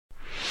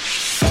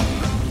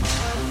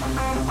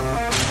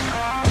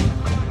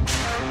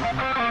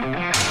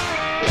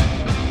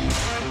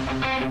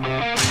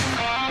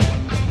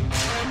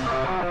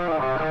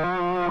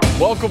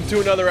Welcome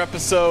to another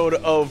episode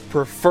of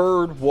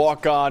Preferred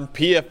Walk-On,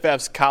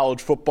 PFF's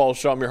college football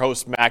show. I'm your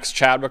host, Max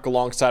Chadwick,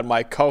 alongside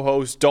my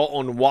co-host,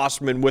 Dalton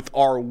Wasserman, with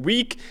our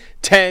Week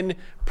 10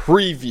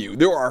 preview.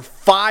 There are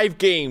 5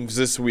 games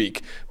this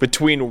week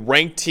between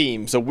ranked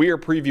teams, so we are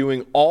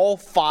previewing all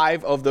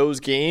 5 of those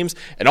games,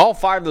 and all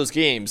 5 of those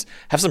games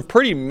have some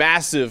pretty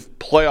massive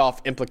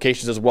playoff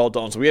implications as well,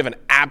 Dalton. So we have an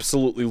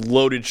absolutely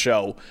loaded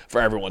show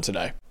for everyone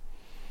today.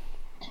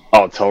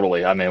 Oh,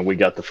 totally. I mean, we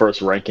got the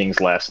first rankings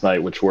last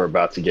night, which we're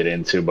about to get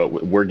into, but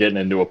we're getting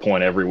into a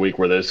point every week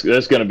where there's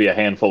going to be a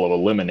handful of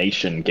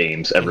elimination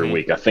games every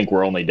week. I think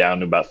we're only down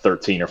to about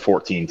 13 or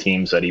 14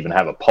 teams that even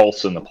have a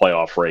pulse in the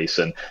playoff race,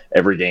 and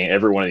every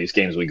one of these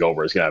games we go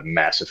over is going to have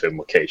massive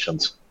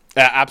implications.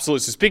 Absolutely.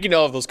 So speaking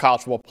of those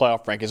college football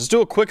playoff rankings, let's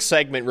do a quick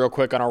segment real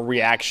quick on our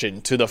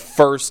reaction to the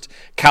first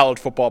college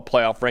football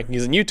playoff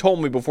rankings. And you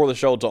told me before the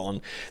show,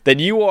 Dalton, that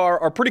you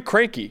are pretty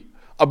cranky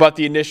about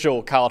the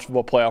initial college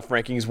football playoff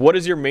rankings. What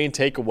is your main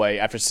takeaway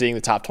after seeing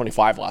the top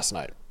 25 last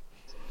night?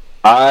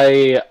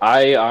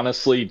 I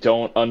honestly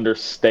don't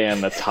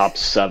understand the top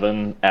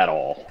 7 at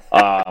all.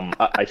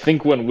 I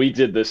think when we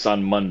did this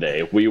on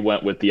Monday, we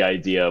went with the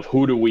idea of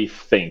who do we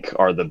think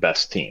are the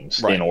best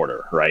teams in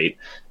order, right?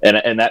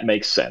 And that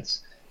makes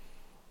sense.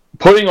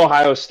 Putting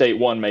Ohio State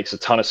 1 makes a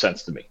ton of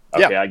sense to me.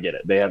 Okay, yeah. I get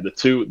it. They have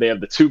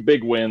the two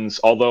big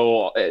wins.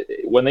 Although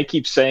when they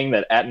keep saying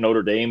that at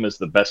Notre Dame is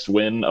the best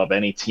win of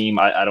any team,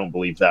 I don't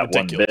believe that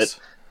Ridiculous. One bit.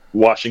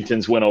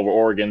 Washington's win over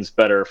Oregon's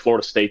better.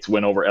 Florida State's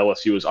win over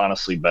LSU is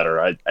honestly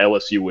better.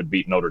 LSU would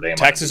beat Notre Dame.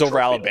 Texas over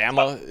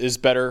Alabama is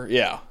better.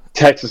 Yeah.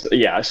 Texas,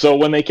 yeah. So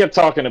when they kept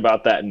talking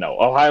about that, no.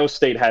 Ohio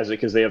State has it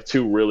because they have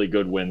 2 really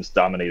good wins,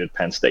 dominated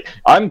Penn State.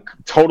 I'm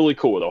totally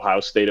cool with Ohio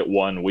State at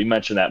 1. We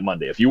mentioned that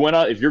Monday. If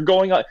you're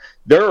going on,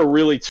 there are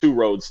really 2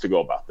 roads to go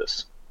about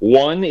this.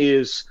 One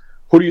is,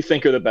 who do you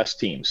think are the best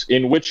teams?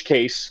 In which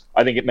case,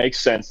 I think it makes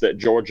sense that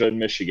Georgia and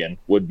Michigan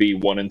would be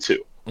 1 and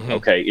 2.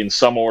 Okay, in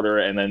some order,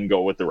 and then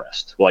go with the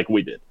rest, like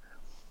we did.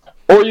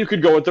 Or you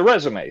could go with the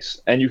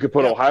resumes, and you could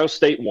put Ohio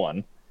State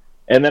 1,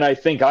 and then I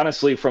think,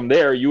 honestly, from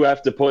there, you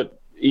have to put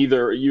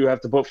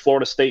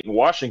Florida State and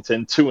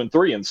Washington 2 and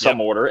 3 in some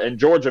order, and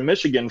Georgia,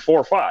 Michigan 4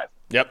 or 5.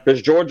 Yep.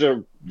 Because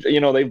Georgia,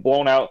 they've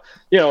blown out.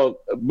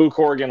 Luke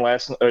Oregon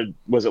last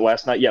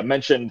night? Yeah,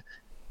 mentioned.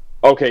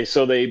 Okay,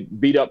 so they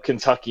beat up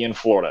Kentucky and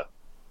Florida.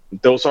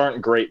 Those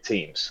aren't great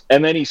teams.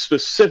 And then he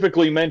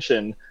specifically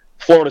mentioned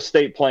Florida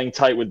State playing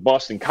tight with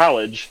Boston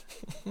College.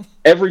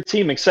 Every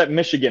team except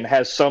Michigan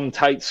has some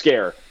tight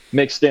scare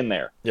mixed in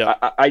there.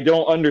 Yep. I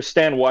don't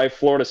understand why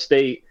Florida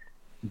State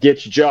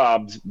gets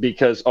jobbed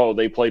because,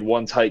 they played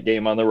one tight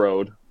game on the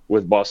road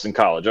with Boston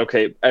College.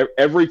 Okay,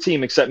 every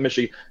team except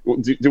Michigan.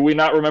 Do we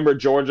not remember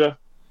Georgia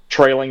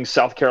trailing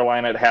South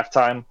Carolina at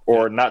halftime,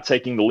 or not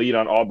taking the lead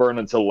on Auburn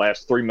until the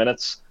last 3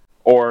 minutes,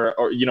 or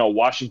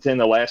Washington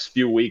the last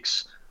few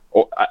weeks?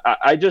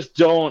 I just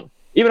don't.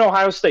 Even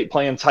Ohio State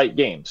playing tight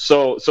games.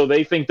 So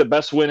they think the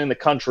best win in the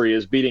country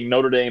is beating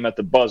Notre Dame at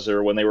the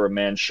buzzer when they were a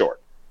man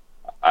short.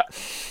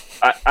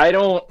 I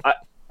don't.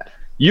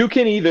 You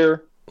can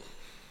either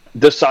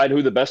decide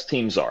who the best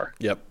teams are.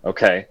 Yep.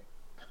 Okay.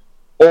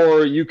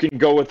 Or you can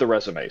go with the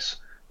resumes.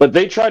 But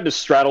they tried to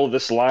straddle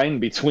this line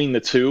between the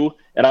two,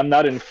 and I'm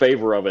not in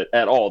favor of it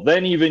at all.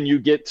 Then even you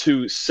get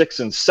to 6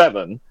 and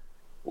 7.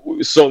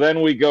 So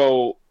then we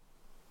go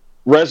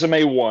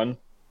resume 1,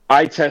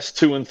 eye test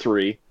 2 and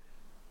 3.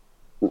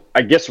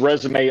 I guess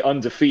resume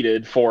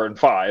undefeated 4 and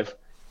 5.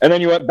 And then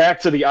you went back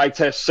to the eye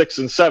test 6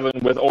 and 7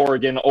 with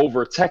Oregon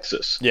over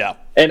Texas. Yeah.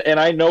 And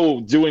I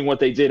know doing what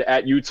they did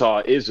at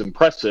Utah is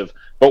impressive,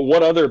 but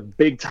what other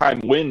big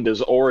time win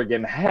does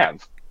Oregon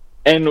have?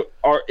 And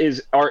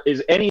is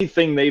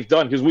anything they've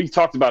done, because we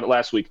talked about it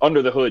last week,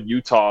 under the hood,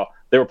 Utah,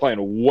 they were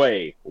playing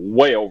way,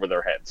 way over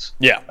their heads.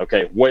 Yeah.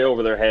 Okay, way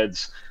over their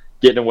heads,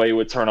 getting away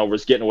with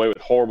turnovers, getting away with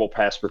horrible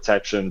pass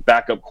protection,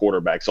 backup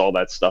quarterbacks, all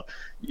that stuff.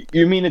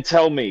 You mean to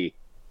tell me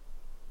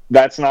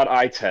that's not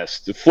eye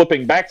test?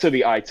 Flipping back to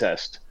the eye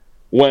test,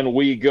 when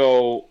we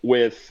go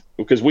with,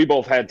 because we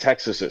both had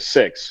Texas at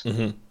 6,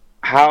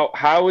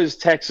 how is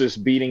Texas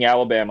beating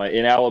Alabama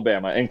in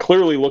Alabama and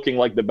clearly looking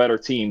like the better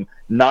team,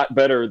 not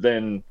better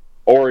than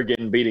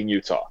Oregon beating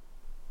Utah?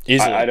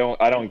 Easily. I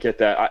don't get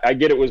that. I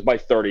get it was by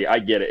 30. I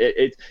get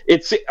it.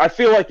 It's. I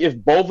feel like if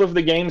both of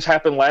the games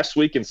happened last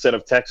week instead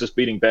of Texas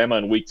beating Bama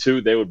in week 2,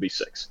 they would be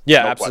 6.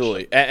 Yeah, no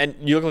absolutely. And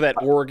you look at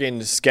that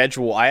Oregon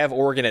schedule. I have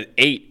Oregon at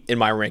 8 in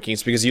my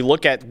rankings because you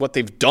look at what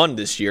they've done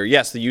this year.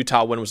 Yes, the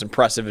Utah win was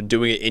impressive, and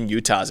doing it in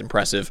Utah is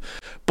impressive,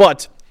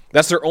 but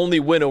that's their only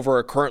win over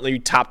a currently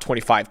top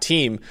 25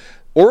 team.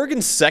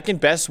 Oregon's second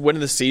best win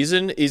of the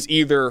season is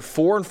either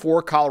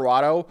 4-4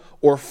 Colorado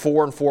or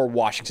 4-4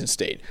 Washington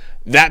State.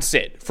 That's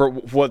it for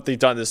what they've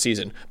done this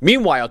season.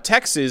 Meanwhile,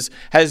 Texas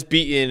has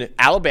beaten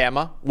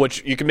Alabama,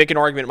 which you can make an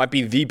argument might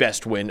be the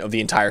best win of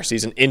the entire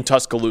season, in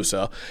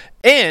Tuscaloosa.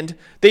 And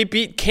they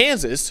beat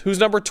Kansas, who's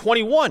number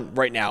 21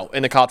 right now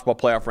in the college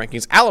football playoff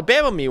rankings.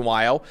 Alabama,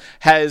 meanwhile,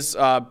 has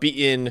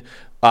beaten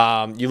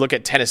You look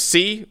at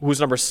Tennessee, who's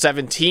number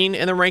 17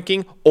 in the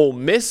ranking. Ole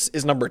Miss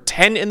is number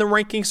 10 in the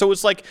ranking. So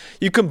it's like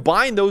you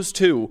combine those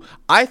two.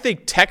 I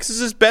think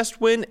Texas's best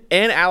win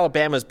and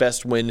Alabama's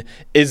best win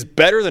is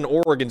better than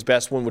Oregon's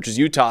best win, which is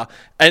Utah.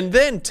 And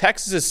then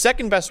Texas's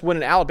second best win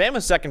and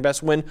Alabama's second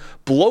best win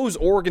blows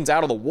Oregon's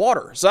out of the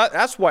water. So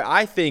that's why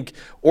I think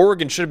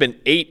Oregon should have been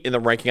 8 in the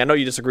ranking. I know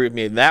you disagree with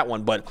me in that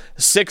one, but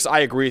 6, I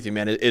agree with you,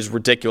 man. It is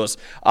ridiculous.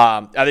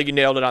 I think you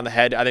nailed it on the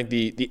head. I think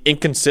the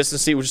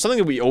inconsistency, which is something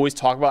that we always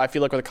talk about, I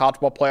feel like with the college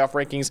football playoff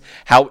rankings,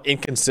 how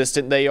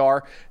inconsistent they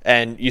are.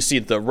 And you see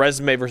the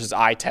resume versus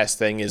eye test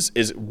thing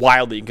is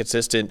wildly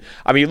inconsistent.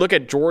 I mean, you look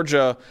at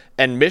Georgia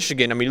and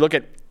Michigan. I mean, you look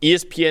at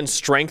ESPN's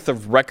strength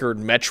of record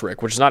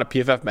metric, which is not a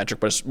PFF metric,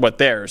 but it's what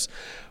theirs.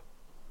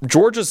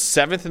 Georgia's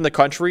 7th in the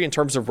country in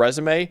terms of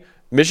resume.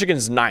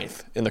 Michigan's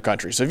 9th in the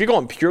country. So if you're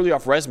going purely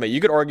off resume, you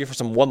could argue for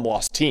some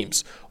one-loss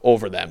teams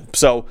over them.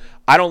 So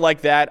I don't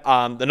like that.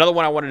 Another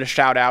one I wanted to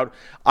shout out,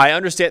 I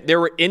understand they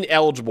were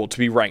ineligible to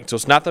be ranked. So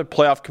it's not the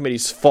playoff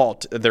committee's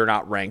fault that they're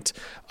not ranked.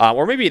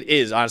 Or maybe it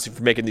is, honestly,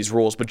 for making these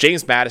rules. But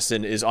James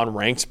Madison is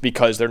unranked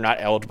because they're not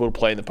eligible to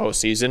play in the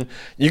postseason.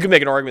 You can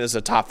make an argument this is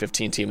a top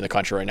 15 team in the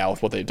country right now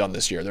with what they've done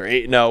this year. They're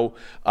 8-0.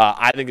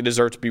 I think they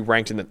deserve to be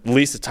ranked in at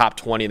least the top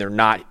 20, and they're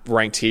not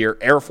ranked here.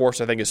 Air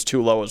Force, I think, is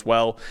too low as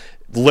well.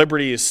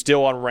 Liberty is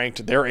still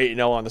unranked. They're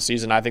 8-0 on the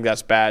season. I think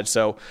that's bad.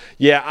 So,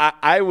 yeah,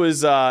 it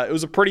was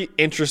a pretty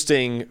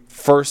interesting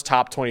first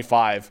top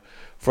 25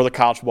 for the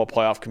College Football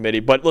Playoff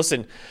Committee. But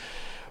listen,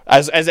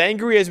 as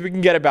angry as we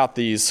can get about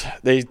these,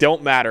 they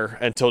don't matter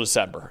until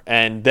December.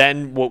 And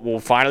then we'll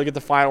finally get the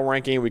final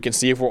ranking. We can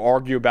see if we'll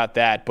argue about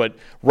that. But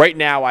right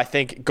now, I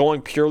think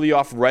going purely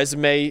off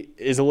resume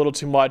is a little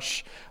too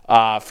much.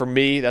 For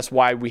me, that's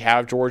why we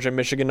have Georgia and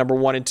Michigan number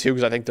 1 and 2,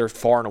 because I think they're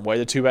far and away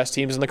the 2 best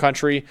teams in the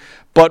country.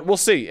 But we'll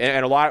see,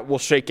 and a lot will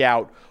shake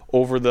out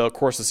over the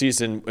course of the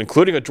season,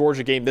 including a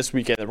Georgia game this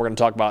weekend that we're going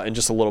to talk about in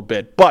just a little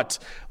bit. But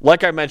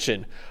like I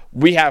mentioned,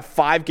 we have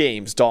 5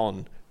 games,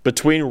 Dalton,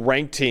 between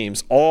ranked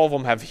teams. All of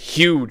them have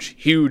huge,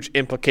 huge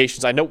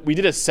implications. I know we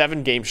did a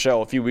 7-game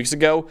show a few weeks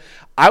ago.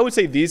 I would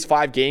say these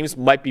 5 games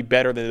might be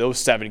better than those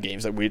 7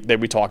 games that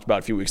we talked about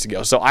a few weeks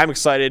ago. So I'm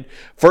excited.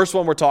 First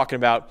one we're talking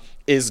about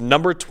is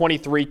number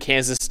 23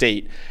 Kansas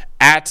State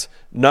at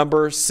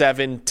number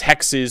 7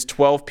 Texas,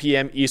 12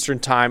 p.m. Eastern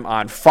time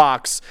on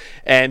Fox.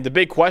 And the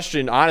big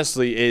question,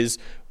 honestly, is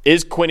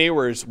Quinn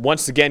Ewers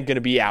once again going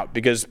to be out?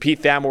 Because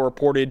Pete Thamel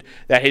reported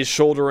that his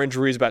shoulder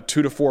injury is about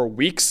 2 to 4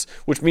 weeks,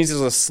 which means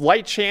there's a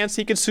slight chance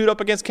he could suit up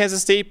against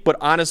Kansas State, but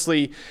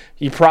honestly,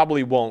 he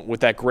probably won't with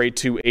that grade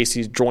 2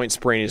 AC joint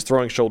sprain in his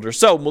throwing shoulder.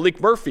 So Malik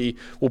Murphy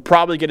will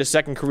probably get a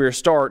second career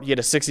start. He had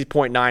a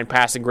 60.9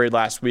 passing grade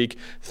last week,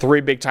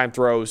 3 big-time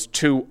throws,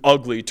 2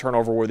 ugly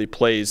turnover-worthy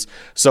plays.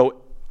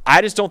 So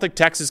I just don't think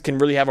Texas can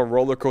really have a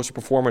roller coaster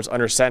performance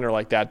under center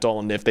like that,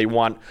 Dolan, if they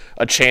want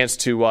a chance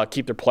to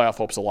keep their playoff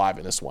hopes alive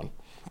in this one.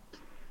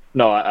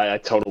 No, I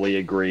totally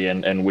agree,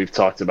 and we've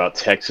talked about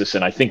Texas,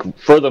 and I think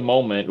for the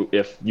moment,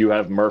 if you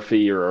have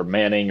Murphy or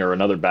Manning or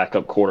another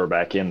backup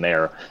quarterback in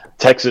there,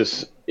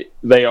 Texas,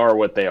 they are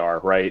what they are,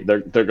 right? They're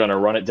going to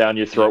run it down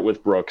your throat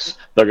with Brooks.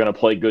 They're going to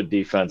play good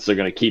defense. They're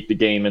going to keep the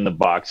game in the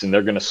box, and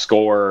they're going to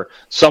score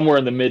somewhere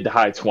in the mid to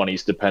high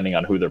 20s, depending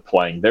on who they're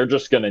playing. They're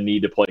just going to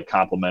need to play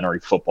complementary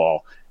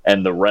football,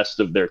 and the rest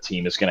of their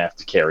team is going to have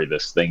to carry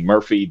this thing.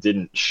 Murphy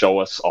didn't show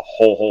us a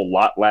whole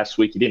lot last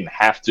week. He didn't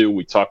have to.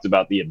 We talked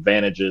about the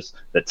advantages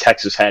that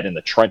Texas had in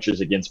the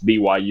trenches against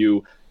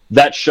BYU.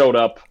 That showed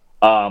up.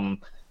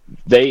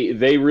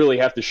 They really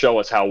have to show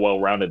us how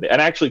well-rounded and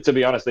actually, to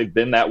be honest, they've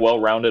been that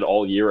well-rounded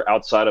all year.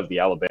 Outside of the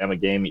Alabama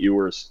game,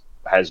 Ewers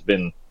has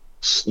been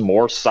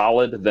more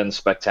solid than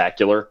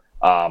spectacular.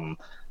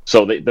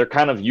 So they're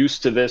kind of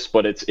used to this,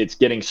 but it's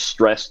getting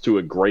stressed to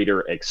a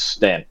greater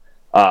extent.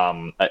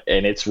 And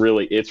it's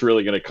really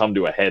going to come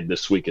to a head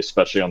this week,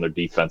 especially on their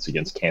defense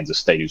against Kansas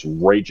State, who's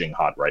raging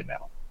hot right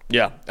now.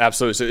 Yeah,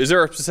 absolutely. So is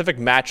there a specific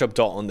matchup,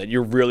 Dalton, that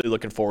you're really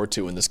looking forward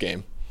to in this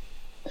game?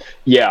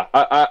 Yeah,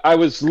 I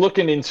was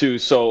looking into,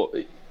 so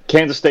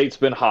Kansas State's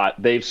been hot.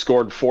 They've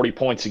scored 40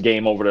 points a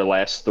game over their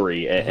last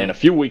 3. And a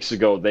few weeks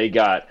ago, they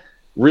got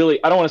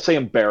really, I don't want to say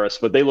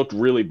embarrassed, but they looked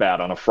really bad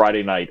on a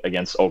Friday night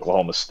against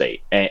Oklahoma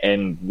State.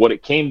 And what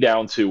it came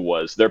down to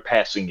was their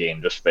passing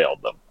game just failed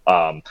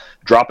them.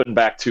 Dropping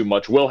back too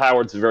much. Will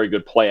Howard's a very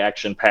good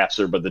play-action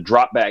passer, but the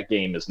drop-back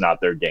game is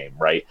not their game,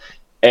 right?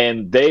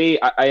 And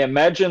I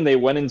imagine they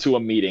went into a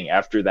meeting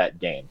after that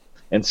game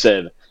and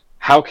said,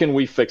 how can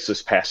we fix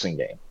this passing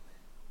game?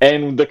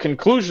 And the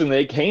conclusion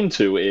they came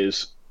to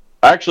is,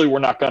 actually, we're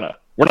not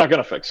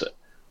gonna fix it.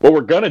 What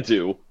we're gonna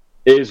do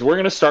is we're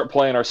gonna start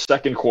playing our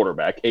second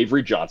quarterback,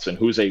 Avery Johnson,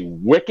 who's a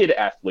wicked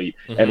athlete,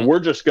 and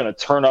we're just gonna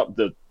turn up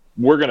the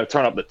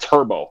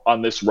turbo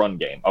on this run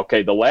game.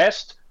 Okay, the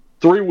last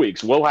 3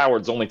 weeks, Will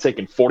Howard's only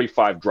taken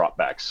 45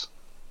 dropbacks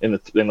in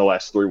the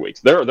last 3 weeks.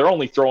 They're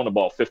only throwing the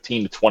ball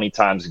 15 to 20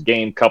 times a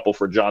game, couple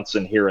for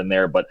Johnson here and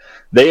there, but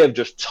they have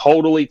just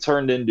totally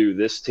turned into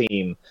this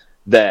team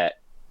that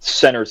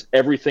centers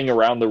everything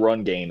around the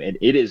run game, and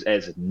it is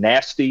as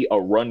nasty a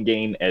run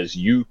game as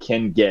you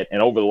can get.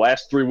 And over the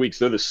last 3 weeks,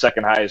 they're the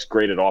second highest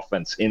graded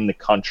offense in the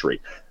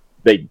country.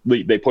 They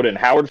put in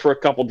Howard for a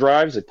couple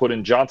drives. They put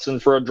in Johnson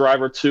for a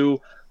drive or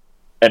two.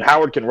 And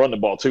Howard can run the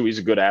ball, too. He's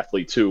a good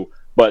athlete, too.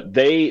 But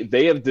they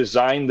have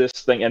designed this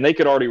thing, and they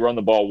could already run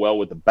the ball well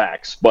with the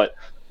backs. But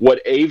what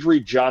Avery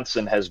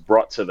Johnson has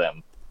brought to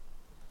them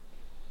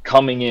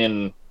coming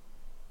in,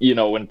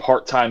 in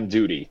part-time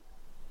duty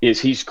is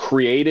he's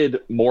created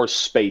more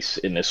space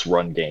in this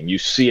run game. You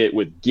see it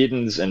with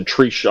Giddens and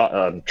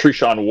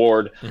Treshaun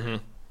Ward.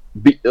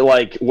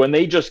 Like when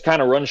they just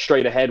kind of run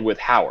straight ahead with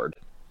Howard,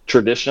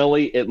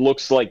 traditionally it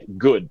looks like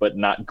good but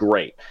not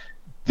great.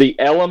 The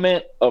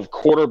element of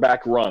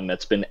quarterback run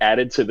that's been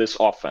added to this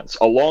offense,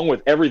 along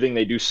with everything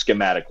they do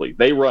schematically,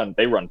 they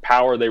run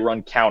power, they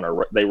run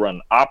counter, they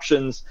run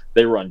options,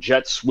 they run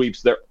jet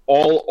sweeps. They're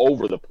all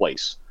over the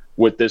place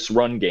with this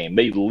run game.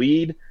 They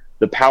lead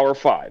the Power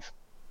 5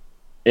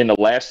 in the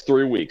last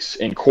 3 weeks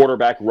in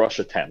quarterback rush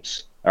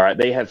attempts. All right,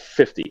 they have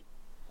 50.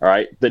 All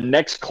right, the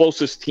next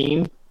closest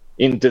team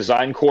in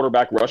design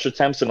quarterback rush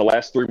attempts in the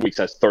last 3 weeks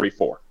has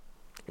 34.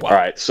 Wow. All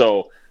right,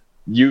 so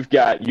you've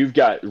got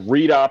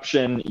read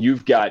option,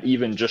 you've got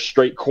even just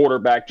straight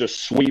quarterback,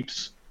 just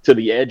sweeps to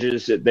the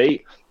edges.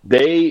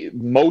 They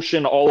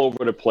motion all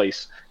over the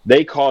place.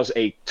 They cause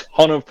a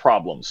ton of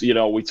problems.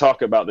 We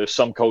talk about there's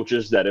some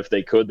coaches that if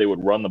they could, they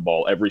would run the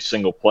ball every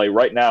single play.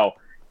 Right now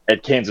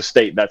at Kansas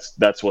State,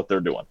 that's what they're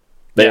doing.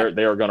 They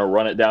are going to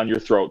run it down your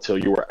throat till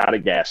you are out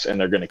of gas, and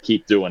they're going to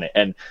keep doing it.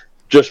 And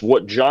just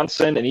what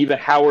Johnson and even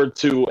Howard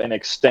to an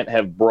extent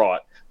have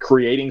brought,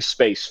 creating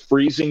space,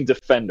 freezing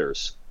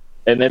defenders.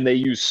 And then they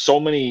use so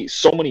many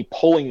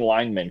pulling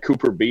linemen,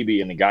 Cooper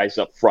Beebe and the guys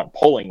up front,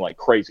 pulling like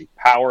crazy.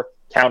 Power,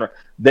 counter.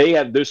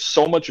 There's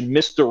so much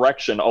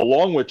misdirection,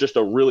 along with just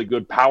a really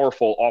good,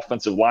 powerful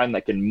offensive line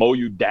that can mow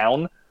you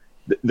down.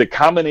 The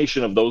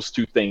combination of those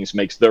two things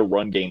makes their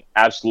run game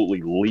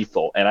absolutely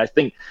lethal. And I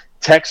think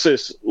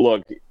Texas,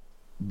 look,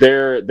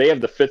 they have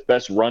the 5th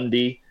best run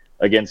D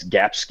against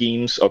gap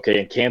schemes.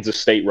 Okay, and Kansas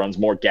State runs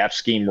more gap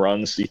scheme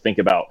runs. You think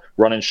about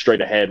running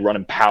straight ahead,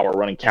 running power,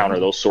 running counter,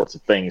 those sorts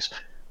of things.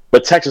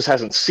 But Texas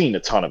hasn't seen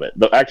a ton of it.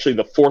 Actually,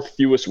 the 4th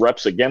fewest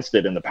reps against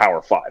it in the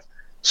Power 5.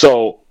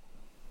 So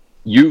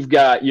you've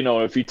got,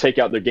 if you take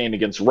out their game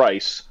against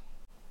Rice,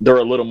 they're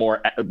a little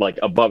more like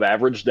above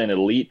average than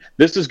elite.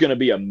 This is going to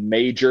be a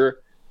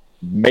major,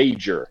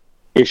 major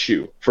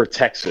issue for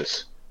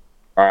Texas.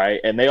 All right.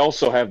 And they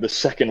also have the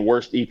 2nd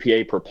worst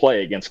EPA per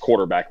play against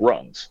quarterback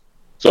runs.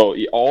 So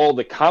all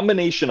the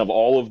combination of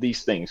all of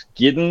these things,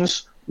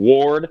 Giddens,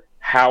 Ward,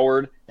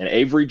 Howard, and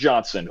Avery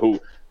Johnson, who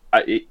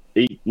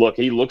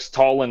he looks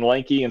tall and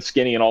lanky and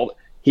skinny and all.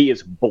 He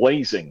is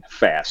blazing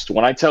fast.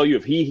 When I tell you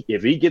if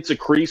he gets a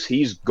crease,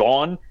 he's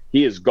gone.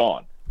 He is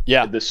gone.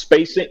 Yeah. The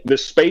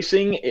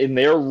spacing in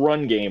their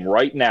run game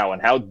right now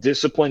and how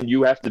disciplined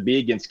you have to be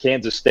against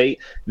Kansas State,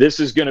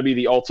 this is going to be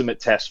the ultimate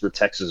test for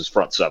Texas's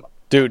front 7.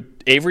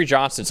 Dude, Avery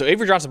Johnson. So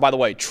Avery Johnson, by the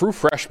way, true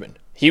freshman.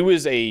 He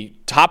was a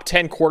top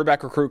 10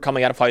 quarterback recruit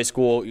coming out of high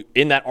school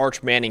in that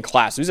Arch Manning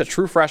class. So he's a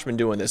true freshman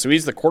doing this. So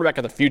he's the quarterback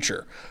of the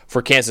future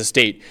for Kansas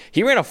State.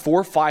 He ran a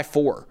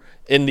 4.54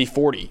 in the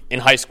 40 in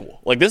high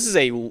school. Like, this is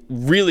a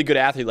really good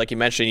athlete, like you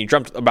mentioned. He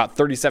jumped about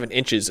 37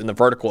 inches in the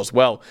vertical as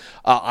well.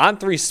 On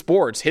 3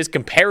 Sports, his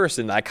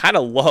comparison that I kind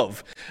of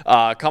love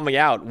coming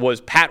out was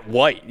Pat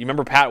White. You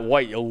remember Pat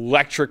White,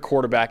 electric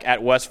quarterback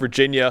at West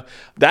Virginia.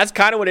 That's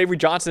kind of what Avery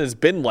Johnson has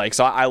been like.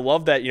 So I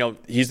love that,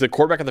 he's the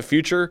quarterback of the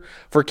future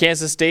for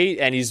Kansas State,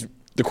 and he's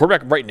the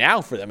quarterback right now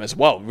for them as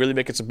well, really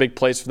making some big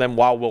plays for them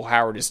while Will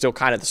Howard is still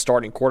kind of the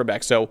starting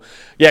quarterback. So,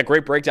 yeah,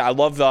 great breakdown. I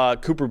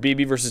love Cooper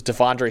Beebe versus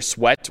Devondre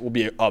Sweat will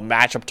be a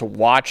matchup to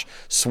watch.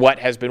 Sweat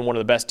has been one of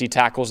the best D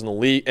tackles in the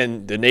league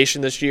in the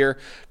nation this year.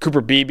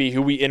 Cooper Beebe,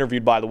 who we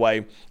interviewed, by the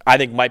way, I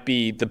think might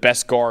be the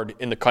best guard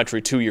in the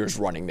country 2 years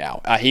running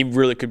now. He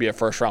really could be a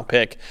first-round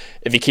pick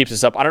if he keeps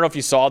this up. I don't know if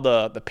you saw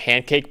the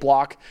pancake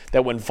block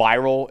that went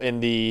viral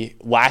in the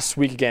last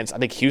week against, I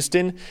think,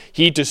 Houston.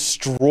 He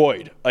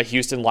destroyed a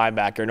Houston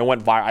linebacker. And it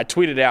went viral. I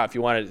tweeted it out if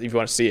you want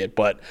to see it.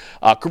 But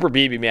Cooper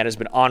Beebe, man, has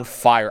been on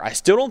fire. I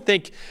still don't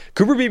think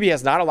Cooper Beebe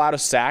has not allowed a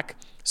sack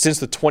since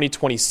the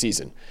 2020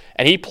 season.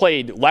 And he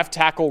played left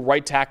tackle,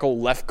 right tackle,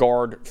 left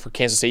guard for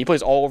Kansas State. He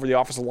plays all over the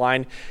offensive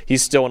line.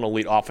 He's still an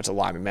elite offensive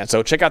lineman, man.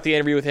 So check out the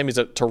interview with him. He's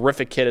a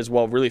terrific kid as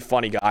well. Really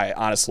funny guy,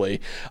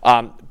 honestly.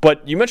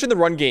 But you mentioned the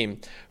run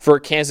game for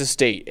Kansas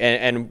State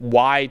and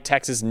why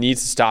Texas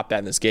needs to stop that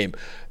in this game.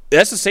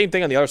 That's the same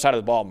thing on the other side of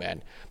the ball,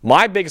 man.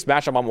 My biggest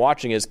matchup I'm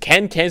watching is,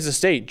 can Kansas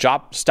State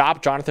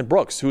stop Jonathan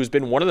Brooks, who has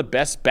been one of the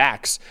best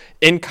backs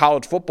in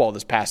college football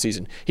this past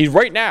season? He's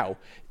right now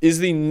is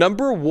the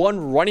number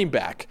 1 running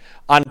back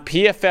on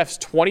PFF's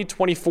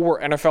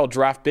 2024 NFL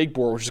Draft Big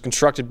Board, which is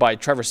constructed by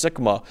Trevor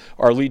Sikkema,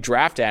 our lead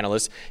draft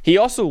analyst. He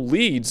also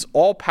leads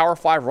all Power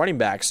 5 running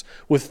backs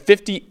with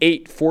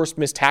 58 forced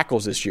missed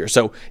tackles this year.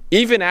 So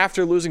even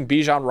after losing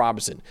Bijan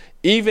Robinson,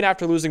 even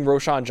after losing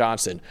Roschon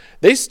Johnson,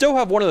 they still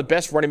have one of the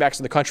best running backs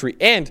in the country.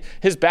 And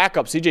his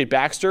backup, C.J.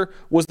 Baxter,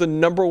 was the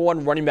number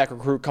 1 running back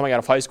recruit coming out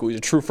of high school. He's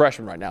a true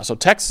freshman right now. So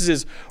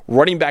Texas's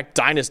running back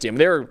dynasty, I mean,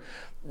 there are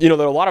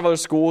a lot of other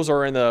schools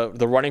are in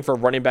the running for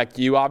running back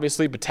U,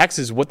 obviously, but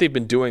Texas, what they've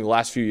been doing the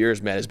last few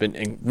years, man, has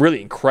been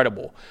really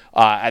incredible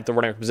at the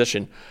running back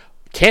position.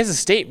 Kansas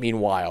State,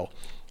 meanwhile,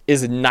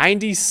 is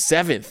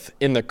 97th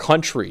in the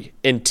country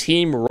in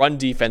team run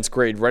defense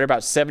grade, right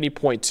about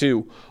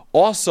 70.2.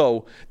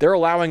 Also, they're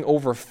allowing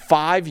over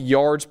 5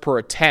 yards per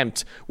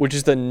attempt, which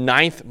is the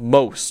 9th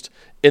most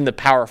in the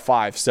Power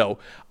 5. So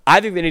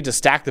I think they need to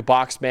stack the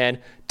box, man,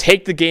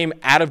 take the game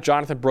out of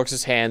Jonathan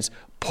Brooks' hands,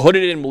 put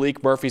it in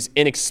Malik Murphy's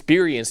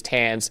inexperienced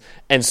hands,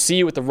 and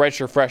see what the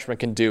redshirt freshman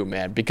can do,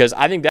 man. Because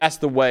I think that's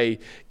the way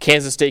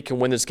Kansas State can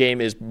win this game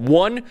is,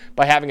 1,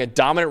 by having a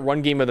dominant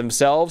run game of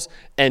themselves,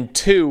 and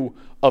 2,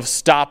 of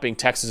stopping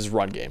Texas's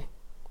run game.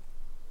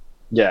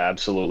 Yeah,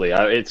 absolutely.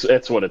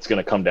 It's what it's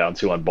going to come down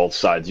to on both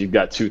sides. You've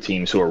got 2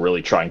 teams who are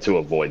really trying to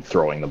avoid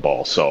throwing the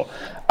ball. So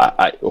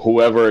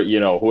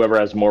whoever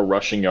has more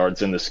rushing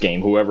yards in this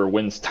game, whoever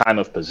wins time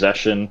of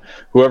possession,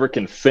 whoever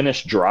can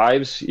finish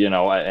drives, and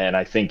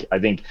I think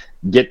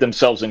get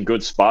themselves in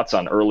good spots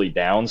on early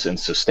downs and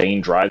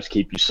sustain drives,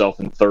 keep yourself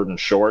in 3rd and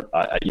short.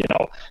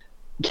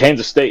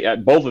 Kansas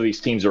State, both of these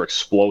teams are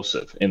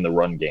explosive in the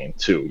run game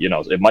too.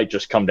 It might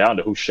just come down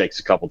to who shakes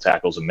a couple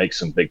tackles and makes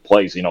some big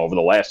plays. Over the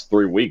last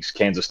 3 weeks,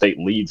 Kansas State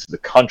leads the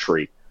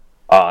country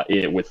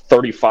with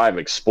 35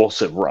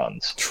 explosive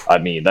runs. I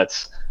mean,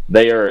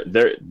 they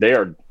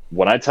are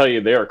when I tell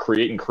you they are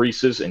creating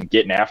creases and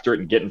getting after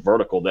it and getting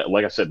vertical. That,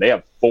 like I said, they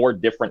have 4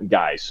 different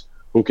guys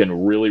who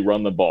can really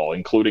run the ball,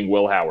 including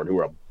Will Howard, who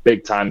are a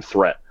big time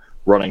threat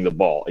running the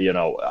ball.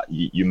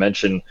 You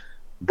mentioned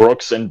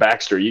Brooks and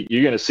Baxter.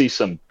 You're going to see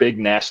some big,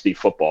 nasty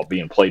football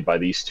being played by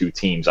these 2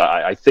 teams.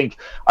 I think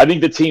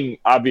the team,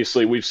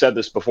 obviously, we've said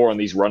this before in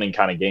these running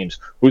kind of games,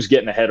 who's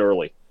getting ahead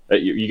early.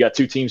 You got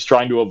 2 teams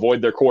trying to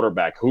avoid their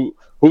quarterback. Who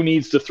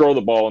needs to throw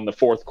the ball in the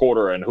 4th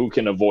quarter and who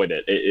can avoid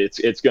it?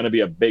 It's going to be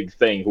a big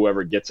thing,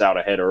 whoever gets out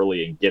ahead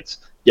early and gets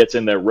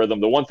in their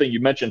rhythm. The one thing you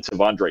mentioned,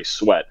 T'Vondre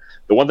Sweat,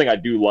 the one thing I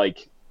do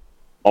like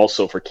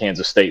also for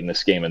Kansas State in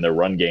this game and their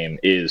run game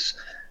is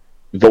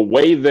the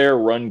way their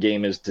run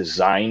game is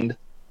designed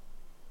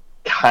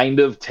kind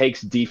of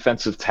takes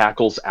defensive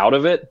tackles out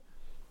of it,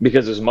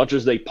 because as much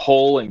as they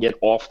pull and get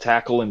off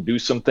tackle and do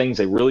some things,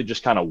 they really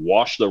just kind of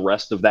wash the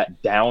rest of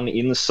that down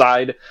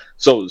inside.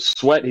 So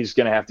Sweat, he's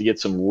going to have to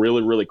get some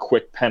really, really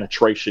quick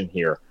penetration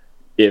here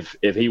if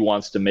he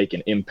wants to make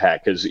an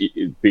impact,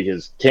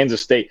 because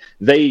Kansas State,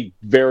 they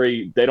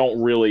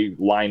don't really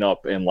line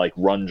up and like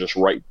run just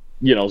right,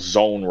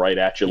 zone right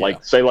at you. Yeah.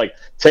 Like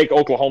take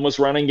Oklahoma's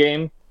running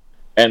game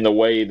and the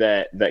way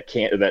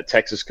that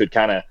Texas could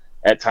kind of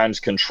at times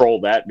control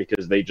that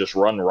because they just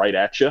run right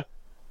at you.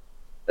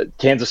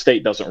 Kansas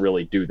State doesn't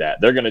really do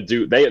that.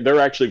 They're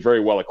actually very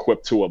well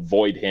equipped to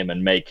avoid him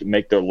and make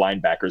their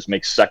linebackers,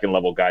 make second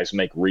level guys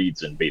make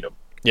reads and beat them.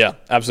 Yeah,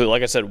 absolutely.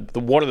 Like I said,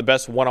 one of the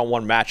best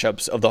one-on-one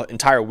matchups of the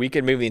entire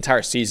weekend, maybe the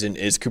entire season,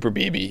 is Cooper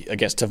Beebe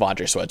against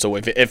T'Vondre Sweat. So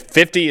if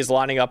 50 is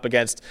lining up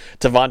against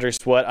T'Vondre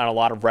Sweat on a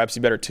lot of reps,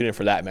 you better tune in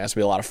for that, man. It's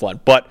going to be a lot of fun.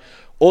 But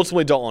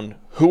ultimately, Dalton,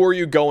 who are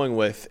you going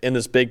with in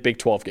this big Big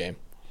 12 game?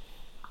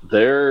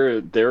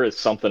 There is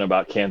something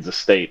about Kansas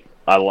State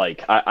I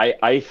like.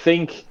 I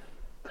think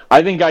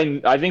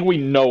we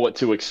know what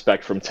to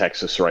expect from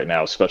Texas right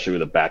now, especially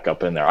with a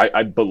backup in there.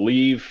 I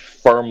believe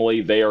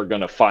firmly they are going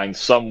to find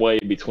some way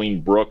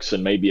between Brooks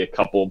and maybe a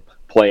couple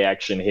play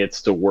action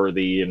hits to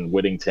Worthy and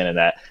Whittington and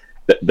that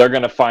they're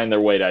going to find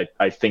their way to,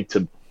 I think,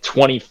 to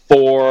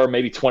 24,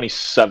 maybe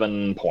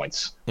 27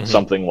 points,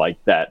 something like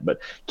that. But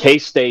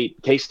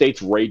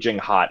K-State's raging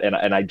hot, and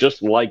I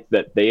just like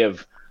that they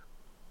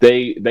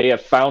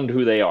have found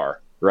who they are.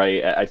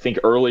 Right. I think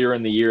earlier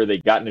in the year, they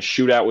got in a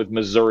shootout with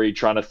Missouri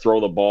trying to throw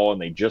the ball,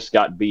 and they just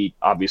got beat,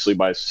 obviously,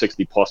 by a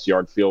 60-plus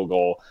yard field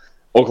goal.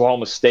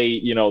 Oklahoma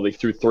State, they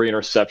threw 3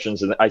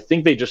 interceptions, and I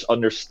think they just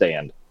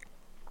understand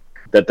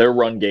that their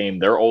run game,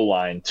 their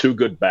O-line, 2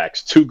 good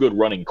backs, 2 good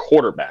running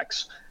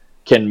quarterbacks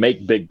can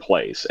make big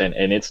plays. And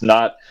it's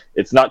not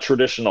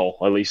traditional,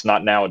 at least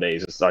not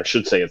nowadays. I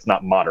should say it's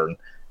not modern,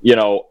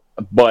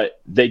 but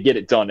they get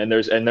it done. And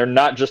they're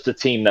not just a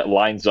team that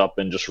lines up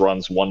and just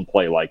runs one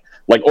play like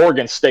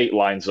Oregon State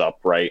lines up,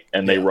 right?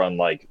 And they run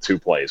like 2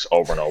 plays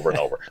over and over and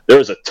over. There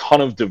is a ton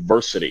of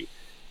diversity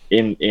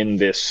in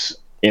this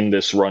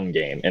run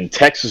game. And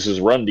Texas's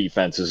run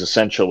defense is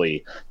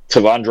essentially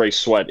T'Vondre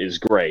Sweat is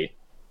great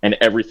and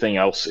everything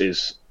else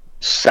is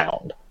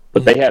sound.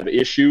 But they have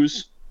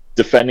issues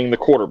defending the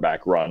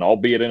quarterback run,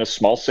 albeit in a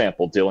small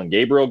sample. Dylan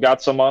Gabriel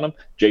got some on him.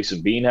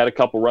 Jason Bean had a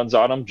couple runs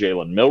on him.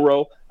 Jalen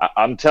Milroe.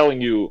 I'm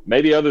telling you,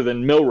 maybe other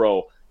than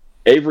Milroe,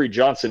 Avery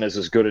Johnson is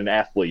as good an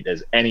athlete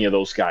as any of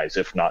those guys,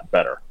 if not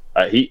better.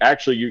 He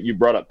actually, you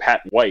brought up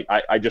Pat White.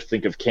 I just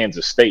think of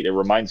Kansas State. It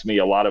reminds me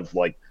a lot of,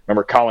 like,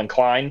 remember Colin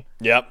Klein?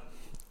 Yep.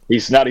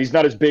 He's not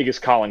as big as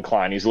Colin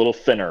Klein. He's a little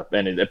thinner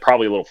and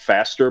probably a little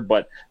faster,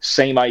 but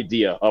same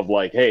idea of,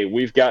 like, hey,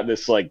 we've got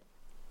this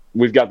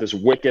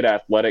wicked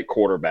athletic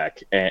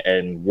quarterback,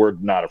 and we're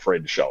not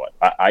afraid to show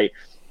it.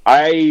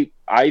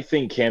 I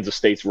think Kansas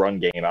State's run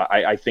game,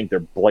 I think they're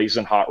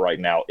blazing hot right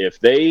now. If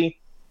they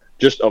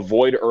just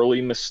avoid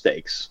early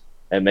mistakes,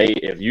 and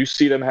if you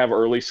see them have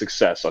early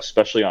success,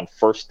 especially on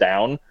first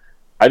down,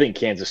 I think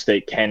Kansas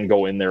State can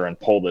go in there and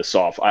pull this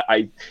off.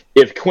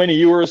 If Quinn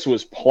Ewers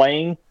was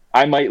playing,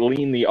 I might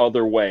lean the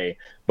other way,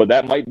 but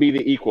that might be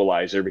the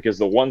equalizer, because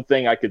the one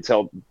thing I could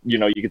tell, you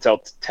could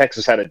tell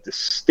Texas had a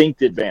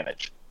distinct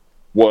advantage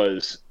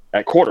was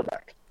at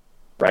quarterback,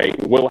 right?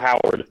 Will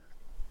Howard,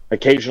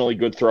 occasionally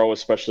good throw,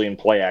 especially in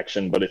play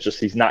action, but it's just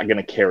he's not going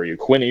to carry you.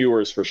 Quinn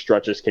Ewers for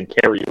stretches can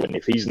carry you, and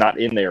if he's not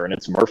in there and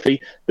it's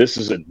Murphy, this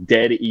is a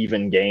dead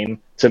even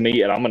game to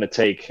me, and I'm going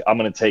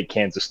to take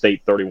Kansas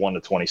State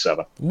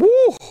 31-27.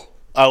 Woo!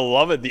 I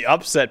love it. The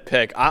upset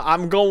pick.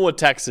 I'm going with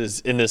Texas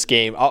in this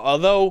game.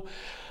 Although,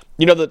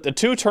 the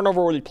two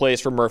turnover-worthy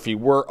plays for Murphy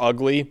were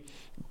ugly,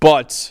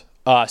 but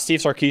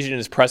Steve Sarkisian in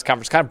his press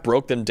conference kind of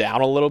broke them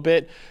down a little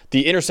bit.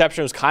 The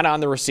interception was kind of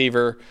on the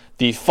receiver.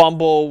 The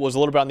fumble was a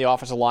little bit on the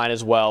offensive line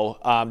as well.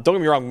 Don't get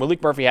me wrong,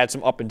 Malik Murphy had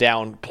some up and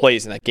down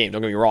plays in that game.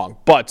 Don't get me wrong.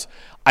 But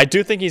I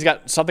do think he's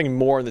got something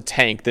more in the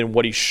tank than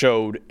what he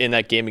showed in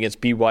that game against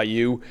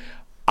BYU.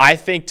 I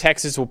think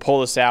Texas will pull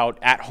this out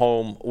at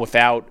home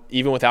without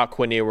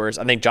Quinn Ewers.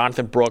 I think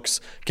Jonathan Brooks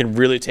can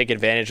really take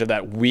advantage of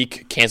that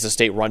weak Kansas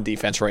State run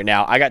defense right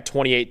now. I got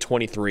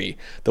 28-23.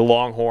 The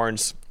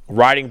Longhorns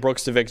riding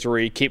Brooks to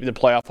victory, keeping the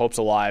playoff hopes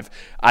alive.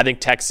 I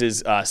think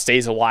Texas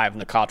stays alive in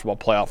the college football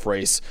playoff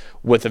race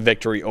with a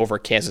victory over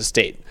Kansas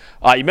State.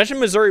 You mentioned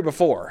Missouri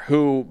before,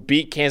 who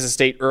beat Kansas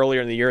State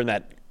earlier in the year in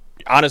that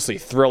honestly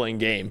thrilling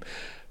game.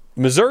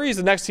 Missouri is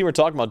the next team we're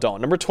talking about,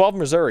 Dalton. Number 12,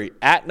 Missouri,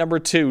 at number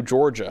 2,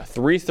 Georgia,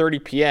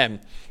 3:30 p.m.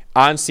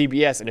 on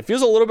CBS. And it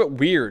feels a little bit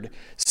weird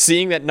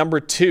seeing that number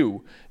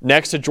 2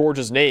 next to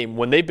Georgia's name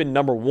when they've been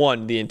number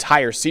 1 the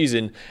entire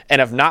season and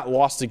have not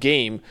lost a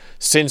game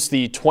since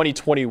the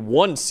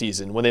 2021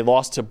 season when they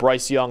lost to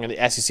Bryce Young in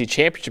the SEC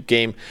championship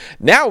game.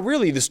 Now,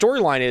 really, the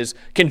storyline is,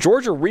 can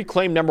Georgia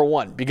reclaim number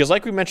 1? Because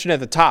like we mentioned at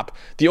the top,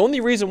 the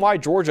only reason why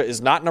Georgia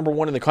is not number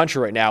 1 in the country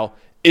right now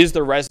is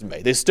their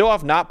resume. They still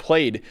have not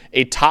played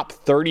a top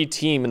 30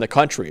 team in the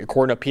country,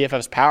 according to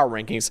PFF's power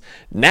rankings.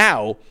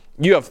 Now,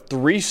 you have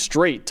 3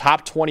 straight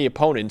top 20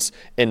 opponents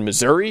in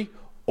Missouri,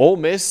 Ole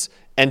Miss,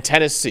 and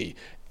Tennessee.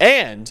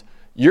 And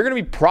you're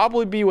going to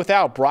probably be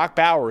without Brock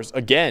Bowers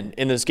again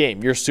in this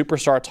game, your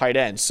superstar tight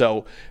end.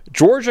 So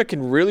Georgia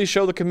can really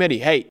show the committee,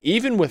 hey,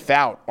 even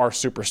without our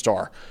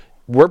superstar,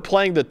 we're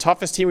playing the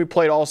toughest team we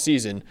played all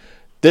season.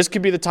 This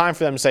could be the time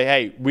for them to say,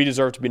 hey, we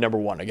deserve to be number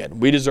 1 again.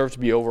 We deserve to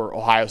be over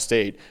Ohio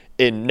State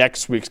in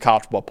next week's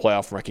college football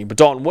playoff ranking. But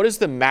Dalton, what is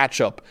the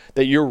matchup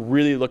that you're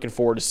really looking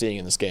forward to seeing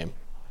in this game?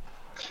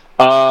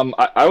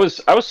 I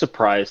was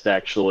surprised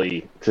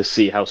actually to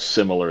see how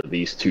similar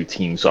these two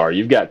teams are.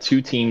 You've got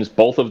two teams,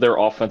 both of their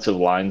offensive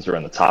lines are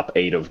in the top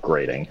 8 of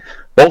grading.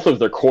 Both of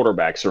their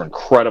quarterbacks are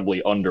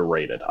incredibly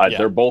underrated.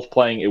 They're both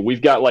playing.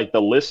 We've got like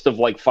the list of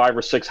like 5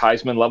 or 6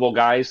 Heisman level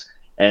guys,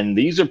 and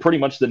these are pretty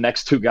much the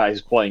next 2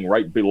 guys playing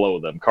right below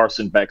them.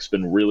 Carson Beck's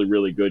been really,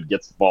 really good,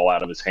 gets the ball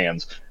out of his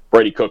hands.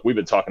 Brady Cook, we've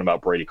been talking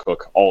about Brady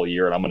Cook all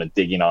year, and I'm going to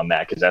dig in on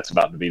that because that's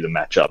about to be the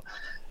matchup.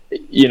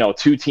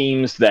 2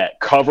 teams that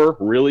cover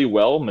really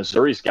well.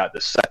 Missouri's got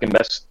the second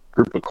best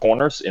group of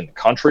corners in the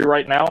country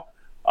right now.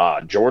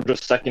 Georgia's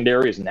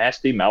secondary is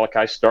nasty.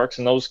 Malachi Starks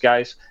and those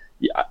guys.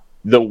 Yeah,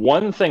 the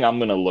one thing I'm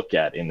going to look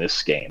at in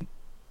this game,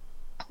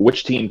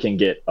 which team can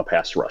get a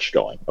pass rush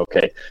going?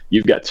 Okay,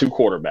 you've got 2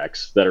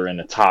 quarterbacks that are in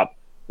the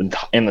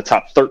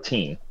top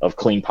 13 of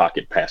clean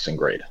pocket passing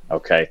grade.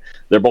 Okay,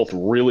 they're both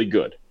really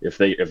good if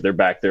they're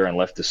back there and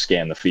left to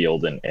scan the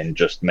field and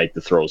just make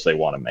the throws they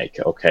want to make.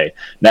 Okay,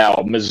 now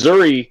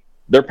Missouri,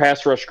 their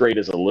pass rush grade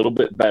is a little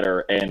bit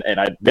better, and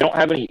they don't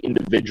have any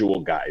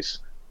individual guys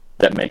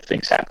that make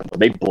things happen, but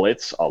they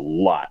blitz a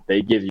lot.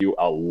 They give you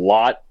a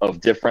lot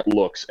of different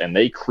looks, and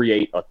they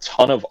create a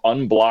ton of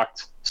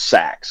unblocked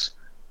sacks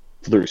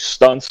through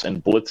stunts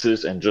and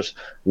blitzes and just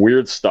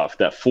weird stuff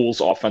that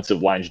fools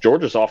offensive lines.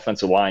 Georgia's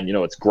offensive line,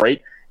 it's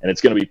great, and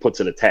it's going to be put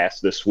to the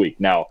task this week.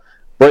 Now,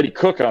 Brady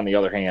Cook, on the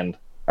other hand,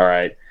 all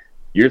right,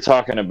 you're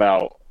talking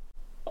about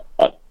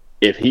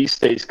if he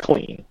stays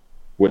clean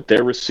with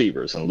their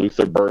receivers and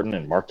Luther Burden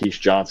and Marquise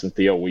Johnson,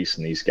 Theo Weiss,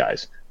 and these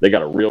guys, they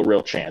got a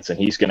real chance, and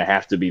he's going to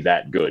have to be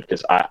that good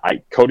because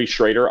Cody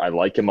Schrader, I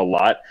like him a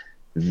lot.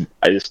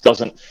 I just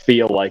doesn't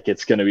feel like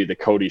it's going to be the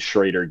Cody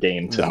Schrader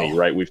game to me,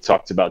 right? We've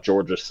talked about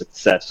Georgia's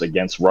success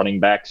against running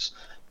backs.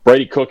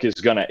 Brady Cook is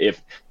going to,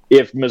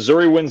 if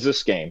Missouri wins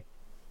this game,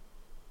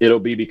 it'll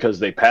be because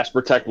they pass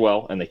protect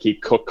well and they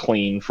keep Cook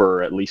clean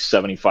for at least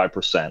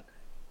 75%.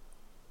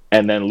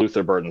 and then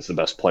Luther Burden's the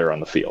best player on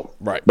the field.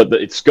 Right. But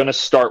it's going to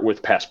start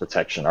with pass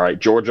protection. All right,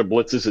 Georgia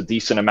blitzes a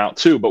decent amount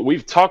too, but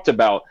we've talked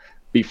about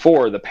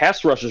before the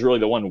pass rush is really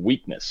the one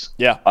weakness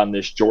on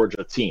this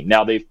Georgia team.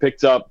 Now they've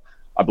picked up,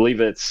 I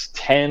believe it's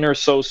 10 or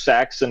so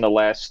sacks in the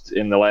last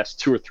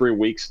 2 or 3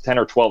 weeks, 10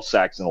 or 12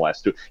 sacks in the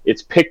last 2.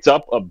 It's picked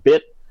up a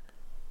bit,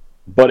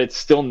 but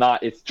it's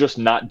just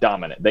not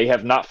dominant. They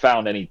have not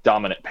found any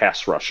dominant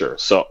pass rusher.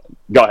 So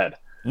go ahead.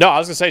 No, I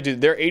was going to say,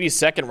 dude, they're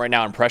 82nd right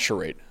now in pressure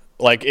rate.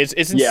 Like, it's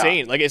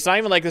insane. Like, it's not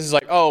even like this is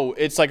like, oh,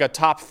 it's like a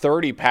top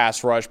 30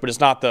 pass rush, but it's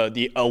not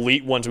the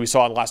elite ones we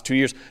saw in the last 2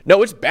 years.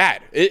 No, it's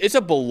bad. It's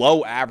a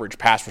below average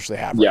pass rush they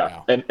have right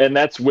now. And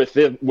that's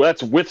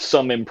with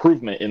some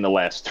improvement in the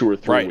last 2 or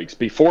 3 weeks.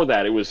 Before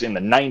that, it was in the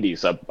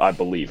 90s, I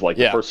believe. Like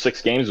the first 6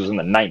 games was in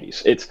the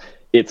 90s.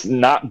 It's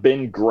not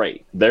been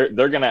great. They're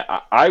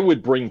gonna. I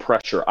would bring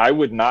pressure. I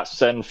would not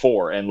send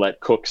 4 and let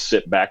Cook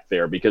sit back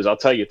there, because I'll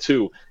tell you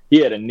too. He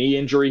had a knee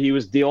injury he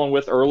was dealing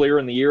with earlier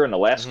in the year. In the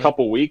last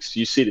couple weeks,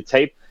 you see the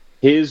tape,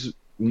 his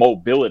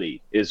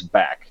mobility is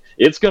back.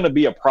 It's going to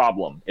be a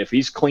problem if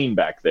he's clean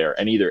back there,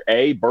 and either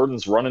A,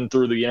 Burden's running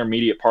through the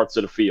intermediate parts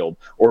of the field,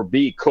 or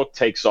B, Cook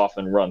takes off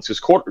and runs.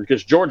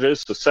 Because Georgia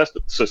is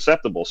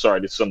susceptible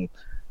to some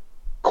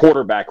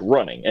quarterback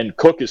running, and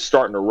Cook is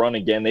starting to run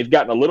again. They've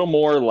gotten a little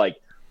more like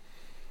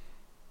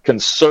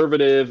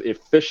conservative,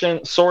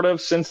 efficient sort of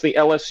since the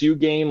LSU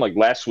game. Like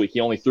last week, he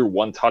only threw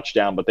 1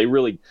 touchdown, but they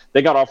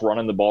got off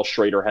running the ball.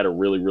 Schrader had a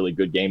really, really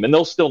good game, and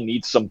they'll still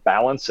need some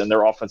balance in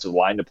their offensive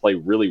line to play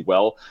really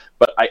well.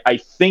 But I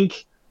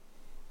think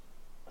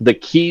the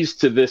keys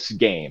to this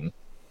game,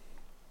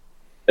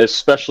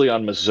 especially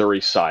on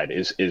Missouri's side,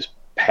 is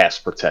pass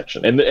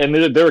protection. And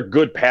they're a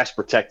good pass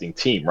protecting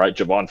team, right?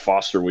 Javon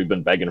Foster, we've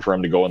been begging for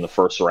him to go in the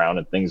first round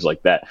and things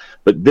like that.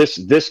 But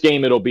this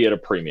game, it'll be at a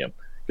premium.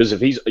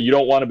 Because you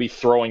don't want to be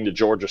throwing the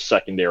Georgia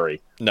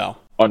secondary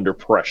under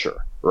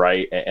pressure,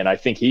 right? And I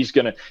think he's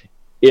going to,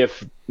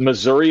 if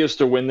Missouri is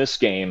to win this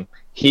game,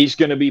 he's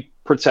going to be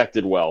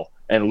protected well,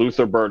 and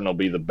Luther Burden will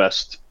be the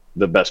best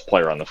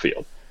player on the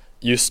field.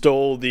 You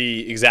stole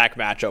the exact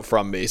matchup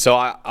from me.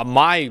 So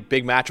my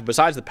big matchup,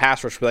 besides the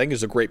pass rush, I think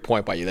is a great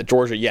point by you, that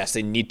Georgia, yes,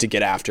 they need to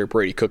get after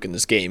Brady Cook in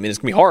this game. And it's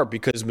going to be hard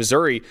because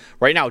Missouri,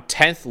 right now,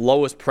 10th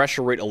lowest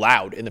pressure rate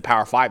allowed in the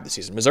Power 5 this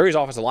season. Missouri's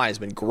offensive line has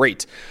been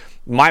great.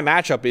 My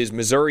matchup is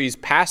Missouri's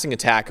passing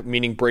attack,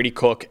 meaning Brady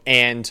Cook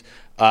and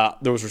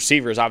those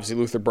receivers, obviously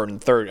Luther Burden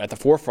third at the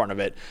forefront of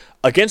it,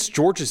 against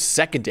Georgia's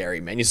secondary,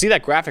 man. You see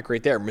that graphic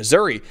right there.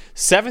 Missouri,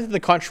 7th in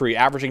the country,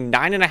 averaging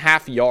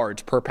 9.5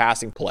 yards per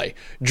passing play.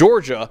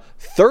 Georgia,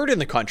 3rd in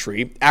the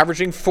country,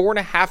 averaging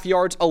 4.5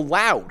 yards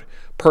allowed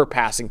per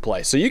passing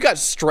play. So you got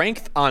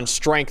strength on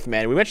strength,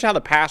 man. We mentioned how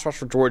the pass rush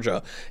for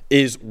Georgia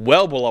is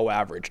well below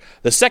average.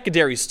 The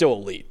secondary is still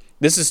elite.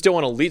 This is still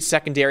an elite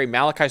secondary.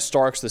 Malachi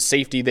Starks, the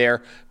safety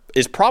there,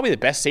 is probably the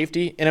best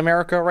safety in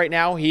America right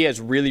now. He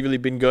has really, really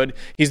been good.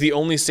 He's the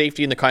only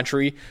safety in the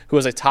country who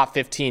has a top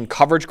 15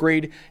 coverage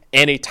grade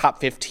and a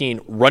top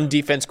 15 run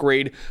defense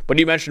grade. But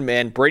you mentioned,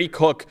 man, Brady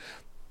Cook,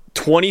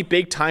 20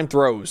 big-time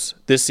throws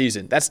this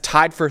season. That's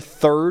tied for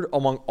 3rd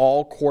among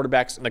all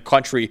quarterbacks in the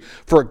country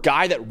for a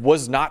guy that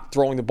was not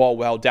throwing the ball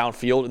well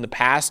downfield in the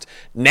past.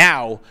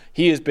 Now,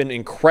 he has been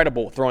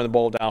incredible throwing the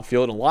ball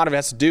downfield, and a lot of it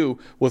has to do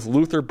with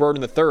Luther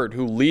Burden III,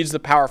 who leads the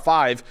Power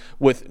 5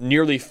 with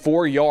nearly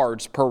 4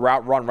 yards per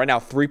route run. Right now,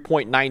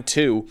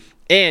 3.92.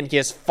 And he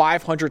has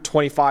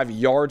 525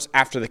 yards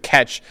after the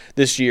catch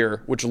this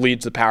year, which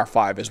leads the Power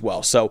 5 as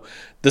well. So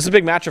this is a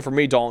big matchup for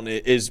me, Dalton,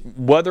 is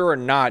whether or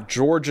not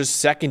Georgia's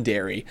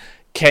secondary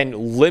can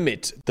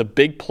limit the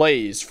big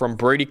plays from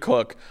Brady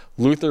Cook,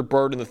 Luther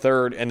Burden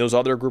III, and those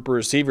other group of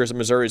receivers that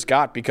Missouri's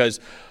got. Because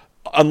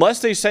unless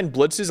they send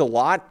blitzes a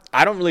lot,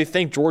 I don't really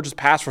think Georgia's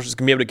pass rush is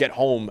going to be able to get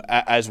home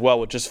as well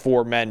with just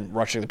 4 men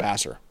rushing the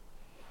passer.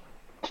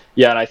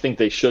 Yeah, and I think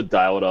they should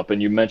dial it up. And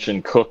you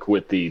mentioned Cook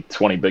with the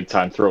 20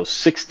 big-time throws,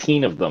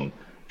 16 of them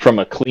from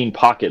a clean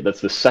pocket.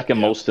 That's the second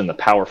most in the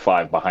Power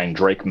 5 behind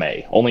Drake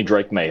May. Only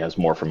Drake May has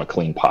more from a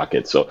clean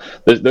pocket. So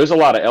there's a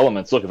lot of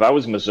elements. Look, if I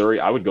was Missouri,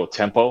 I would go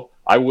tempo.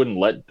 I wouldn't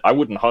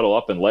huddle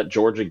up and let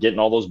Georgia get in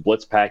all those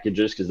blitz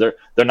packages because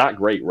they're not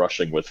great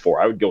rushing with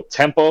 4. I would go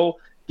tempo,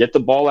 get the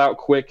ball out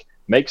quick,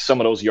 make some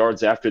of those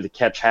yards after the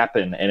catch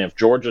happen. And if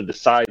Georgia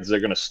decides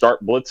they're going to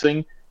start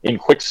blitzing in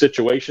quick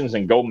situations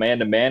and go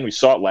man-to-man. We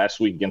saw it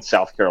last week against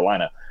South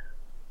Carolina.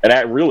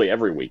 And really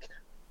every week.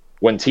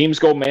 When teams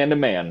go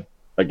man-to-man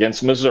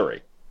against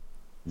Missouri,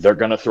 they're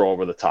going to throw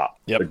over the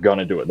top. Yep. They're going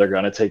to do it. They're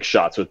going to take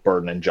shots with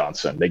Burden and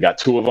Johnson. They got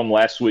 2 of them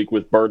last week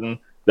with Burden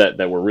that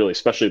were really,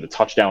 especially the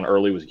touchdown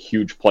early was a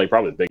huge play,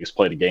 probably the biggest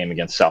play of the game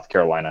against South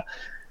Carolina.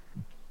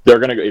 They're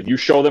going to, if you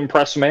show them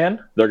press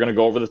man, they're going to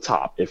go over the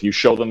top. If you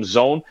show them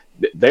zone,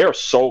 they are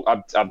so,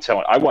 I'm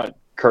telling you, I want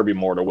Kirby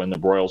Moore to win the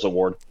Broyles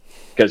Award.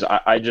 Because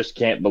I just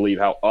can't believe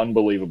how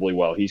unbelievably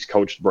well he's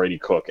coached Brady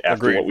Cook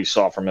after what we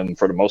saw from him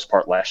for the most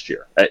part last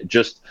year.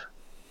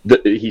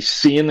 He's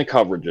seeing the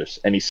coverages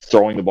and he's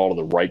throwing the ball to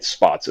the right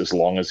spots as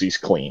long as he's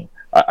clean.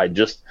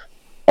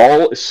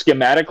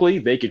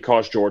 Schematically, they could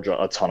cause Georgia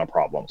a ton of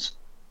problems.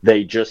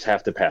 They just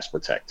have to pass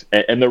protect.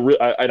 And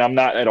I'm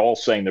not at all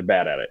saying they're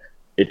bad at it.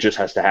 It just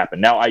has to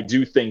happen. Now, I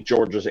do think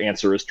Georgia's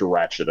answer is to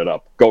ratchet it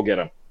up. Go get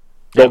him.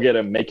 Go get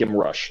him. Make him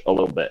rush a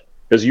little bit.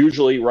 Because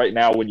usually right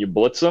now when you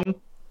blitz him,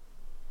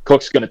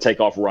 Cook's going to take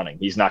off running.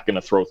 He's not going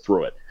to throw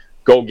through it.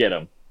 Go get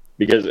him.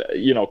 Because,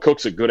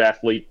 Cook's a good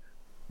athlete,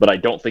 but I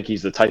don't think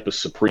he's the type of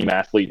supreme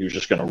athlete who's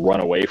just going to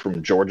run away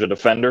from Georgia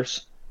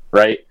defenders,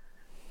 right?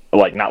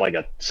 Not like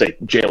say,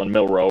 Jalen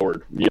Milroe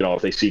or,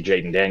 if they see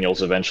Jaden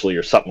Daniels eventually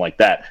or something like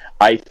that.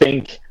 I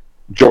think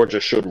Georgia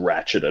should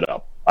ratchet it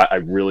up. I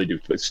really do.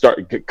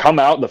 Come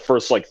out the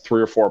first,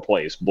 3 or 4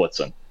 plays,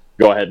 blitzing.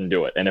 Go ahead and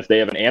do it. And if they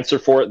have an answer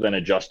for it, then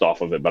adjust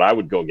off of it. But I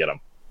would go get them.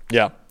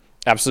 Yeah,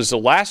 absolutely. So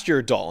last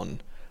year,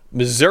 Dalton,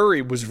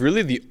 Missouri was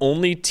really the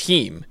only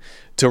team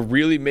to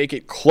really make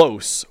it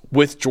close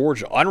with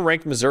Georgia.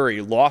 Unranked Missouri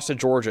lost to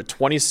Georgia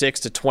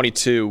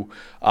 26-22.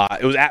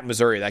 It was at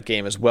Missouri, that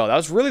game as well. That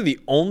was really the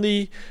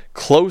only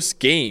close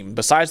game,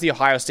 besides the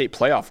Ohio State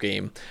playoff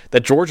game,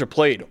 that Georgia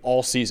played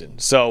all season.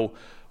 So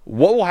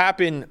what will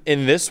happen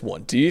in this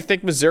one? Do you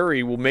think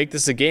Missouri will make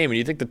this a game, and do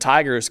you think the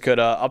Tigers could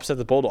upset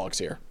the Bulldogs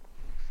here?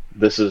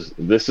 This is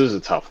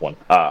a tough one.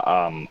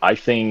 I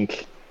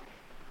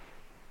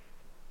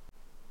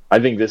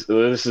think this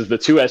is the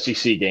 2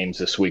 SEC games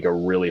this week are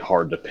really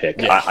hard to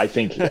pick. Yeah. I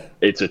think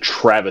it's a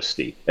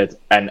travesty. It's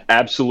an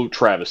absolute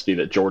travesty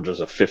that Georgia's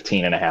a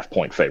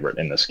 15.5-point favorite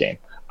in this game.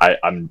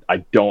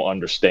 I don't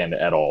understand it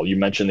at all. You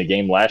mentioned the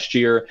game last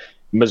year.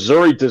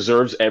 Missouri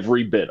deserves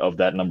every bit of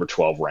that number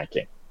 12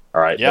 ranking.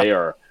 All right,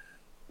 yep.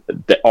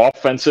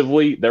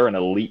 Offensively, they're an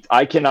elite.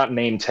 I cannot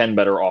name 10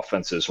 better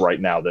offenses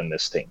right now than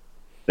this team.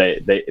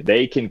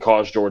 They can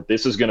cause Georgia.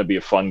 This is going to be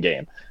a fun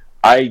game.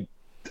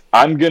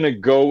 I'm going to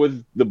go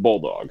with the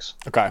Bulldogs.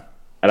 Okay.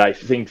 And I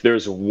think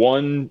there's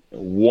one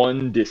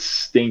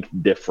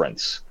distinct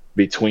difference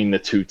between the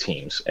two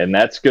teams, and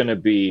that's going to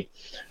be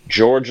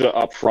Georgia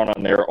up front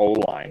on their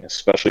O-line,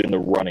 especially in the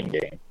running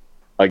game,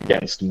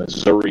 against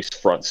Missouri's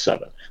front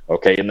seven.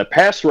 Okay, in the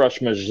pass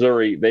rush,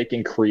 Missouri, they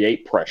can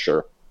create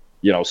pressure,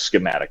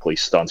 schematically,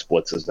 stunts,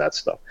 blitzes, that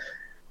stuff.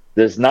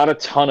 There's not a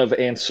ton of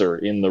answer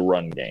in the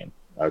run game.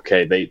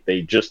 Okay, the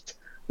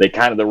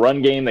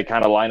run game, they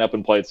kind of line up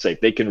and play it safe.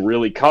 They can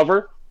really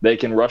cover, they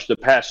can rush the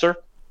passer,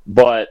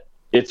 but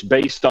it's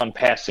based on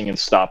passing and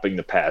stopping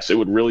the pass. It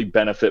would really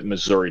benefit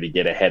Missouri to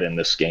get ahead in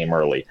this game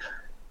early.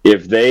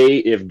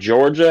 If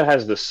Georgia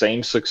has the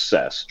same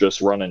success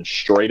just running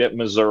straight at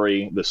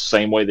Missouri the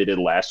same way they did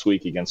last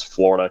week against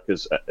Florida,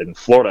 because in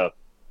Florida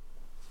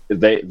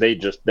they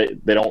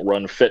don't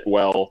run fit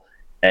well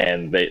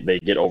and they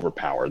get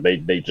overpowered.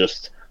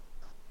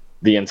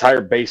 The entire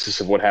basis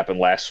of what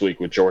happened last week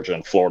with Georgia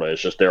and Florida is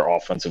just their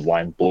offensive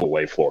line blew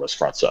away Florida's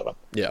front seven.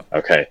 Yeah.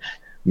 Okay.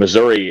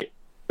 Missouri,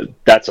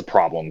 that's a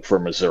problem for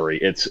Missouri.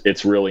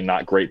 It's really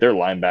not great. Their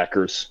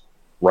linebackers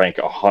rank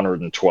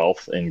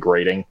 112th in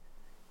grading,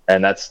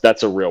 and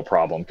that's a real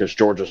problem because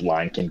Georgia's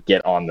line can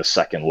get on the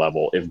second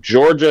level. If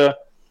Georgia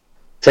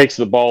takes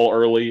the ball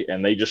early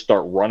and they just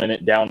start running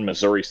it down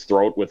Missouri's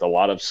throat with a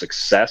lot of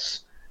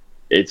success,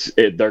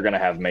 they're going to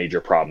have major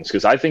problems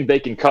because I think they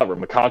can cover.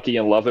 McConkey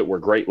and Lovett were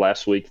great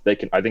last week.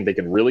 I think they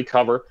can really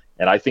cover,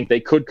 and I think they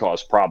could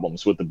cause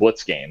problems with the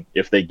blitz game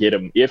if they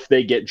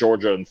get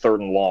Georgia in 3rd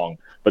and long.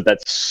 But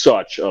that's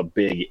such a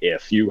big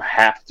if. You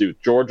have to.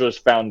 Georgia's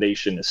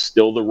foundation is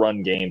still the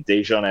run game.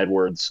 Dejon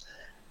Edwards.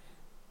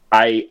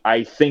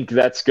 I think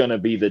that's going to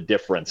be the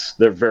difference.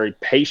 They're very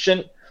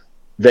patient.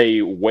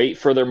 They wait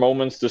for their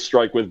moments to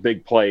strike with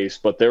big plays,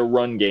 but their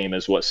run game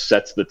is what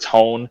sets the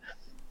tone.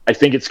 I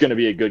think it's going to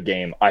be a good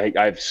game.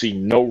 I've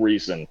seen no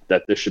reason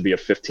that this should be a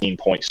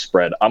 15-point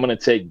spread. I'm going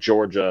to take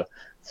Georgia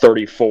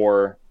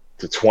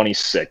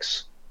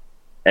 34-26,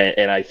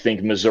 and I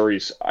think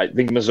Missouri's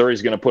going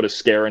to put a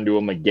scare into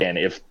them again.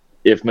 If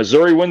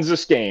Missouri wins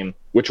this game,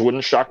 which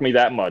wouldn't shock me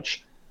that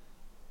much,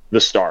 the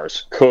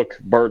stars, Cook,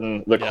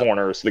 Burton, the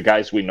corners, the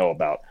guys we know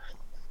about.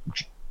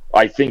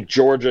 I think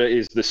Georgia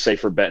is the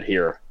safer bet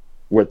here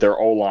with their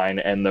O-line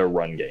and their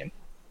run game.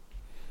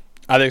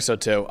 I think so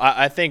too.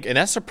 I think, and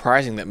that's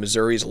surprising that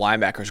Missouri's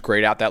linebackers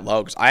grade out that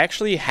low, because I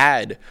actually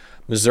had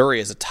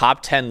Missouri as a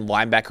top 10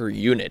 linebacker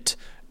unit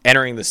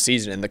entering the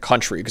season in the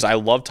country because I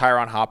love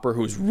Tyron Hopper,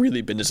 who's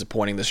really been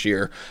disappointing this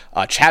year.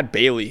 Chad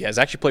Bailey has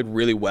actually played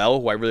really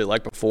well, who I really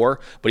liked before,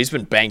 but he's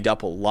been banged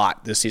up a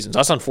lot this season. So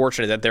that's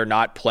unfortunate that they're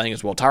not playing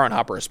as well. Tyron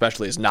Hopper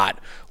especially has not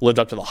lived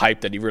up to the hype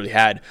that he really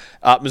had.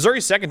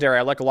 Missouri's secondary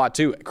I like a lot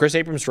too. Chris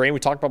Abrams-Drain we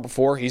talked about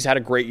before. He's had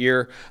a great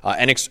year.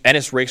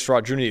 Ennis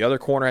Rakestraw Jr., the other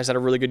corner, has had a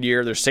really good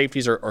year. Their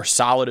safeties are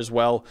solid as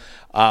well.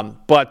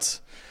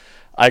 But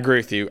I agree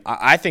with you.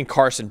 I think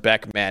Carson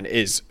Beck, man,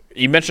 is –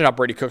 you mentioned how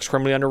Brady Cook's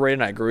criminally underrated,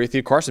 and I agree with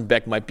you. Carson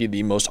Beck might be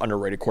the most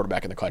underrated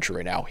quarterback in the country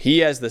right now. He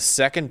has the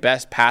second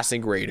best passing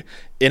grade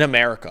in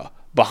America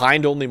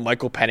behind only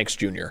Michael Penix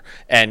Jr.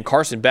 And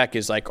Carson Beck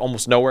is like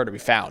almost nowhere to be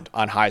found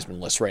on Heisman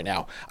lists right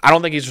now. I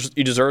don't think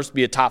he deserves to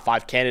be a top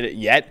 5 candidate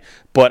yet,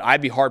 but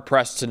I'd be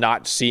hard-pressed to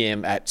not see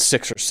him at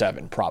 6 or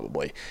 7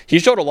 probably. He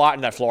showed a lot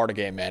in that Florida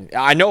game, man.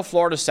 I know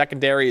Florida's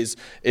secondary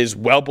is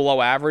well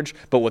below average,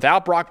 but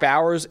without Brock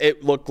Bowers,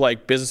 it looked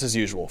like business as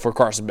usual for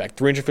Carson Beck.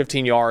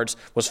 315 yards,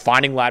 was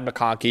finding Ladd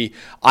McConkey.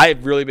 I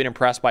have really been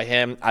impressed by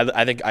him.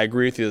 I think I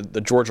agree with you.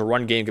 The Georgia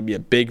run game could be a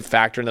big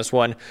factor in this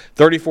one.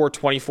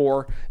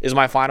 34-24 is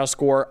my final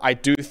score. I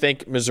do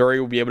think Missouri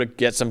will be able to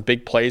get some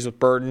big plays with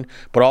Burden,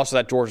 but also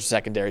that Georgia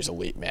secondary is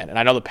elite, man. And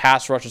I know the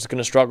pass rush is going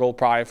to struggle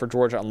probably for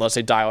Georgia unless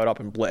they dial it up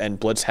and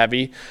blitz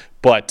heavy,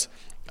 but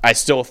I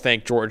still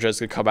think Georgia is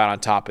going to come out on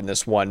top in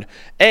this one,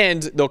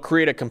 and they'll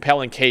create a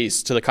compelling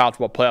case to the College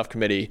Football Playoff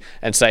Committee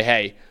and say,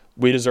 hey,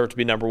 we deserve to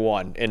be number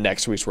 1 in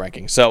next week's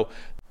ranking. So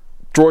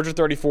Georgia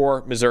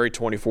 34, Missouri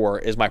 24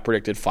 is my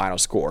predicted final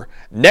score.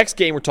 Next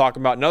game we're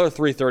talking about, another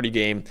 3:30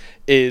 game,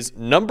 is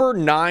number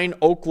 9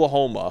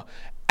 Oklahoma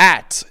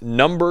at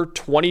number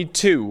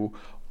 22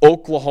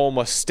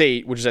 Oklahoma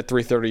State, which is at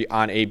 3:30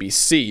 on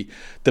ABC.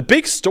 The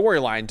big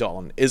storyline,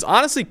 Dalton, is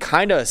honestly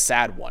kind of a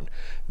sad one.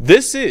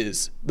 This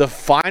is the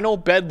final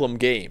Bedlam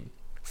game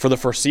for the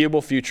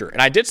foreseeable future.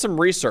 And I did some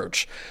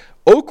research.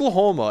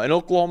 Oklahoma and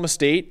Oklahoma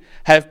State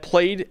have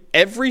played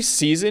every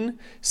season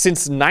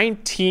since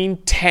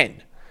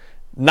 1910.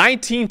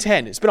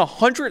 1910. It's been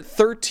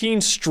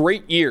 113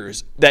 straight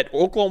years that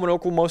Oklahoma and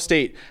Oklahoma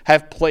State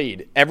have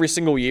played every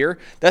single year.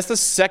 That's the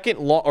second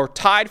or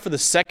tied for the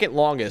second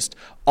longest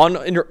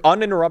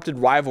uninterrupted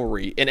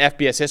rivalry in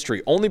FBS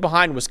history, only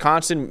behind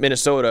Wisconsin,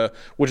 Minnesota,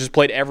 which has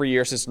played every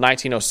year since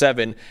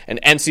 1907, and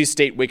NC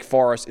State, Wake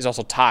Forest is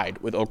also tied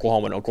with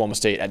Oklahoma and Oklahoma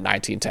State at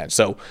 1910.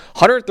 So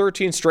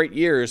 113 straight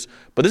years,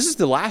 but this is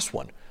the last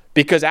one.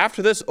 Because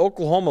after this,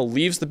 Oklahoma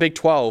leaves the Big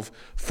 12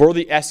 for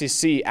the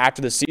SEC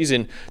after the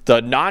season.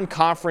 The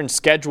non-conference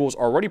schedules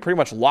are already pretty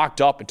much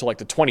locked up until like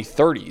the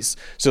 2030s.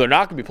 So they're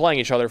not going to be playing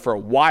each other for a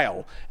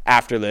while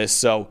after this.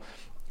 So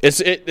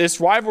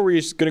this rivalry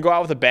is going to go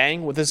out with a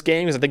bang with this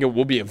game because I think it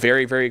will be a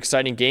very, very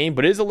exciting game.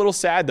 But it is a little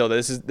sad, though, that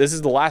this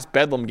is the last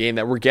Bedlam game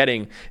that we're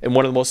getting in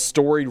one of the most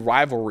storied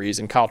rivalries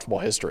in college football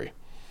history.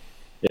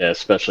 Yeah,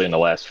 especially in the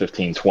last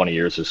 15, 20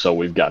 years or so,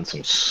 we've gotten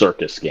some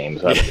circus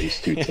games out of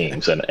these two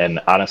teams. And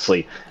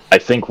honestly, I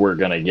think we're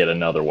going to get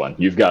another one.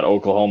 You've got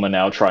Oklahoma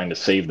now trying to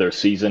save their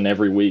season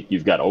every week.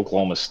 You've got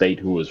Oklahoma State,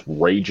 who is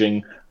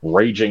raging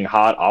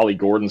hot. Ollie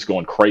Gordon's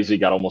going crazy,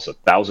 got almost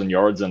 1,000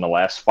 yards in the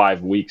last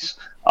 5 weeks.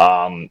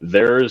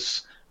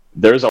 There's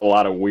a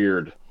lot of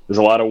weird. There's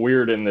a lot of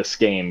weird in this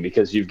game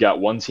because you've got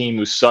one team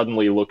who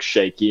suddenly looks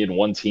shaky and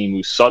one team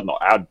who suddenly,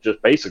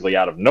 just basically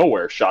out of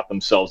nowhere, shot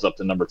themselves up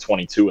to number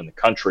 22 in the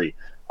country.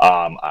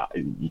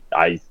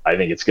 I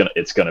think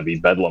it's gonna be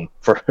Bedlam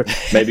for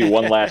maybe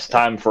one last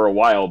time for a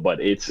while, but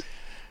this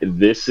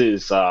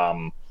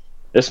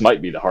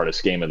might be the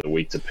hardest game of the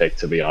week to pick,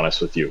 to be honest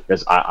with you,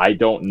 because I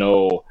don't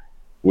know.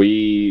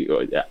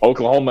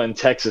 Oklahoma and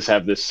Texas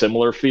have this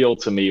similar feel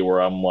to me where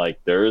I'm like,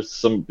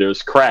 there's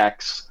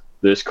cracks.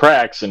 There's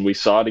cracks, and we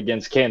saw it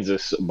against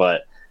Kansas,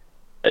 but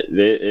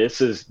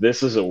this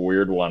is a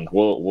weird one.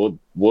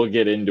 We'll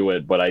get into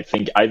it, but I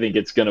think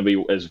it's going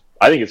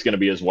to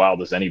be as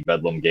wild as any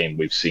Bedlam game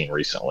we've seen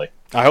recently.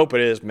 I hope it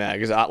is, man,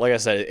 because like I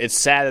said, it's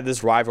sad that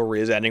this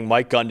rivalry is ending.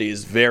 Mike Gundy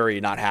is very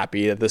not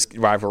happy that this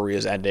rivalry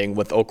is ending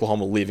with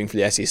Oklahoma leaving for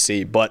the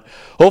SEC, but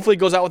hopefully it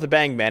goes out with a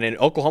bang, man. And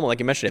Oklahoma, like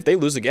you mentioned, if they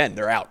lose again,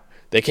 they're out.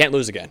 They can't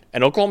lose again.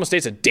 And Oklahoma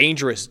State's a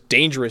dangerous,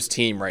 dangerous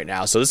team right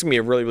now. So this is going to be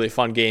a really, really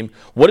fun game.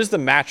 What is the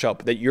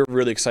matchup that you're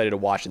really excited to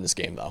watch in this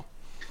game, though?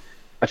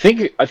 I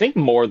think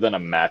more than a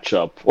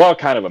matchup, well,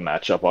 kind of a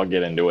matchup. I'll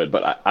get into it,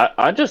 but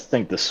I just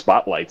think the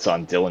spotlight's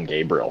on Dylan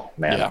Gabriel,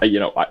 man.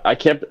 Yeah. I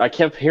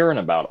kept hearing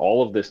about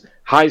all of this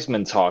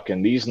Heisman talk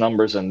and these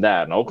numbers and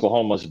that, and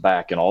Oklahoma's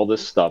back and all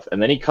this stuff,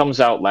 and then he comes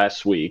out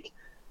last week,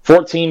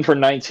 14 for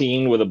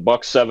 19 with a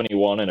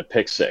 $171 and a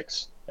pick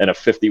six and a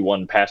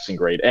 51 passing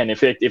grade. And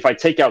if I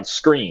take out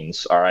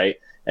screens, all right,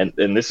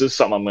 and this is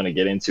something I'm going to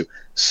get into,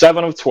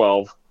 7 of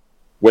 12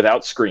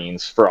 without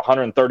screens for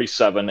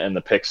 137 and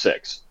the pick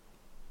six.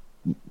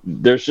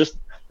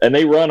 And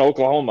they run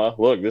Oklahoma.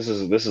 Look, this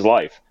is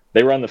life.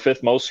 They run the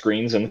 5th most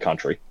screens in the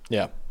country.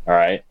 Yeah. All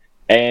right.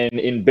 And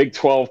in Big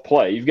 12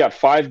 play, you've got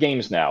 5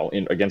 games now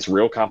against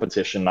real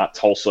competition, not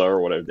Tulsa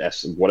or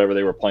whatever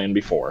they were playing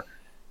before.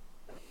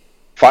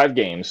 5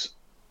 games.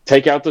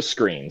 Take out the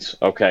screens.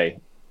 Okay.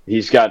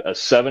 He's got a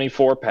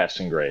 74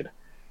 passing grade.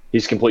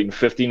 He's completing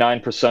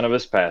 59% of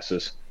his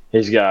passes.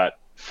 He's got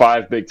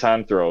 5 big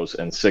time throws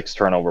and 6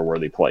 turnover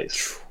worthy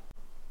plays.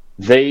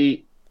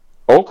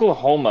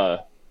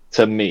 Oklahoma,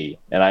 to me,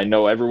 and I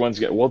know everyone's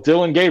got, well,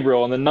 Dylan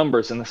Gabriel and the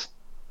numbers and this,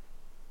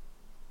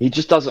 he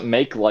just doesn't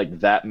make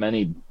like that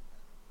many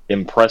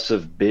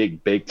impressive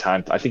big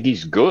time. I think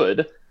he's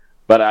good,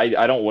 but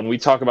I don't, when we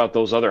talk about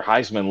those other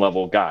Heisman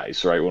level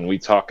guys, right? When we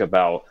talk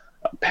about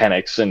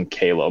Penix and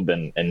Caleb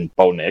and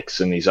Bo Nix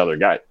and these other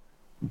guys,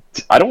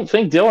 I don't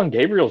think Dylan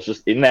Gabriel's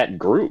just in that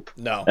group.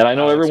 No. And I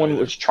know everyone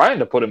was trying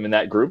to put him in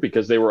that group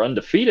because they were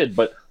undefeated,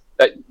 but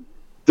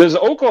Does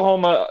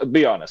Oklahoma,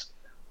 be honest,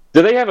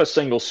 do they have a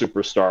single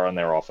superstar on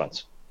their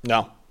offense?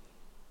 No.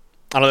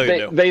 I don't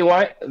think they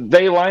do.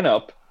 They line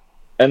up,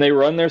 and they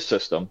run their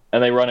system,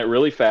 and they run it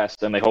really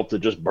fast, and they hope to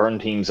just burn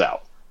teams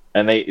out.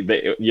 And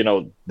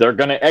they're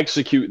going to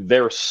execute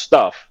their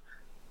stuff.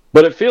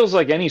 But it feels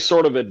like any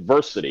sort of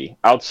adversity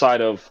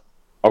outside of,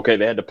 okay,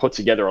 they had to put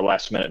together a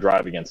last-minute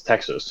drive against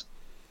Texas,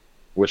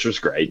 which was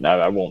great. Now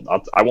I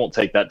won't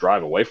take that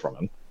drive away from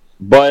him.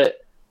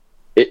 But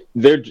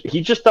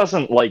he just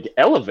doesn't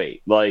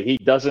elevate. He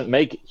doesn't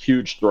make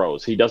huge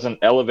throws. He doesn't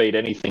elevate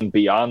anything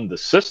beyond the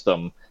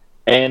system.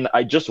 And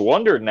I just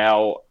wonder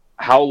now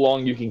how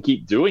long you can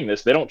keep doing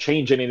this. They don't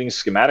change anything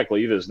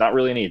schematically. There's not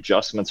really any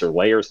adjustments or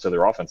layers to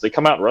their offense. They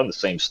come out and run the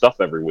same stuff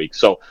every week.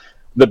 So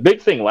the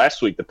big thing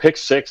last week, the pick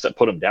six that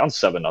put him down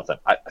 7-0,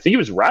 I think he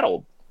was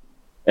rattled.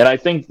 And I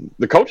think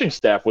the coaching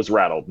staff was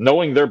rattled,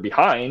 knowing they're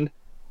behind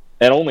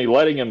and only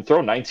letting him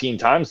throw 19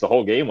 times the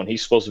whole game when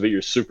he's supposed to be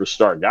your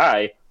superstar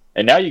guy.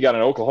 And now you got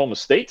an Oklahoma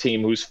State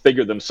team who's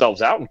figured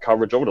themselves out in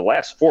coverage over the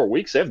last 4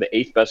 weeks. They have the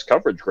 8th best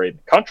coverage grade in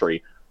the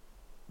country.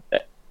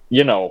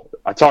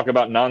 I talk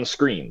about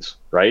non-screens,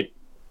 right?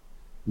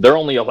 They're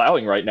only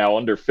allowing right now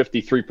under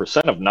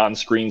 53% of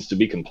non-screens to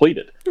be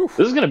completed. Oof.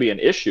 This is going to be an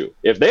issue.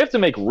 If they have to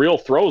make real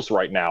throws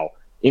right now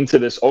into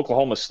this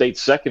Oklahoma State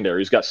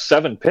secondary, who's got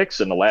 7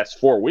 picks in the last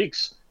 4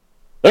 weeks,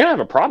 they're going to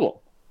have a problem.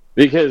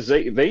 Because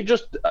they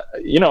just,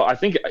 I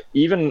think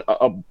even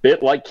a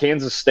bit like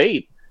Kansas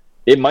State,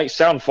 it might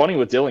sound funny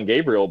with Dillon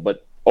Gabriel,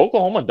 but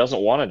Oklahoma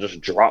doesn't want to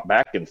just drop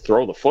back and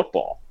throw the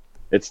football.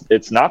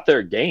 It's not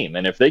their game.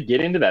 And if they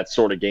get into that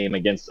sort of game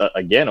against,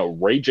 again, a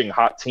raging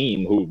hot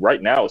team who right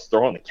now is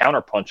throwing the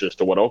counter punches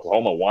to what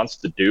Oklahoma wants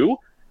to do,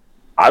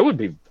 I'd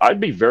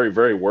be very,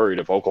 very worried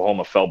if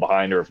Oklahoma fell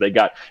behind or if they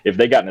got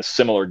in a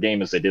similar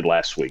game as they did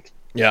last week.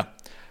 Yeah.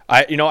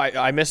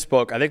 I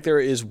misspoke. I think there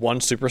is one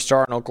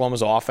superstar in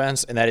Oklahoma's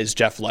offense, and that is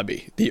Jeff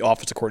Lebby, the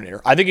offensive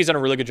coordinator. I think he's done a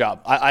really good job.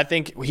 I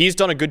think he's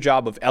done a good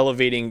job of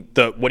elevating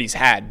what he's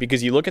had,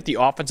 because you look at the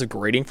offensive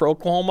grading for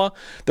Oklahoma,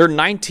 they're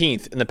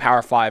 19th in the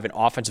Power 5 in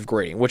offensive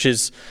grading, which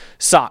is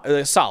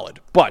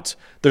solid. But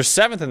they're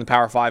 7th in the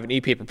Power 5 in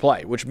EPA per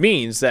play, which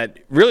means that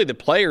really the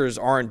players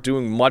aren't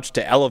doing much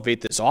to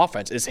elevate this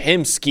offense. It's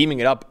him scheming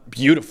it up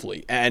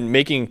beautifully and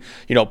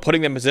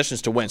putting them in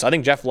positions to win. So I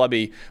think Jeff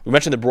Lebby, we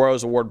mentioned the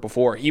Broyles Award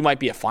before, he might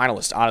be a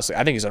finalist, honestly.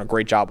 I think he's done a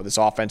great job with this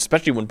offense,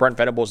 especially when Brent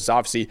Venables is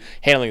obviously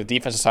handling the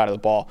defensive side of the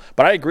ball.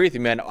 But I agree with you,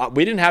 man.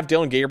 We didn't have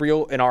Dillon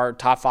Gabriel in our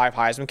top 5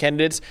 Heisman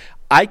candidates.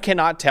 I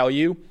cannot tell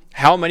you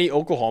how many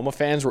Oklahoma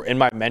fans were in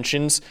my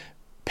mentions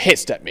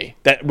pissed at me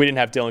that we didn't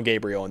have Dillon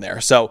Gabriel in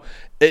there. So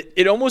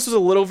it almost was a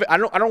little. I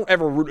don't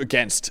ever root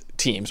against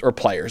teams or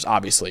players,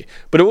 obviously,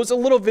 but it was a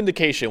little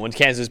vindication when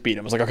Kansas beat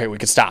them. I was like, okay, we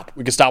could stop.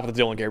 We could stop with the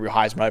Dillon Gabriel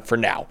Heisman for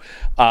now.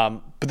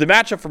 But the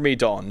matchup for me,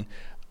 Dalton,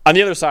 on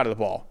the other side of the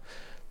ball,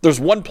 there's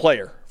one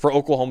player for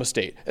Oklahoma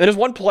State, and there's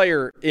one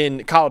player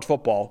in college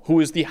football who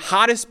is the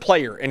hottest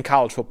player in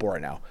college football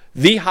right now.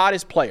 The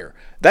hottest player.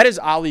 That is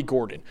Ollie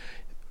Gordon.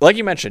 Like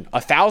you mentioned,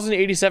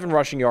 1,087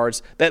 rushing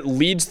yards. That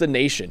leads the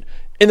nation.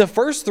 In the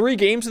first 3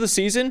 games of the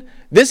season,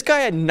 this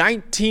guy had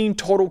 19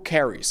 total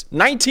carries.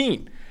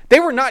 19. They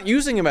were not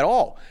using him at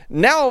all.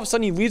 Now, all of a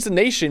sudden, he leads the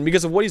nation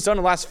because of what he's done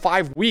in the last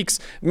 5 weeks.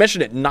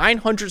 Mentioned it,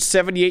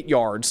 978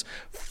 yards,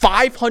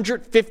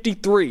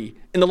 553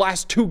 in the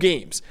last 2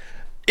 games.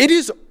 It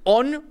is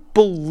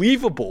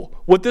unbelievable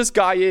what this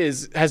guy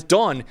has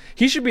done.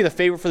 He should be the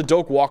favorite for the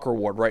Doak Walker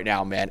Award right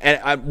now, man.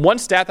 And one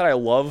stat that I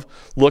love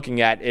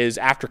looking at is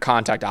after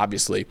contact,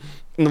 obviously.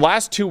 In the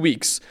last 2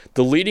 weeks,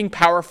 the leading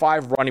Power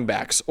 5 running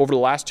backs over the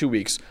last 2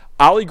 weeks,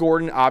 Ollie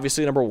Gordon,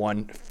 obviously number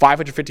 1,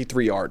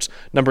 553 yards.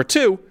 Number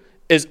 2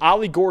 is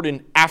Ollie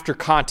Gordon after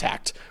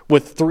contact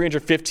with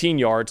 315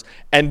 yards.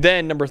 And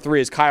then number 3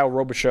 is Kyle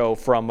Robichaux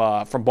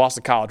from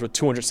Boston College with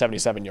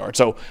 277 yards.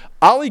 So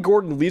Ollie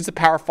Gordon leads the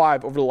Power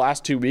 5 over the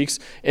last 2 weeks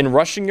in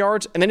rushing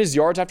yards, and then his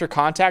yards after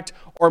contact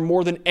are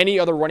more than any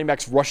other running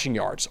back's rushing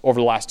yards over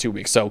the last 2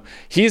 weeks. So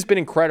he's been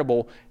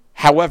incredible.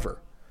 However,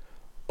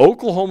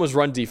 Oklahoma's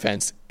run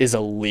defense is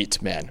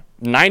elite, man.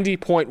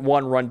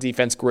 90.1 run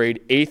defense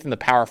grade, 8th in the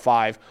Power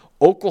 5.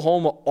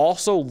 Oklahoma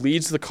also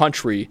leads the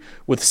country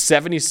with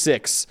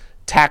 76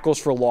 tackles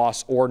for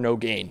loss or no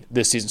gain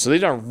this season. So they've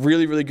done a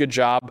really, really good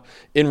job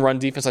in run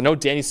defense. I know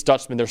Danny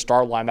Stutzman, their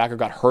star linebacker,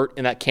 got hurt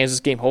in that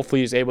Kansas game.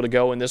 Hopefully he's able to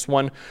go in this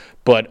one.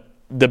 But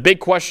the big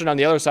question on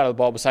the other side of the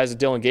ball, besides the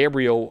Dillon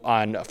Gabriel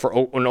when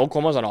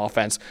Oklahoma's on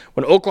offense,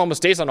 when Oklahoma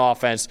State's on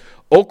offense,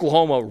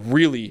 Oklahoma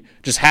really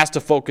just has to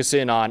focus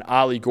in on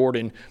Ollie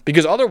Gordon,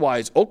 because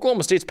otherwise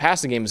Oklahoma State's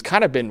passing game has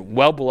kind of been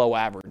well below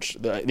average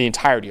the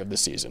entirety of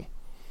this season.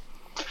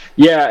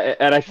 Yeah,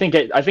 and I think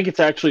it's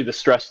actually the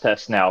stress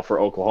test now for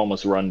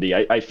Oklahoma's run D.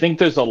 I think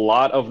there's a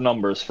lot of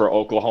numbers for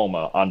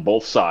Oklahoma on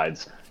both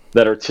sides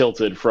that are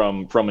tilted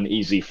from an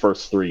easy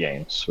first 3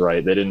 games,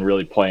 right? They didn't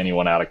really play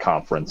anyone out of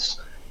conference.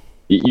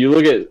 You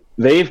look at,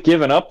 they've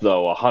given up,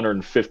 though,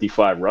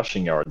 155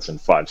 rushing yards in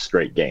 5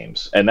 straight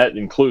games, and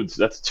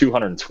that's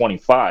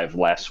 225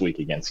 last week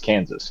against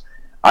Kansas.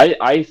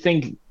 I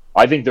think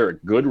I think they're a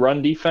good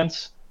run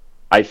defense.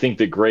 I think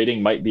the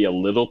grading might be a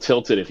little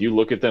tilted. If you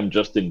look at them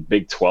just in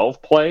Big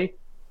 12 play,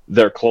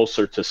 they're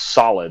closer to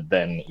solid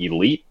than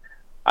elite.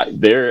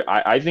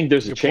 I think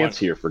there's a chance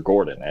here for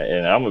Gordon,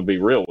 and I'm gonna be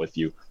real with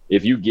you.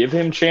 If you give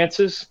him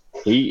chances,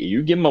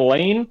 you give him a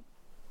lane.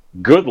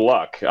 Good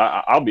luck.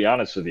 I'll be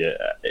honest with you.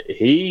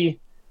 He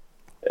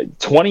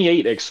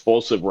 28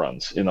 explosive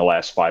runs in the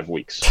last 5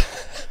 weeks.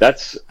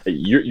 That's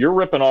you're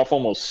ripping off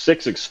almost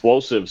 6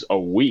 explosives a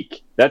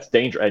week. That's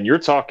dangerous. And you're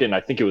talking,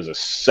 I think it was a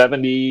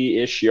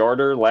 70-ish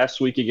yarder last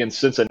week against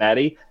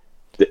Cincinnati.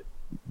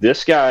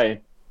 This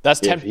guy. That's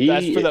 10.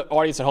 That's for the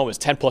audience at home. Is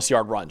 10+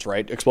 yard runs,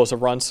 right?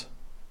 Explosive runs.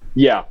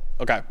 Yeah.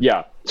 Okay.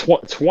 Yeah.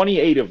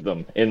 28 of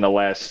them in the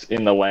last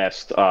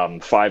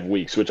 5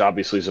 weeks, which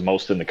obviously is the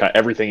most in the country.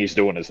 Everything he's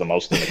doing is the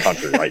most in the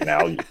country right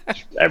now.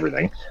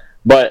 Everything.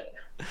 But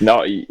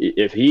no,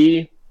 if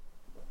he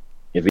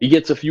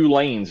gets a few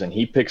lanes and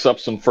he picks up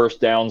some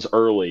first downs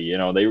early,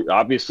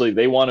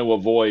 they want to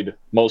avoid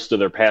most of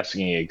their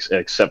passing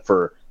except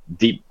for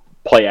deep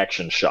play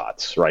action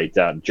shots, right?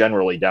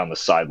 Generally down the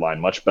sideline,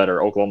 much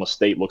better. Oklahoma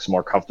State looks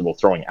more comfortable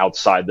throwing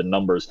outside the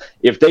numbers.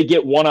 If they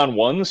get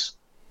one-on-ones,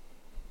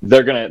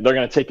 they're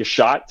gonna take a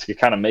shot to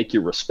kind of make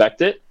you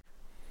respect it,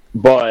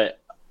 but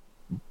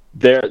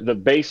the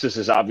basis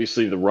is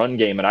obviously the run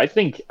game, and I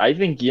think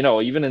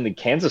even in the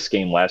Kansas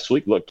game last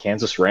week, look,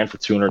 Kansas ran for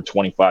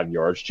 225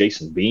 yards.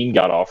 Jason Bean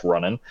got off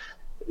running.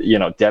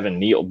 Devin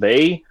Neal.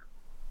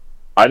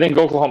 I think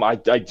Oklahoma.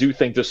 I do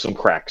think there's some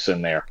cracks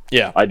in there.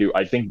 Yeah, I do.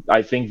 I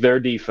think their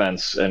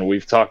defense, and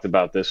we've talked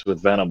about this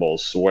with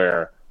Venables,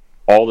 where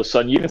all of a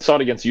sudden you even saw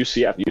it against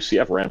UCF.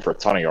 UCF ran for a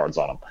ton of yards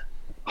on them.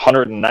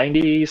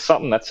 190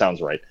 something. That sounds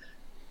right.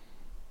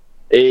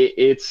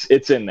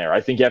 It's in there.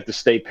 I think you have to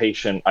stay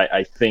patient.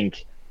 I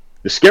think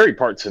the scary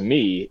part to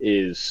me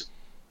is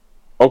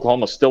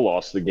Oklahoma still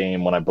lost the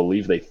game when I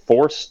believe they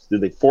forced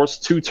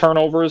 2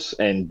 turnovers,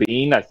 and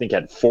Bean I think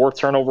had 4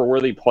 turnover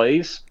worthy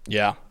plays.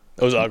 Yeah,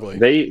 it was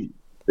ugly.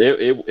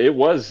 It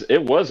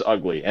was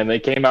ugly, and they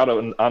came out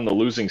on the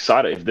losing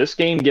side. If this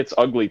game gets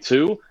ugly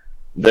too,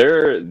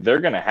 they're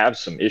gonna have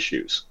some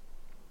issues.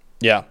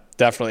 Yeah.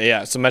 Definitely,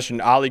 yeah. So mentioned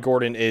Ollie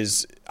Gordon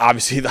is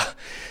obviously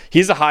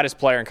he's the hottest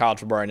player in college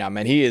football right now,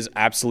 man. He is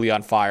absolutely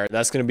on fire.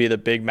 That's going to be the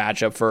big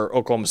matchup for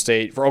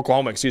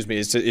Oklahoma,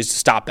 is to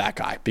stop that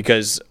guy,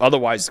 because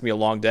otherwise it's going to be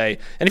a long day.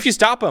 And if you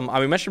stop him,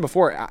 we mentioned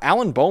before,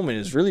 Alan Bowman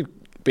has really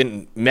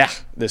been meh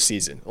this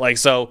season.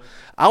 So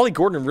Ollie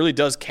Gordon really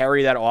does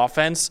carry that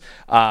offense.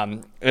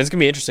 And it's going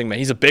to be interesting, man.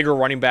 He's a bigger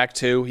running back,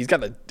 too. He's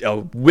got a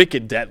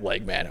wicked dead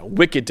leg, man. A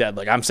wicked dead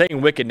leg. I'm saying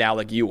wicked now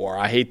like you are.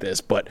 I hate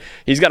this. But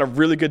he's got a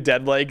really good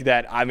dead leg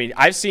that,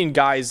 I've seen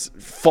guys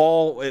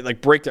fall,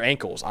 break their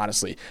ankles,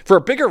 honestly. For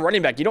a bigger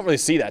running back, you don't really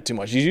see that too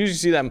much. You usually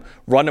see them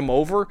run him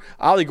over.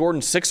 Ollie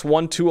Gordon,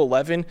 6'1",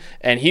 211,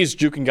 and he's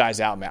juking guys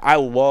out, man. I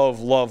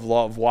love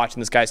watching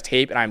this guy's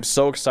tape, and I'm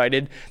so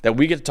excited that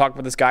we get to talk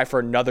about this guy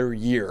for another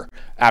year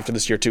after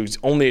this year, too. He's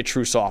only a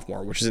true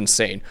sophomore, which is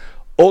insane.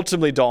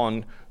 Ultimately,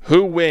 Dalton,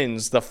 who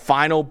wins the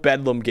final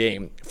Bedlam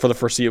game for the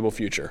foreseeable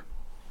future?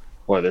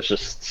 Boy, there's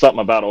just something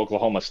about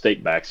Oklahoma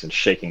State backs and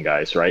shaking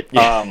guys, right?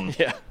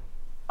 Yeah.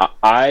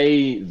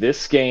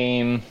 This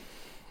game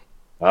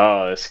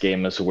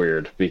is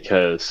weird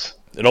because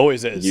it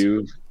always is.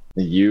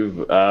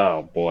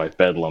 Oh boy,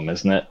 Bedlam,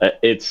 isn't it?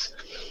 It's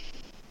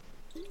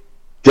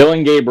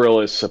Dylan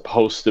Gabriel is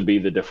supposed to be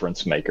the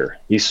difference maker.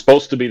 He's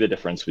supposed to be the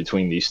difference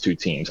between these two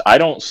teams. I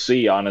don't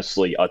see,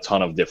 honestly, a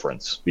ton of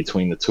difference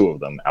between the two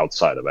of them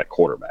outside of that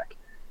quarterback.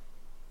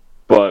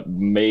 But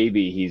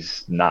maybe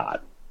he's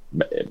not.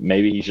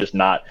 Maybe he's just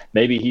not.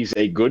 Maybe he's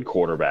a good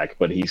quarterback,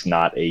 but he's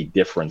not a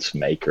difference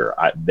maker.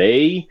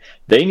 They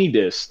need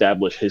to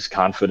establish his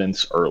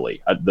confidence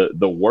early.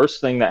 The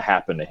worst thing that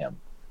happened to him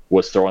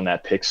was throwing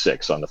that pick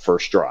 6 on the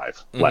first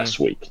drive last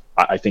week.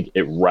 I think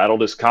it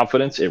rattled his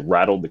confidence. It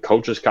rattled the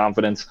coach's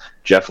confidence.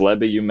 Jeff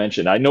Lebby, you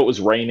mentioned. I know it was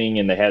raining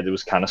and it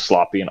was kind of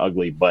sloppy and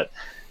ugly, but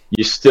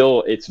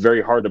it's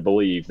very hard to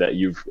believe that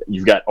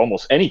you've got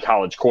almost any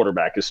college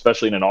quarterback,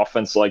 especially in an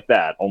offense like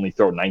that, only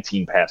throw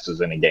 19 passes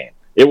in a game.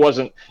 It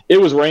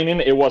was raining.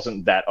 It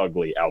wasn't that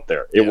ugly out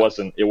there. It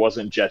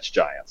wasn't Jets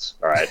Giants.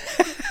 All right.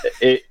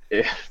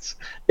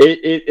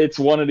 It's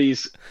one of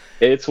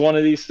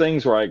these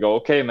things where I go,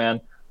 okay,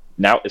 man.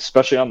 Now,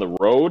 especially on the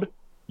road,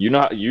 you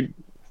know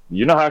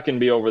how it can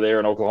be over there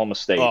in Oklahoma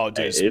State. Oh,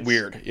 dude, it's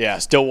weird. Yeah,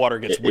 Stillwater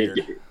gets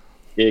weird.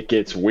 It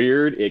gets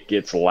weird. It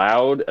gets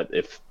loud.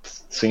 It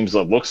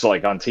looks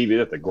like on TV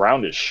that the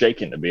ground is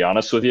shaking. To be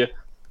honest with you,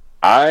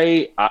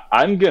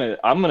 I'm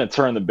gonna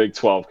turn the Big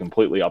 12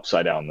 completely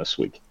upside down this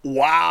week.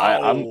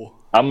 Wow.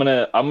 I'm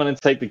gonna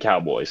take the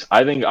Cowboys.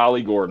 I think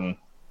Ollie Gordon.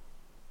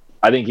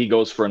 I think he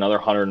goes for another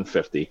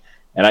 150.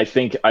 And I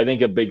think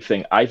a big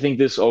thing. I think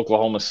this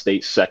Oklahoma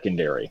State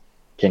secondary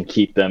can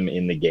keep them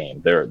in the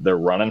game. They're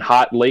running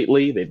hot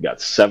lately. They've got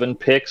 7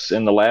 picks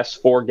in the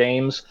last 4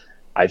 games.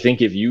 I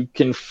think if you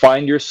can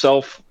find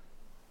yourself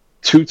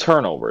 2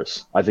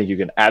 turnovers, I think you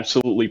can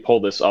absolutely pull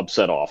this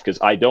upset off, because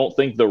I don't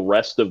think the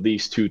rest of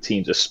these two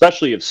teams,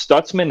 especially if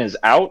Stutzman is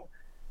out,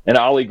 and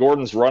Ollie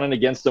Gordon's running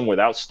against them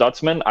without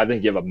Stutzman, I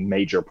think you have a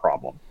major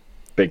problem,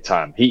 big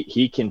time.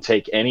 He can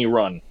take any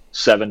run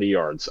 70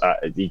 yards.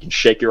 He can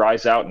shake your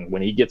eyes out, and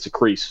when he gets a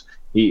crease,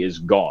 he is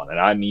gone, and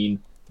I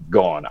mean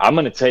gone. I'm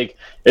going to take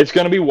 – it's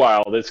going to be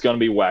wild. It's going to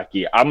be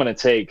wacky. I'm going to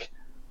take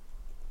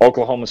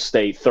Oklahoma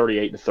State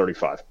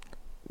 38-35.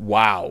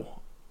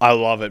 Wow. I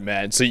love it,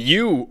 man. So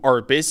you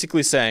are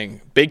basically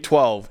saying Big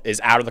 12 is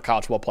out of the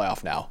college football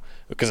playoff now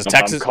because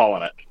Texas. I'm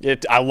calling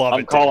it. I love it.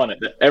 I'm calling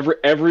it.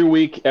 Every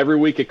week,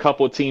 a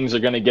couple of teams are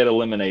going to get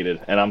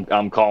eliminated, and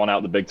I'm calling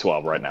out the Big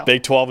 12 right now.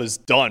 Big 12 is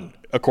done,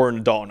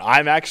 according to Dalton.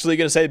 I'm actually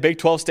going to say Big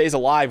 12 stays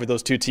alive with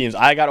those two teams.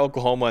 I got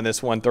Oklahoma in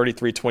this one,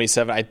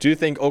 33-27. I do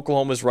think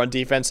Oklahoma's run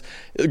defense.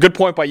 Good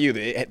point by you.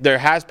 There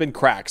has been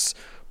cracks.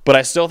 But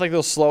I still think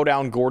they'll slow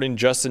down Gordon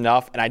just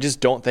enough, and I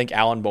just don't think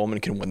Alan Bowman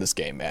can win this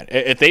game, man.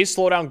 If they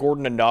slow down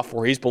Gordon enough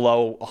where he's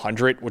below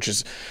 100, which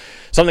is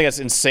something that's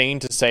insane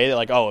to say, that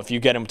like, oh, if you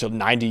get him to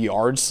 90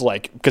 yards,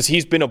 like, because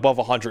he's been above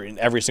 100 in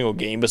every single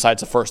game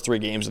besides the first 3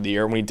 games of the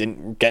year when he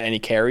didn't get any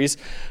carries.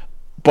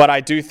 But I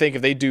do think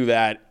if they do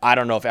that, I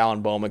don't know if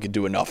Alan Bowman could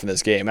do enough in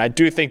this game. And I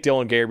do think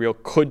Dylan Gabriel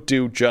could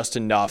do just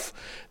enough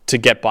to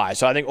get by.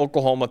 So I think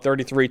Oklahoma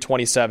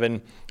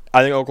 33-27.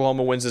 I think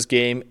Oklahoma wins this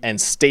game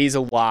and stays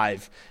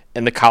alive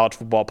in the college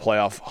football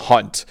playoff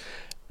hunt.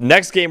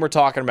 Next game we're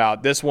talking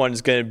about, this one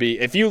is going to be,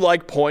 if you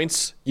like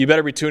points, you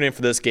better be tuning in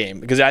for this game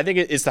because I think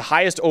it's the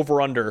highest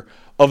over-under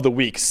of the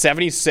week.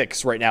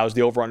 76 right now is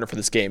the over-under for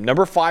this game.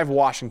 Number 5,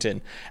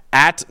 Washington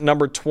at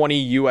number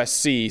 20,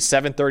 USC,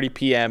 7:30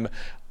 p.m.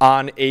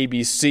 on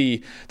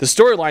ABC. The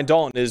storyline,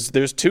 Dalton, is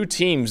there's 2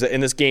 teams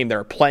in this game that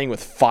are playing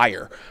with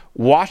fire.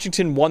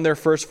 Washington won their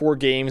first 4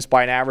 games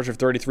by an average of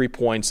 33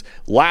 points.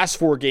 Last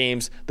 4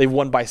 games, they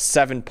won by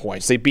 7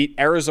 points. They beat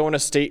Arizona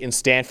State and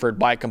Stanford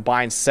by a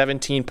combined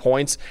 17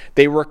 points.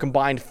 They were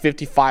combined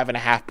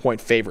 55.5-point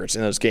favorites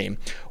in those games.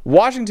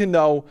 Washington,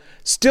 though,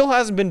 still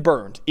hasn't been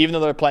burned, even though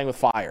they're playing with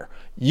fire.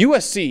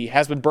 USC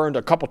has been burned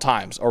a couple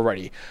times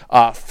already.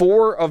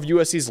 4 of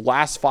USC's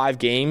last 5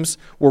 games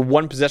were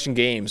one-possession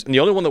games, and the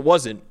only one that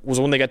wasn't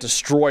was when they got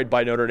destroyed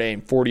by Notre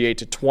Dame,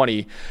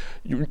 48-20.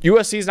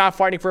 USC is not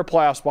fighting for a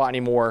playoff spot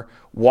anymore.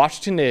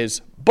 Washington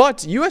is, but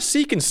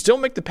USC can still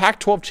make the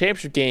Pac-12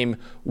 championship game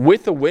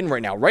with a win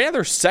right now. Right now,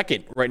 they're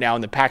second right now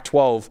in the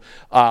Pac-12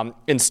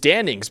 in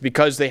standings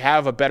because they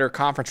have a better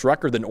conference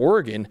record than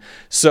Oregon.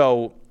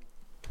 So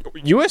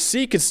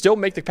USC could still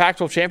make the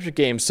Pac-12 championship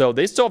game, so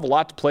they still have a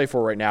lot to play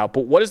for right now.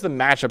 But what is the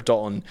matchup,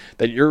 Dalton,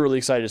 that you're really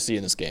excited to see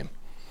in this game?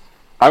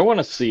 I want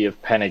to see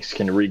if Penix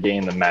can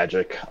regain the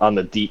magic on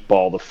the deep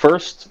ball. The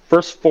first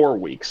 4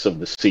 weeks of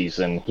the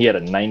season, he had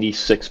a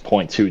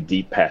 96.2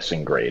 deep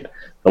passing grade.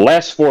 The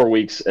last 4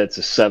 weeks, it's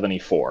a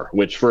 74,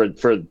 which for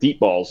deep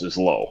balls is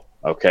low.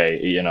 Okay,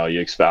 you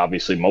expect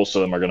obviously most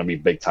of them are going to be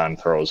big time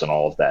throws and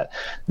all of that.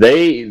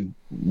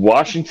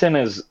 Washington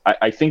is.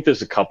 I think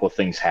there's a couple of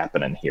things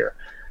happening here.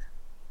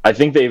 I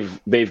think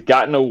they've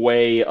gotten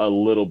away a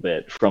little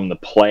bit from the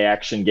play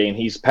action game.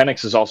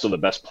 Penix is also the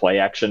best play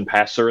action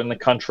passer in the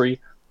country,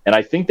 and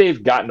I think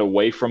they've gotten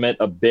away from it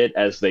a bit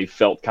as they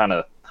felt kind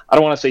of, I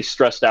don't want to say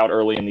stressed out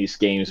early in these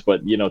games,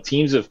 but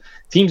teams have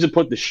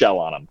put the shell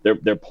on them.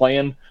 They're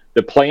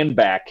playing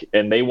back,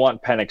 and they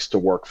want Penix to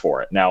work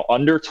for it. Now,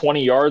 under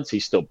 20 yards,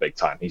 he's still big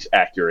time. He's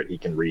accurate. He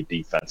can read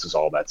defenses,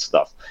 all that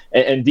stuff.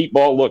 And deep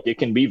ball, look, it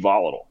can be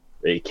volatile.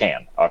 It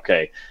can,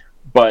 okay.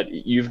 But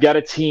you've got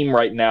a team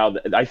right now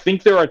that I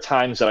think there are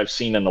times that I've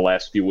seen in the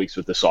last few weeks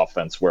with this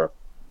offense where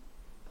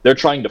they're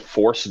trying to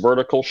force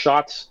vertical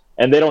shots,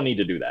 and they don't need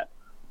to do that.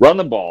 Run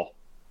the ball,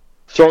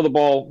 throw the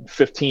ball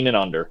 15 and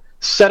under,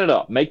 set it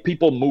up, make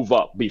people move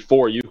up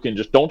before you can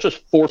don't just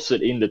force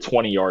it into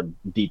 20-yard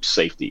deep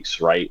safeties,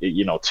 right?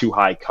 Too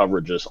high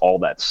coverages, all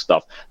that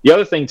stuff. The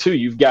other thing,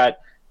 too,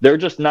 they're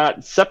just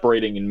not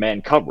separating in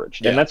man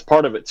coverage. And that's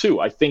part of it, too.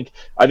 I think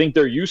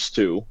they're used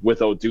to, with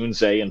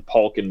Odunze and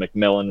Polk and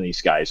McMillan and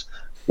these guys,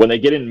 when they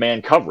get in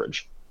man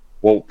coverage,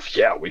 well,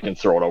 yeah, we can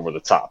throw it over the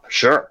top.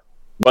 Sure.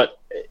 But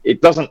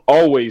it doesn't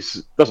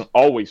always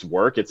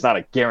work. It's not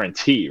a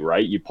guarantee,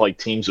 right? You play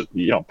teams with,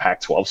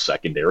 Pac-12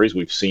 secondaries.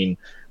 We've seen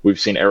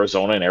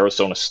Arizona and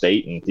Arizona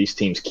State, and these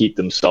teams keep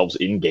themselves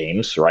in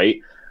games, right?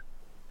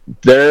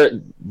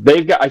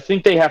 I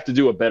think they have to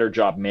do a better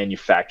job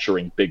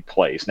manufacturing big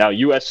plays. Now,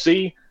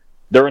 USC,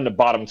 they're in the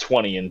bottom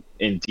 20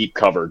 in deep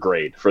cover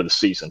grade for the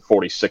season,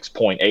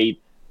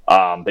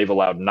 46.8. They've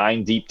allowed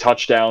 9 deep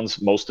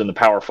touchdowns, most in the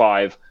Power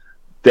 5.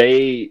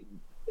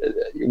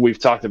 We've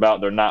talked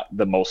about they're not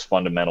the most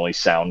fundamentally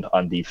sound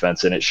on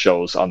defense, and it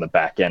shows on the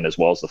back end as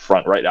well as the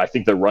front, right? I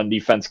think the run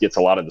defense gets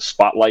a lot of the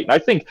spotlight. And I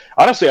think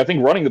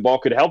running the ball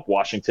could help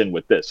Washington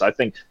with this. I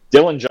think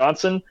Dylan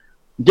Johnson,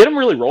 get him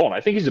really rolling. I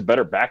think he's a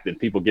better back than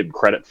people give him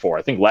credit for.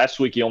 I think last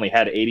week he only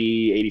had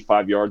 80,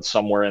 85 yards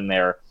somewhere in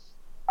there.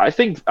 I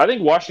think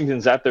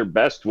Washington's at their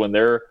best when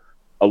they're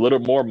a little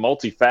more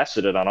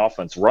multifaceted on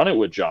offense. Run it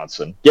with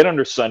Johnson, get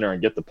under center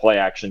and get the play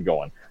action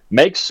going.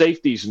 Make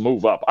safeties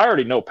move up. I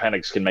already know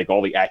Penix can make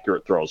all the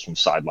accurate throws from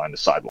sideline to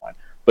sideline,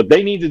 but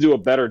they need to do a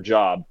better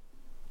job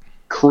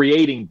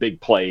creating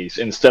big plays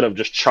instead of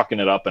just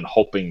chucking it up and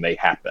hoping they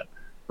happen,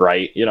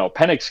 right?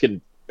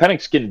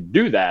 Penix can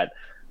do that,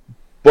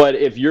 but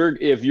if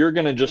you're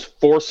going to just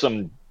force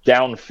them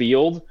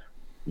downfield,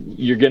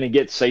 you're going to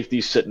get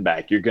safeties sitting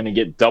back. You're going to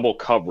get double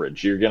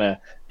coverage. You're going to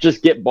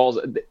just get balls.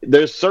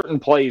 There's certain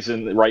plays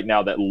right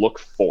now that look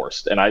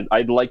forced, and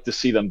I'd like to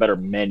see them better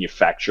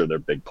manufacture their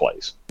big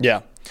plays.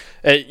 Yeah,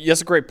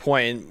 that's a great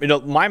point.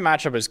 And, my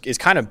matchup is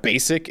kind of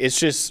basic.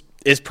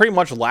 It's pretty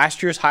much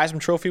last year's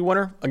Heisman Trophy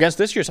winner against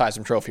this year's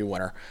Heisman Trophy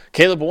winner.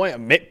 Caleb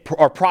Williams,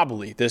 or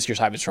probably this year's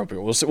Heisman Trophy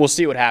winner. We'll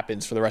see what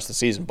happens for the rest of the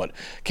season. But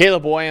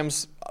Caleb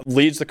Williams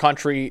leads the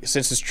country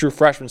since his true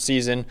freshman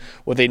season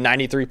with a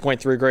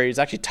 93.3 grade. He's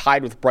actually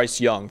tied with Bryce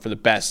Young for the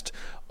best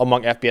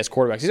among FBS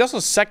quarterbacks. He's also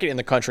second in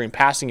the country in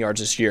passing yards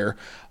this year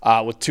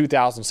with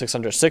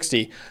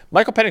 2,660.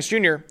 Michael Penix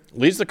Jr.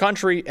 leads the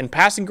country in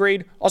passing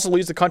grade, also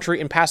leads the country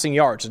in passing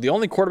yards. So the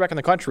only quarterback in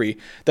the country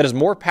that has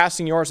more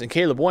passing yards than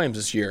Caleb Williams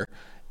this year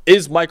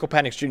is Michael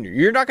Penix Jr.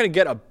 You're not going to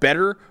get a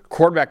better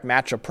quarterback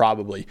matchup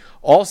probably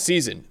all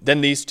season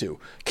than these two.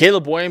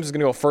 Caleb Williams is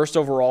going to go first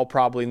overall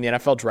probably in the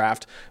NFL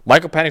draft.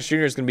 Michael Penix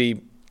Jr. is going to be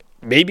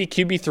maybe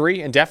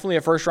QB3 and definitely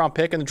a first-round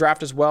pick in the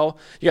draft as well.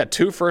 You got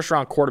 2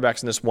 first-round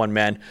quarterbacks in this one,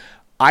 man.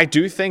 I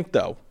do think,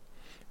 though,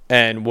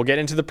 and we'll get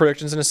into the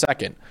predictions in a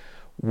second,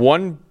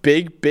 one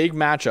big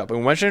matchup, and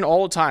we mention it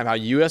all the time how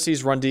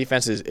USC's run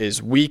defense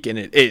is weak, and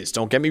it is.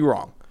 Don't get me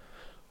wrong.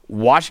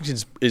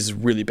 Washington's is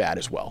really bad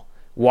as well.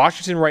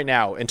 Washington right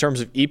now, in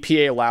terms of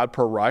EPA allowed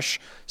per rush,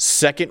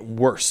 second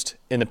worst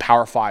in the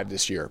Power 5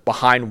 this year,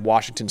 behind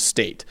Washington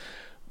State.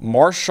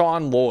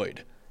 Marshawn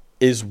Lloyd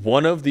is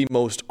one of the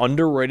most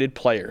underrated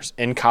players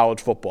in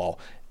college football.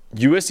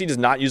 USC does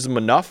not use them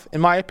enough,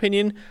 in my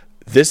opinion.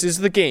 This is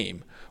the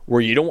game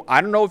where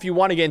I don't know if you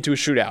want to get into a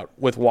shootout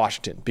with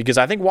Washington, because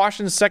I think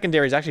Washington's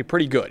secondary is actually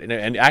pretty good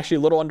and actually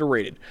a little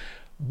underrated.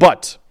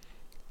 But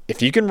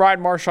if you can ride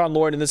Marshawn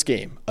Lloyd in this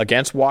game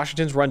against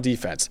Washington's run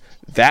defense,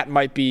 that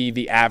might be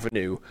the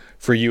avenue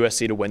for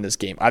USC to win this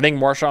game. I think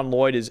Marshawn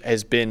Lloyd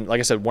has been, like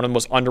I said, one of the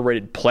most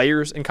underrated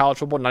players in college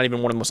football, not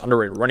even one of the most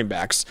underrated running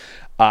backs.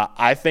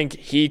 I think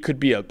he could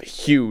be a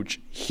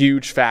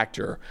huge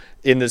factor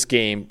in this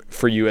game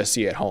for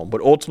USC at home.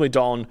 But ultimately,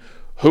 Dalton,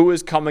 who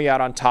is coming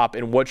out on top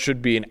in what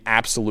should be an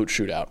absolute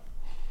shootout?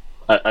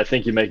 I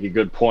think you make a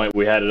good point.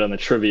 We had it on the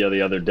trivia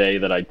the other day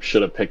that I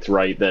should have picked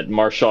right, that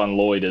Marshawn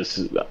Lloyd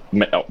is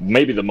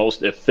maybe the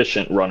most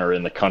efficient runner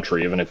in the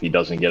country, even if he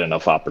doesn't get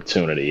enough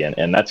opportunity.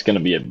 And that's going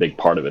to be a big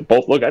part of it.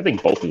 I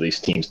think both of these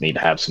teams need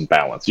to have some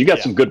balance. You got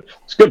some good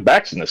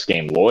backs in this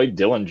game. Lloyd,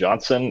 Dylan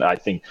Johnson, I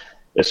think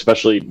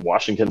especially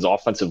Washington's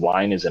offensive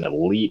line is an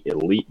elite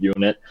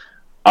unit.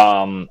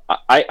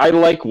 I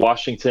like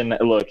Washington.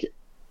 Look,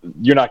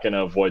 you're not going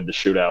to avoid the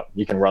shootout.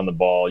 You can run the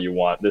ball you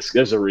want.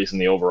 There's a reason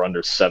the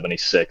over/under is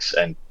 76,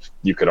 and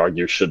you could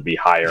argue should be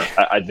higher.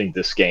 I think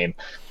this game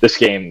is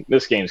going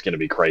to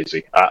be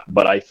crazy.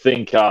 But I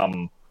think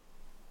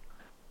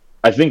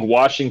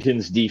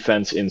Washington's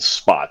defense in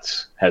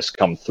spots has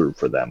come through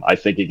for them. I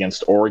think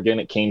against Oregon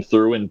it came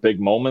through in big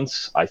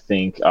moments. I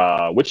think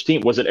which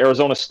team was it?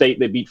 Arizona State.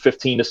 They beat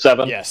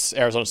 15-7. Yes,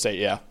 Arizona State.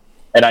 Yeah.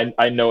 And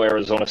I know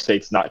Arizona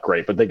State's not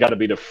great, but they got to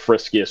be the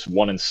friskiest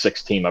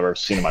 1-6 team I've ever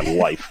seen in my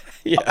life.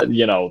 Yeah.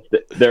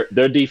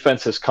 Their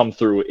defense has come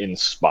through in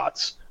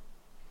spots.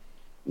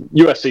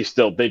 USC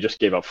still, they just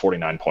gave up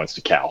 49 points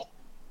to Cal,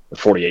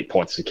 48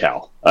 points to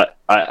Cal.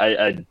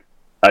 I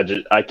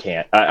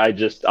can't. I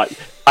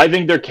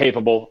think they're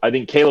capable. I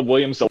think Caleb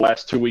Williams the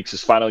last 2 weeks has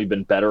finally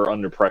been better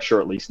under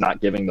pressure, at least not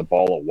giving the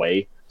ball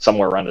away,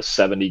 somewhere around a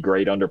 70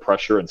 grade under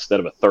pressure instead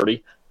of a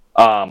 30.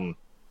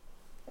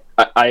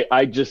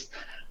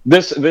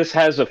 This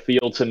has a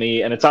feel to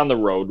me, and it's on the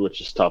road,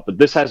 which is tough, but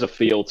this has a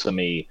feel to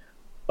me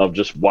of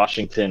just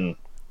Washington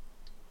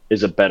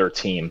is a better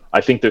team.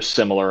 I think they're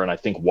similar, and I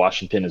think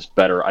Washington is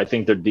better. I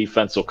think their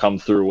defense will come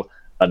through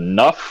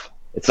enough.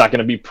 It's not going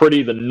to be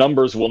pretty. The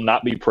numbers will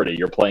not be pretty.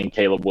 You're playing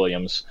Caleb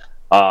Williams.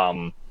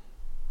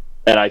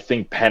 And I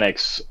think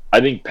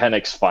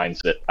Penix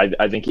finds it.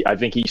 I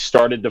think he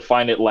started to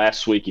find it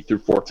last week. He threw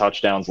 4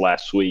 touchdowns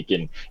last week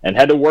and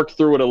had to work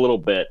through it a little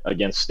bit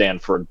against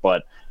Stanford.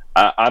 But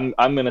I'm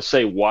going to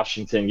say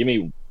Washington. Give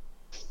me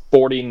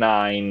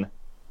 49.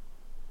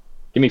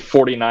 Give me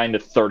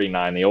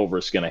 49-39. The over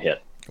is going to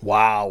hit.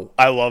 Wow,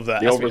 I love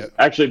that.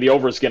 The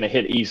over is going to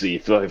hit easy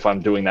if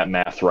I'm doing that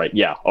math right.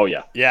 Yeah. Oh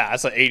yeah. Yeah,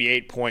 that's like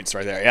 88 points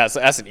right there. Yeah,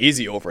 that's an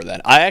easy over then.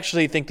 I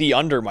actually think the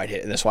under might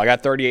hit in this one. I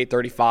got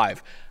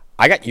 38-35.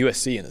 I got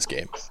USC in this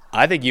game.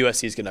 I think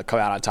USC is going to come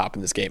out on top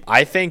in this game.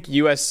 I think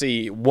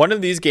USC, one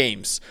of these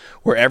games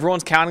where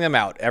everyone's counting them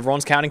out,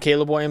 everyone's counting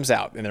Caleb Williams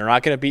out, and they're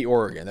not going to beat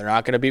Oregon, they're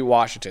not going to beat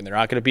Washington, they're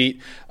not going to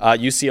beat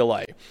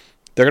UCLA.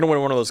 They're going to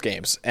win one of those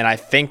games, and I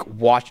think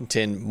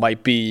Washington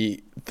might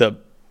be the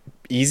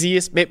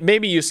easiest,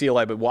 maybe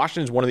UCLA, but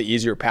Washington's one of the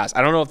easier paths.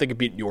 I don't know if they could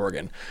beat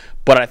Oregon,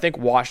 but I think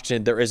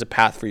Washington, there is a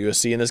path for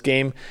USC in this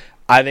game.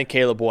 I think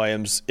Caleb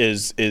Williams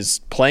is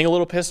playing a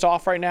little pissed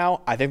off right now.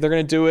 I think they're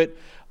going to do it.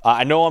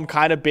 I know I'm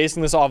kind of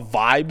basing this off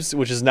vibes,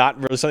 which is not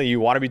really something you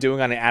want to be doing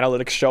on an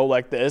analytics show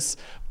like this.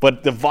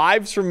 But the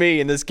vibes for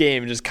me in this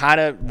game just kind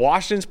of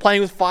Washington's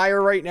playing with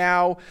fire right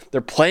now.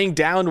 They're playing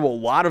down to a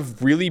lot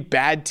of really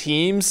bad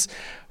teams.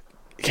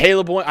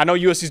 Caleb, I know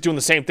USC's doing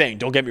the same thing.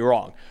 Don't get me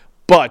wrong.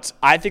 But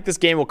I think this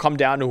game will come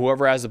down to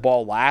whoever has the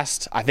ball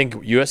last. I think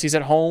USC's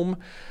at home.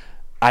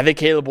 I think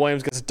Caleb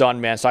Williams gets it done,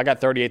 man. So I got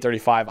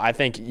 38-35. I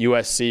think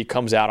USC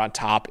comes out on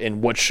top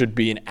in what should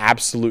be an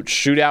absolute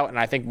shootout, and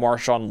I think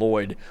Marshawn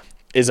Lloyd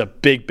is a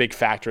big, big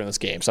factor in this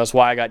game. So that's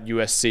why I got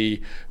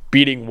USC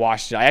beating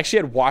Washington. I actually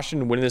had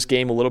Washington winning this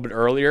game a little bit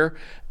earlier,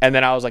 and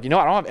then I was like, I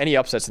don't have any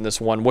upsets in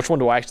this one. Which one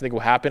do I actually think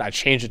will happen? I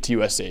changed it to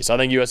USC. So I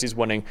think USC is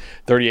winning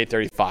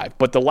 38-35.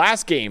 But the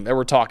last game that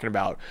we're talking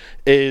about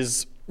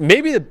is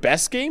maybe the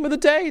best game of the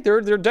day. There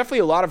are definitely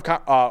a lot of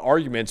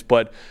arguments,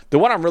 but the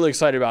one I'm really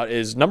excited about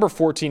is number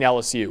 14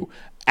 LSU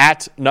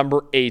at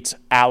number 8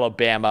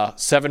 Alabama,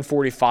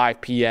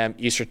 7:45 p.m.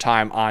 Eastern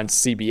Time on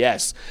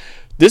CBS.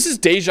 This is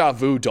deja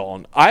vu,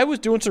 Dalton. I was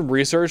doing some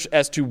research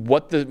as to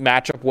what the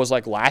matchup was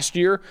like last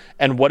year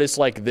and what it's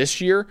like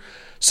this year.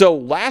 So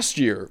last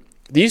year,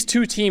 these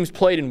two teams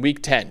played in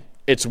Week 10.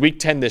 It's Week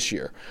 10 this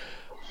year.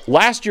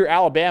 Last year,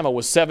 Alabama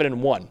was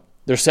 7-1.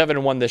 They're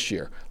 7-1 this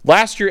year.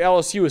 Last year,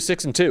 LSU was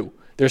 6-2.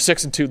 They're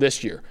 6-2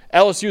 this year.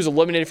 LSU was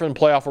eliminated from the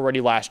playoff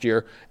already last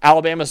year.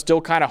 Alabama's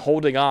still kind of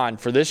holding on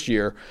for this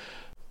year.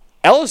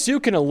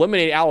 LSU can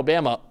eliminate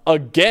Alabama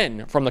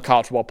again from the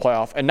college football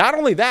playoff. And not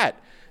only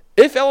that,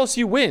 if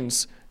LSU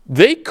wins,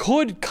 they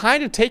could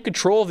kind of take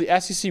control of the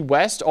SEC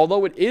West,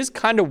 although it is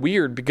kind of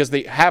weird because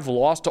they have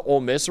lost to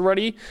Ole Miss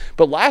already.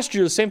 But last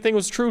year, the same thing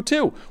was true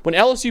too. When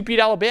LSU beat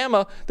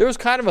Alabama, there was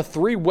kind of a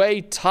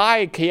three-way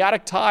tie,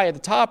 chaotic tie at the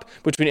top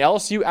between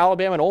LSU,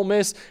 Alabama, and Ole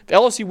Miss. If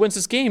LSU wins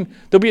this game,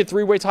 there'll be a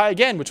three-way tie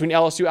again between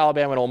LSU,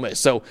 Alabama, and Ole Miss.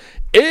 So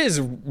it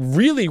is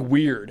really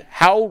weird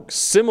how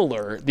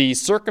similar the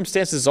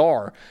circumstances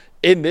are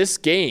in this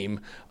game,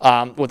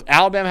 with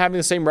Alabama having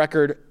the same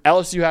record,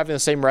 LSU having the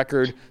same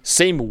record,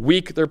 same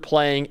week they're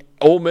playing.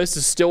 Ole Miss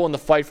is still in the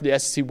fight for the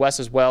SEC West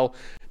as well.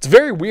 It's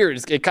very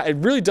weird. It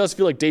really does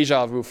feel like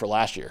deja vu for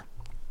last year.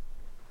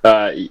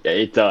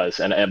 It does,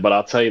 but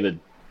I'll tell you the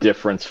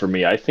difference for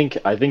me. I think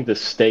the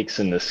stakes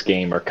in this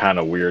game are kind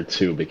of weird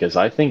too, because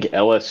I think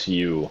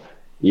LSU,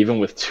 even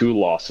with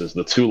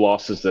the two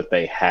losses that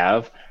they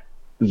have,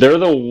 they're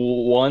the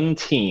one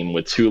team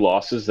with two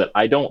losses that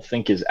I don't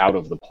think is out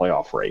of the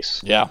playoff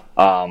race. Yeah.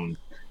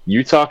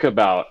 You talk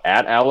about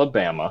at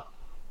Alabama,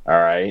 all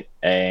right,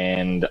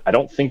 and I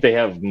don't think they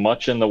have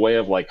much in the way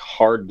of like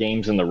hard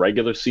games in the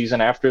regular season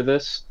after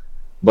this.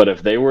 But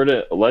if they were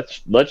to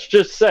let's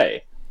just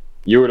say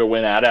you were to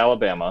win at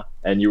Alabama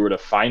and you were to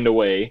find a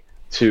way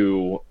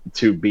to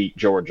beat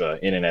Georgia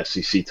in an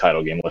SEC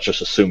title game, let's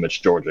just assume it's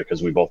Georgia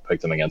because we both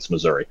picked them against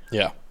Missouri.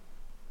 Yeah.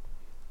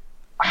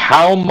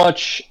 How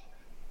much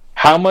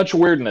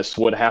weirdness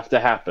would have to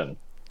happen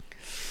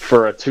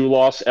for a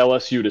two-loss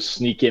LSU to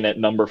sneak in at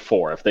number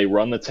 4 if they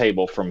run the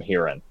table from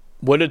here in?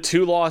 Would a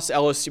two-loss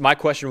LSU? My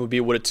question would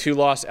be: would a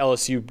two-loss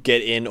LSU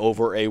get in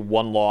over a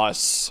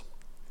one-loss,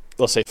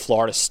 let's say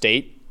Florida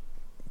State?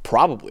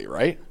 Probably,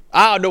 right?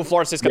 No,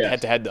 Florida State's got the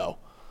head-to-head though.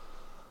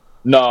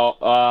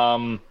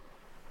 No,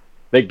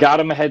 they got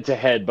them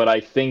head-to-head, but I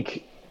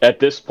think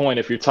at this point,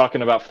 if you're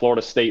talking about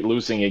Florida State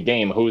losing a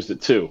game, who's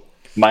it to?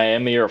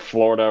 Miami or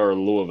Florida or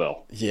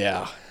Louisville?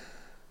 Yeah.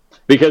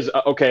 Because,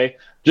 okay,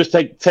 just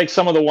take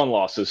some of the one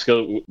losses.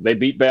 So they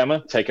beat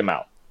Bama, take them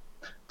out.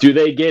 Do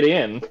they get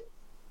in?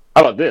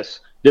 How about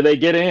this? Do they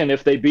get in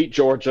if they beat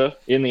Georgia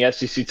in the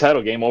SEC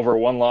title game over a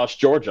one-loss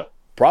Georgia?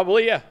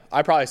 Probably, yeah.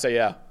 I'd probably say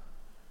yeah.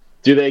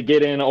 Do they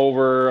get in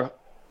over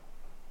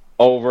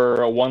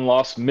a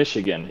one-loss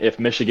Michigan if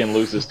Michigan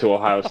loses to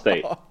Ohio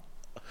State?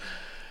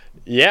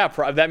 Yeah,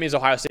 that means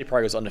Ohio State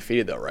probably goes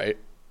undefeated though, right?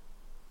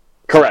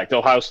 Correct.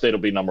 Ohio State will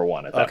be number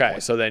 1 at that point. Okay,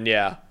 so then,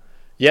 yeah.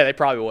 Yeah, they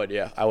probably would,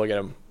 yeah. I will get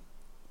them.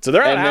 So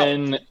they're out.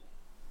 And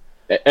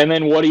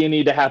then what do you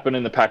need to happen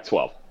in the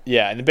Pac-12?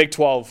 Yeah, and the Big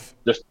 12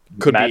 just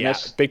could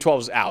madness. Be out. Big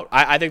 12 is out.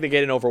 I think they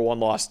get in over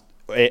one loss,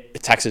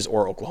 Texas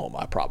or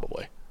Oklahoma,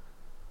 probably.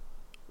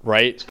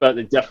 Right?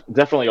 But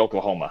definitely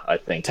Oklahoma, I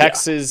think.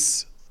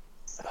 Texas.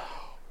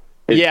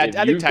 Yeah,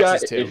 I think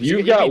Texas too. If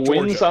you've got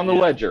wins on the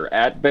ledger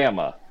at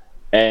Bama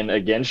and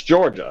against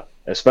Georgia,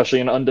 especially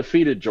an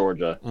undefeated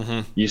Georgia,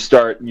 you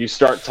start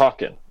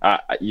talking. I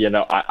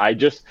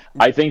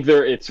think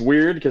it's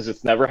weird because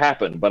it's never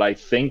happened, but I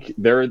think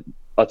they're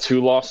a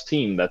two-loss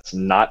team that's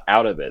not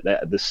out of it.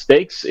 The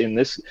stakes in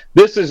this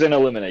is an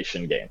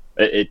elimination game.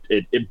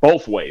 It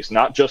both ways,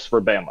 not just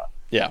for Bama.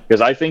 Yeah,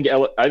 because I think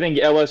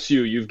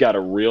LSU, you've got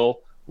a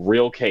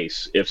real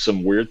case if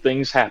some weird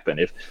things happen.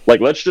 If,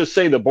 like, let's just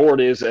say the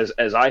board is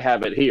as I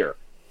have it here,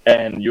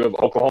 and you have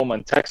Oklahoma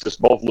and Texas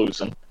both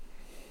losing.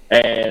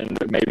 And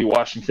maybe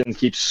Washington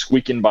keeps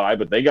squeaking by,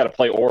 but they got to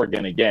play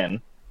Oregon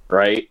again,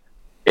 right?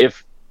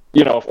 If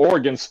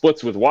Oregon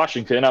splits with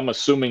Washington, I'm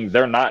assuming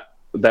that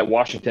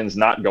Washington's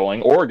not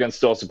going. Oregon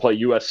still has to play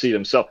USC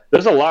themselves.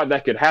 There's a lot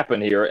that could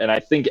happen here, and I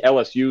think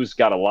LSU's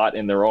got a lot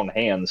in their own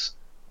hands.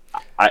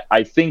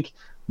 I think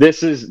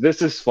this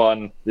is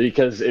fun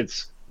because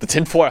it's the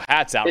tinfoil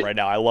hat's out right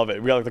now. I love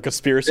it. We got like the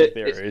conspiracy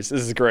theories.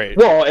 This is great.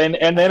 Well,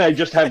 and then I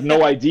just have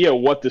no idea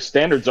what the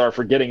standards are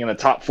for getting in the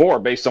top 4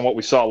 based on what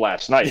we saw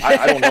last night.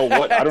 I don't know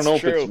what. I don't know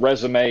if it's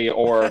resume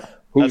or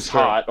who's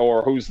hot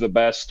or who's the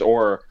best,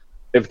 or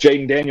if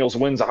Jaden Daniels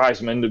wins a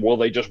Heisman, will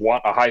they just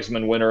want a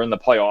Heisman winner in the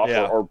playoff?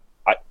 Yeah. Or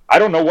I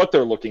don't know what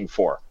they're looking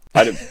for.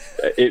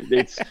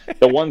 It's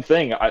the one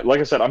thing. Like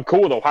I said, I'm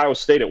cool with Ohio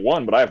State at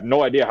 1, but I have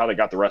no idea how they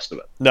got the rest of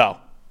it. No.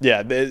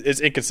 Yeah,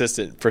 it's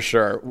inconsistent for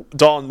sure.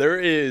 Dalton, there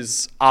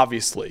is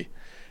obviously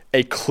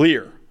a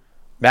clear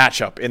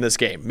matchup in this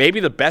game. Maybe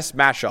the best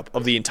matchup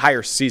of the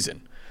entire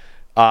season.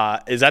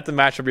 Is that the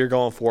matchup you're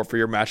going for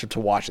your matchup to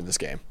watch in this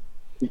game?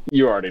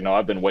 You already know.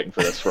 I've been waiting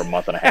for this for a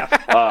month and a half.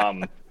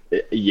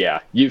 Yeah,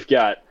 you've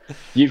got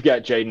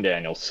Jaden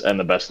Daniels and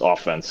the best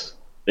offense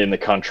in the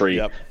country.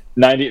 Yep.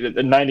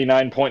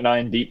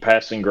 99.9 deep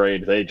passing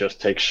grade. They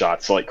just take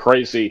shots like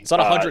crazy. It's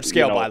on a 100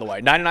 scale, by the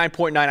way.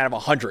 99.9 out of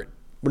 100.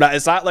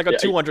 It's not like a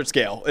 200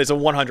 scale. It's a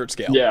 100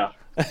 scale. Yeah.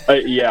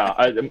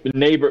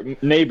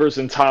 Neighbors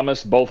and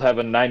Thomas both have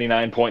a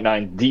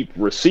 99.9 deep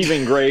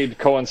receiving grade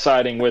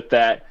coinciding with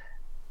that.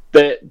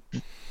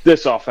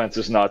 This offense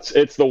is nuts.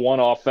 It's the one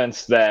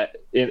offense that,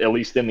 at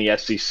least in the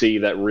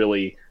SEC, that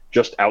really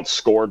just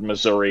outscored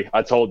Missouri.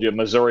 I told you,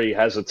 Missouri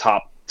has a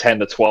top 10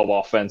 to 12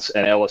 offense,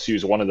 and LSU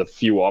is one of the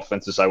few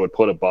offenses I would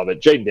put above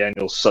it. Jaden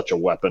Daniels is such a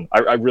weapon.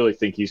 I really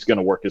think he's going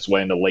to work his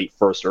way into late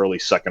first, early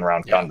second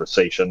round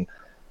conversation.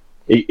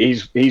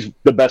 He's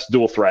the best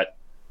dual threat.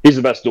 He's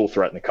the best dual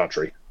threat in the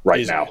country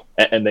right now.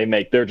 And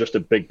they're just a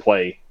big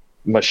play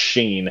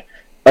machine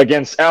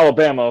against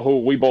Alabama, who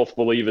we both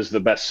believe is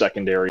the best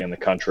secondary in the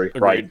country.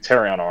 Agreed. Right?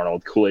 Terrion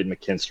Arnold, Kool-Aid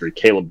McKinstry,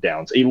 Caleb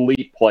Downs,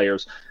 elite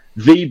players,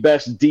 the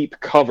best deep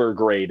cover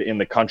grade in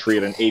the country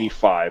at an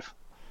 85.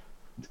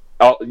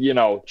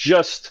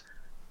 Just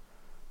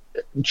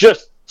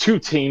two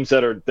teams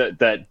that are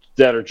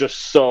just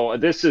so.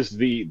 This is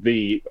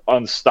the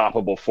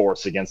unstoppable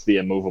force against the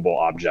immovable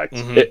object.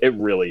 Mm-hmm. It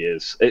really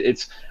is.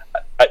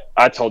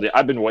 I told you,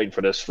 I've been waiting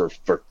for this for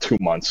 2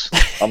 months.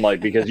 I'm like,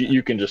 because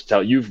you can just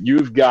tell you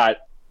have.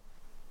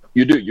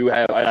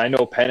 I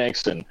know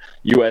Penix and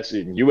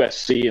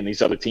USC and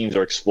these other teams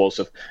are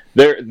explosive.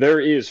 There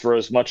is, for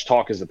as much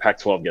talk as the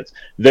Pac-12 gets,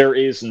 there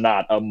is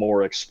not a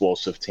more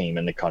explosive team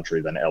in the country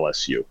than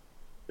LSU.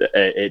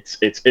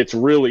 It's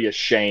really a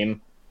shame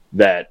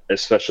that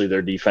especially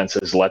their defense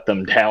has let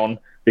them down,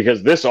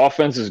 because this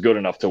offense is good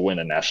enough to win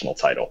a national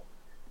title.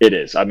 It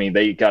is. I mean,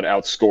 they got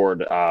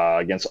outscored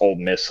against Ole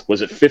Miss.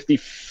 Was it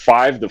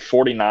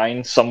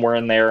 55-49, somewhere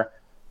in there?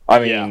 I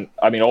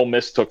mean, Ole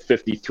Miss took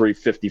 53,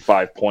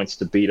 55 points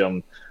to beat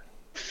them.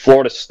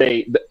 Florida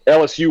State,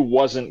 LSU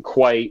wasn't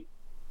quite.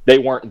 They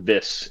weren't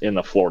this in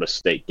the Florida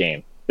State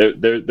game.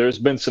 There's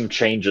been some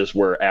changes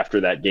where after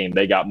that game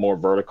they got more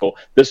vertical.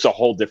 This is a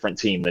whole different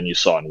team than you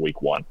saw in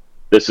Week 1.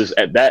 This is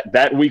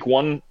that Week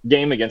 1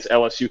 game against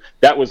LSU.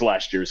 That was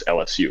last year's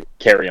LSU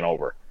carrying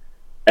over,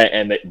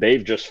 and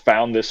they've just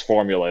found this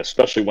formula,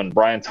 especially when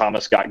Brian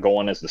Thomas got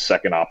going as the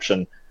second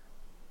option,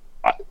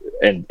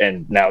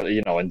 and now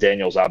and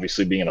Daniels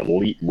obviously being an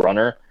elite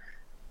runner.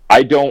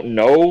 I don't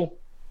know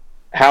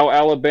how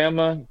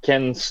Alabama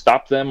can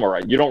stop them, or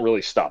you don't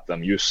really stop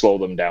them. You slow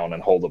them down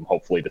and hold them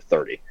hopefully to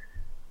 30.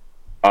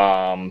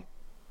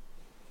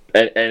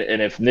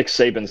 And if Nick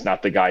Saban's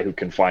not the guy who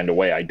can find a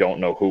way, I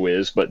don't know who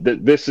is. But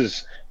this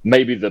is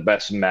maybe the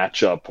best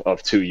matchup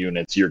of two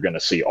units you're going to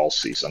see all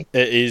season.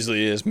 It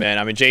easily is, man.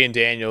 I mean, Jaden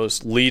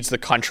Daniels leads the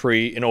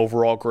country in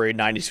overall grade,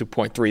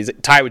 92.3. He's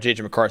tied with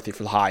J.J. McCarthy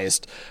for the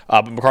highest.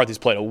 But McCarthy's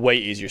played a way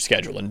easier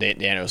schedule than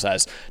Daniels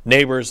has.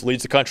 Neighbors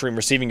leads the country in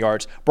receiving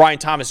yards. Brian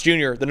Thomas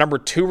Jr., the number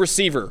 2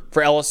 receiver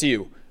for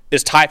LSU,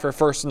 is tied for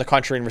first in the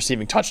country in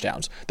receiving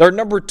touchdowns. Their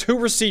number 2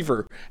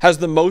 receiver has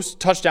the most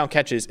touchdown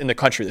catches in the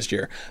country this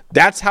year.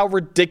 That's how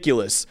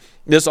ridiculous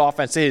this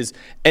offense is.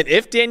 And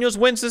if Daniels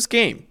wins this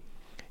game,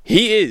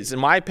 he is, in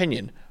my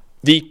opinion,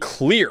 the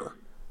clear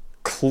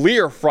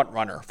front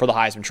runner for the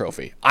Heisman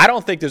Trophy. I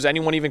don't think there's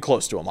anyone even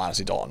close to him,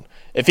 honestly, Dalton.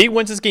 If he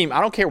wins this game, I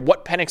don't care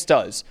what Penix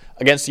does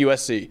against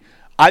USC.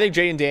 I think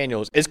Jaden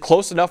Daniels is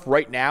close enough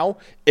right now.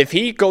 If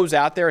he goes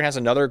out there and has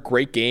another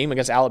great game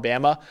against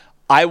Alabama,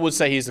 I would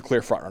say he's the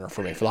clear front runner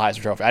for me for the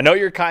Heisman Trophy. I know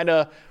you're kind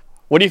of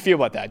 – what do you feel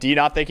about that? Do you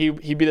not think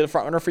he'd be the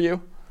front runner for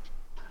you?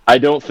 I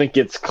don't think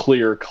it's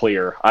clear.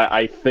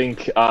 I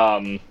think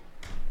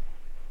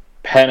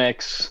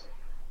Penix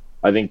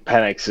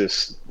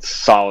is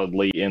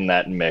solidly in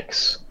that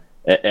mix.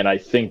 And I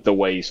think the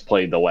way he's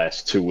played the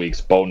last 2 weeks,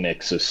 Bo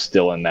Nix is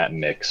still in that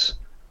mix.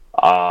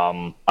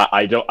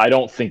 I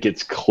don't think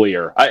it's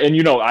clear. I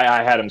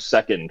had him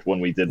second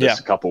when we did this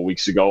a couple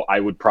weeks ago. I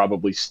would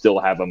probably still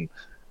have him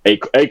a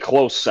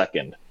close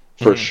second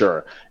for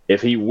sure.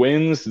 If he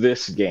wins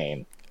this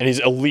game, and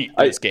he's elite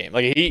in this game,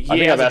 like he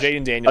has a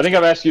Jaden Daniels. I think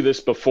I've asked you this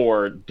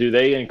before. Do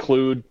they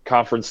include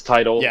conference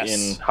title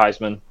in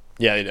Heisman?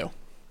 Yeah, they do.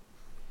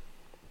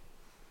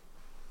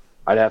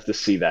 I'd have to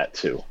see that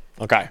too.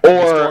 Okay.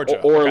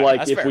 Or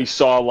like if we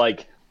saw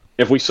like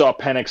if we saw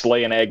Penix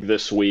lay an egg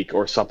this week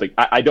or something,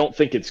 I don't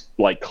think it's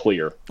like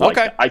clear. Like,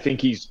 Okay. I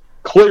think he's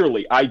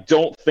clearly. I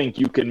don't think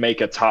you can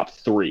make a top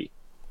 3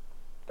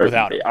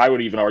 without him. I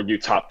would even argue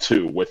top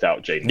 2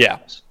 without Jaden. Yeah.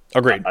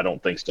 Agreed. I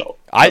don't think so.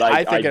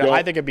 I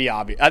think it'd be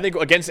obvious. I think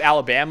against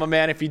Alabama,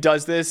 man, if he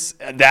does this,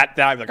 that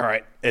I'm like, all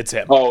right, it's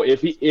him. Oh,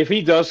 if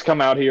he does come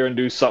out here and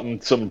do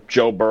some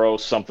Joe Burrow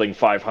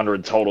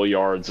 500 total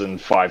yards and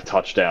 5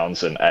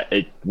 touchdowns, and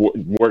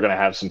we're gonna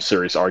have some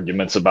serious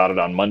arguments about it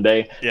on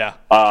Monday. Yeah.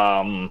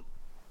 I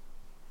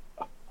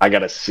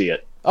gotta see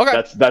it.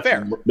 Okay.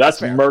 That's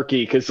fair.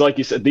 murky because, like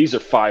you said, these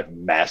are 5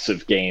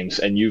 massive games,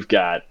 and you've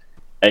got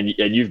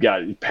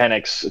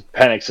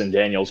Penix and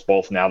Daniels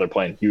both now. They're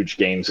playing huge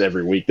games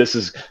every week. This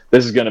is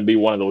going to be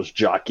one of those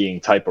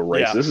jockeying type of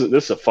races. Yeah.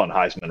 This is a fun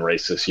Heisman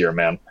race this year,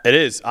 man. It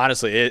is.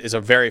 Honestly, it is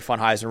a very fun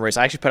Heisman race.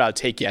 I actually put out a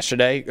take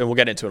yesterday, and we'll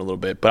get into it in a little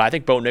bit, but I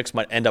think Bo Nix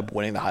might end up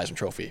winning the Heisman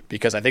Trophy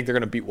because I think they're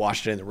going to beat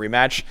Washington in the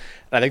rematch.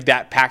 And I think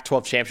that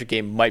Pac-12 championship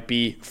game might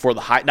be for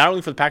not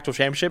only for the Pac-12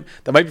 championship,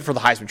 that might be for the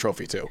Heisman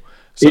Trophy too.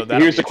 So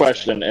here's the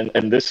question,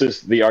 and this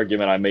is the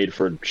argument I made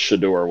for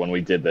Shedeur when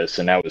we did this,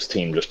 and now his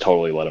team just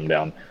totally let him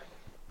down.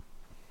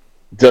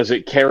 Does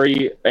it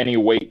carry any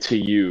weight to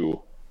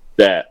you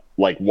that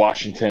like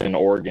Washington and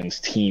Oregon's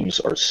teams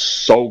are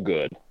so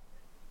good,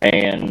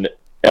 and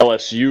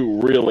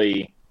LSU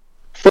really,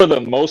 for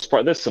the most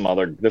part,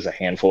 there's a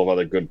handful of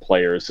other good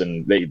players,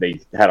 and they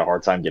had a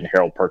hard time getting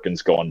Harold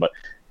Perkins going, but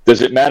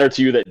does it matter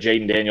to you that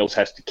Jaden Daniels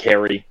has to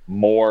carry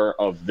more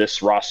of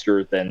this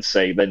roster than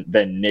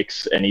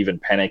Nix and even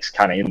Penix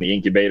kind of in the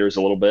incubators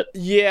a little bit?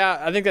 Yeah,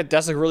 I think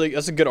that's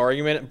a good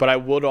argument, but I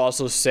would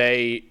also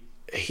say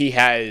he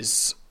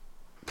has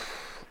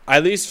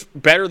at least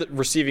better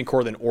receiving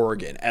core than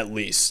Oregon, at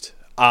least.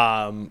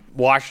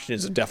 Washington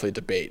is definitely a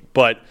debate,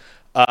 but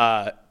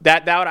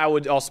that I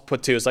would also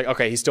put too is like,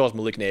 okay, he still has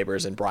Malik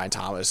Neighbors and Brian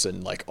Thomas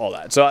and like all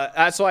that. So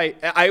that's why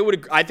I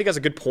think that's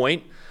a good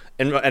point.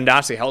 And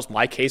honestly, helps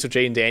my case with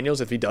Jaden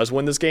Daniels if he does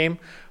win this game.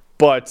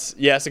 But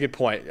yeah, that's a good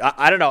point.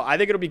 I don't know. I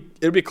think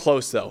it'll be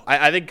close though.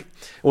 I think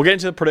we'll get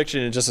into the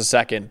prediction in just a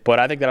second, but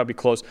I think that'll be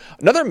close.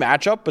 Another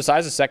matchup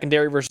besides the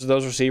secondary versus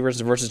those receivers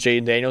versus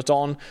Jaden Daniels,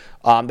 Dalton,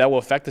 that will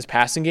affect this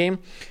passing game.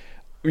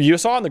 You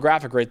saw on the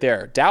graphic right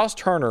there, Dallas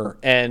Turner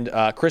and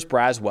Chris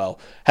Braswell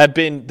have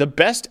been the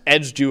best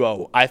edge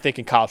duo, I think,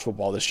 in college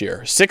football this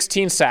year.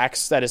 16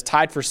 sacks, that is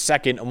tied for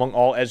second among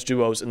all edge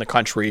duos in the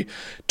country.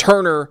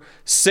 Turner,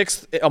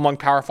 6th among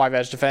Power 5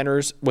 edge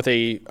defenders with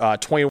a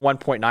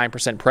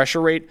 21.9%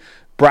 pressure rate.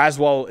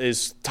 Braswell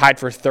is tied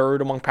for 3rd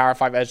among Power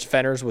 5 edge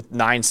defenders with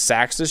 9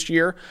 sacks this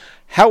year.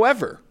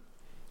 However,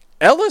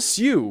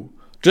 LSU,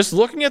 just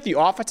looking at the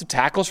offensive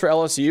tackles for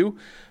LSU,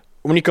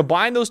 when you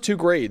combine those two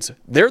grades,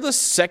 they're the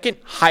 2nd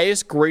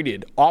highest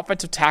graded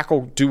offensive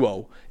tackle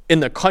duo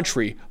in the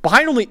country,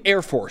 behind only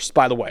Air Force,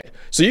 by the way.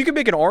 So you can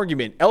make an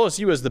argument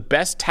LSU is the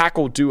best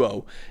tackle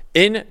duo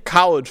in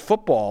college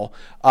football.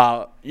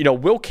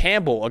 Will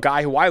Campbell, a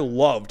guy who I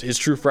loved his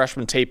true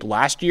freshman tape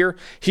last year,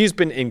 he's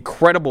been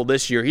incredible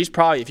this year. He's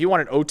probably, if you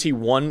want an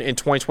OT1 in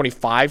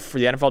 2025 for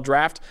the NFL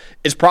draft,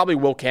 it's probably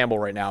Will Campbell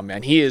right now,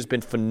 man. He has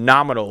been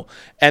phenomenal.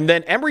 And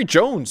then Emory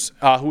Jones,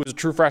 who was a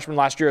true freshman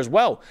last year as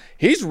well,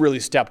 he's really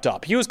stepped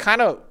up. He was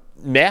kind of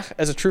meh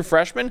as a true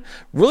freshman,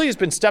 really has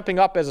been stepping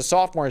up as a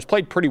sophomore, has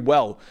played pretty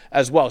well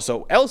as well.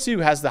 So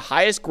LSU has the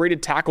highest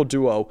graded tackle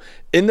duo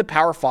in the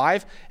Power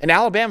 5, and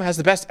Alabama has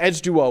the best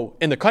edge duo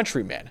in the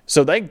country, man.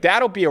 So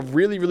that'll be a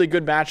really, really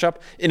good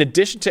matchup in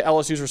addition to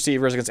LSU's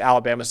receivers against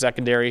Alabama's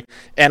secondary,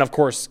 and of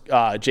course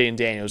Jaden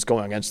Daniels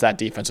going against that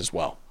defense as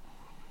well.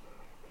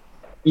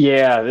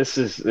 Yeah, this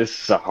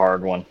is a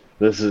hard one.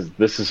 This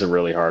is a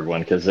really hard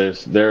one because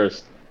there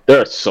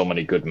are so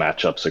many good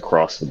matchups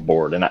across the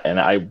board, and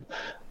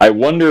I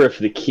wonder if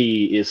the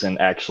key isn't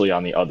actually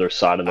on the other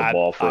side of the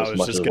ball for as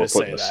much as we're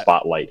putting the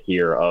spotlight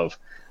here of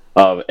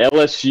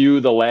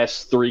LSU. The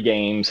last 3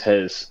 games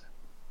has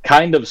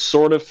kind of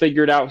sort of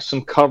figured out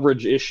some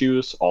coverage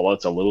issues, although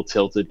it's a little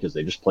tilted because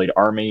they just played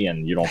Army,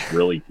 and you don't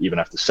really even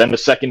have to send a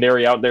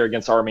secondary out there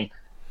against Army.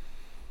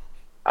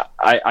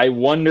 I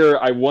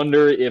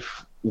wonder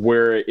if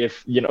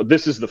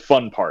this is the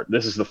fun part.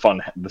 This is the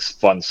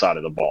fun side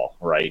of the ball,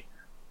 right?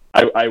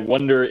 I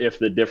wonder if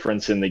the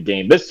difference in the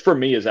game, this for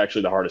me is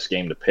actually the hardest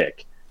game to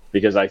pick,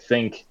 because I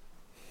think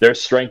there's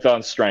strength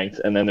on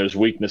strength and then there's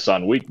weakness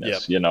on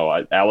weakness.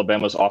 Yep.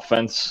 Alabama's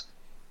offense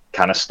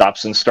kind of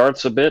stops and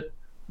starts a bit.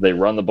 They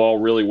run the ball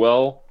really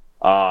well.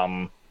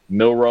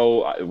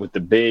 Milroe with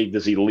the big,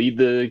 does he lead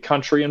the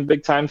country in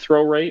big time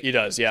throw rate? He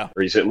does, yeah.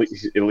 Or he's at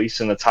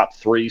least in the top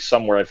 3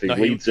 somewhere if he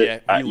leads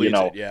it. Yeah, he leads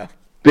it, yeah.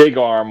 Big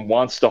arm,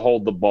 wants to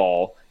hold the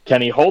ball. Can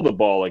he hold the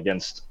ball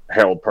against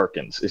Harold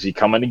Perkins? Is he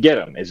coming to get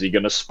him? Is he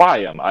going to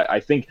spy him?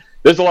 I think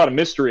there's a lot of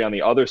mystery on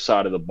the other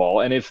side of the ball.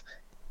 And if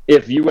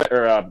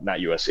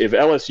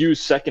LSU's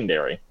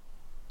secondary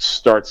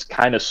starts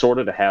kind of sort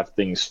of to have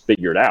things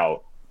figured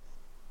out,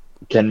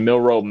 can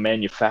Milroe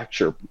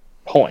manufacture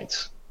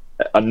points?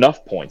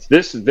 Enough points.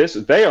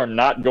 They are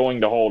not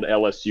going to hold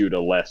LSU to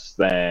less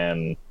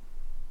than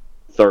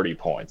 30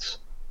 points.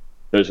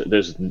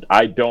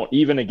 I don't,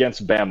 even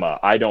against Bama,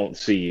 I don't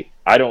see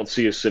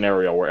a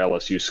scenario where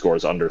LSU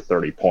scores under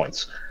 30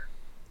 points.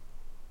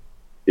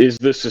 Is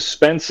the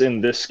suspense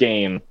in this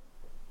game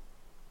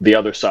the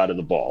other side of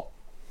the ball?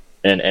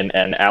 And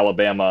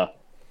Alabama,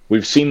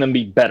 we've seen them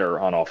be better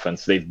on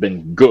offense. They've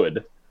been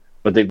good,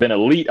 but they've been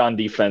elite on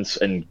defense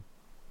and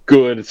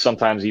good,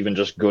 sometimes even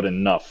just good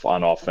enough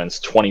on offense.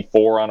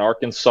 24 on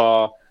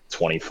Arkansas,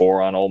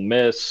 24 on Ole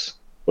Miss.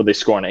 What did they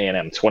score on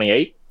A&M?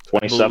 28,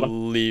 27? I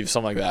believe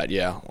something like that.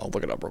 Yeah, I'll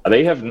look it up real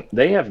quick.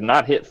 They have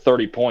not hit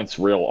 30 points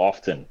real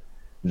often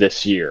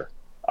this year.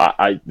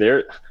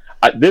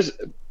 This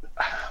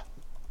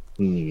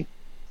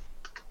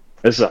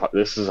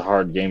is a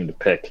hard game to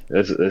pick.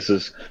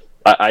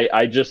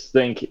 I just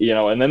think,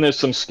 and then there's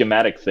some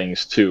schematic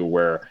things too,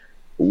 where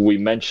we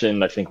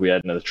mentioned, I think we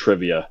had in the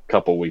trivia a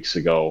couple weeks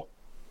ago,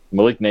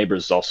 Malik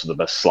Neighbors is also the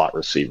best slot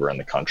receiver in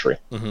the country.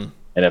 Mm-hmm.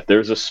 And if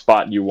there's a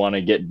spot you want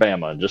to get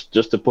Bama,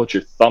 just to put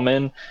your thumb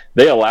in,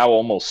 they allow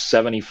almost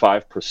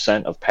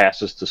 75% of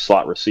passes to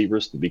slot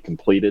receivers to be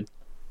completed,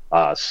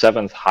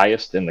 seventh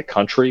highest in the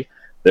country.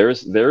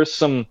 There's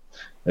some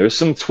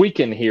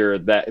tweaking here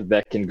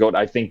that can go,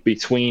 I think,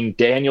 between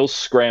Daniels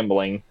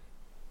scrambling,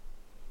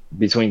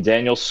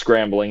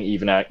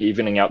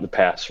 evening out the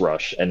pass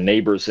rush, and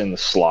Neighbors in the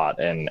slot,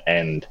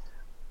 and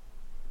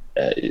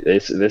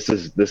this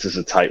is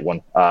a tight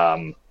one.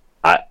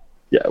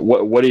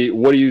 What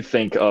do you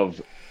think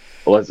of?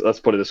 Let's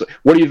put it this way.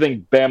 What do you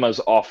think Bama's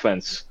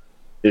offense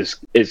is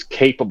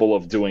capable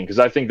of doing? Because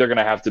I think they're going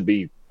to have to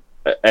be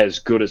as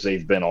good as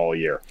they've been all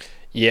year.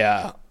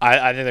 Yeah,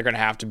 I think they're going to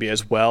have to be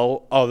as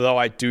well. Although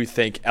I do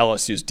think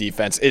LSU's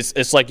defense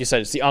it's like you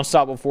said, it's the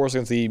unstoppable force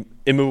against the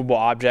immovable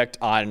object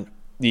when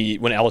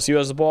LSU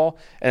has the ball,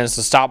 and it's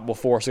the stoppable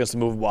force against the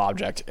movable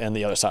object and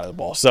the other side of the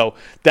ball. So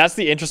that's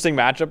the interesting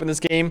matchup in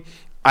this game.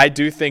 I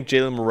do think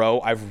Jalen Moreau,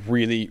 I've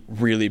really,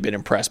 really been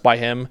impressed by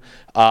him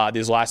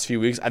these last few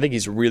weeks. I think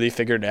he's really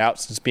figured it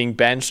out since being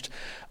benched.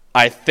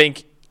 I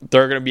think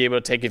they're going to be able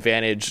to take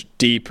advantage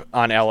deep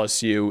on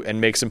LSU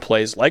and make some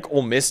plays like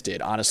Ole Miss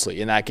did,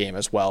 honestly, in that game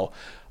as well.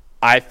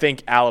 I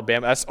think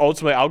Alabama, that's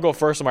ultimately, I'll go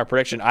first on my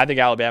prediction. I think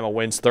Alabama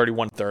wins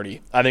 31-30.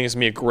 I think it's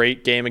going to be a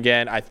great game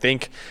again. I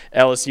think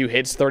LSU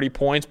hits 30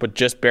 points, but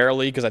just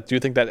barely, because I do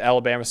think that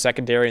Alabama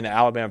secondary and the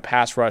Alabama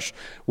pass rush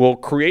will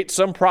create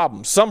some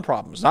problems. Some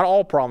problems. Not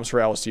all problems for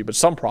LSU, but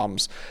some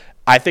problems.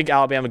 I think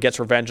Alabama gets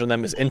revenge on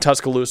them. It's in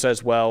Tuscaloosa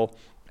as well.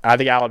 I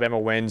think Alabama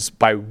wins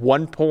by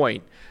 1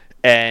 point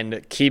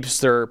and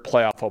keeps their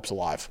playoff hopes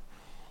alive.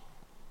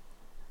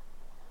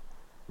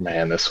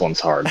 Man, this one's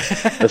hard.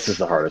 This is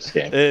the hardest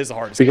game. It is the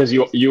hardest because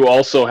game. you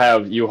also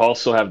have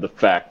the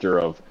factor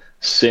of,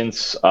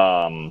 since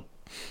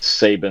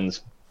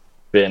Saban's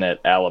been at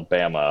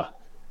Alabama,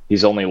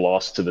 he's only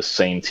lost to the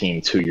same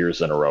team 2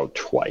 years in a row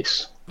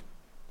twice.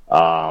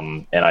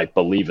 And I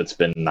believe it's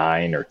been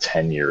 9 or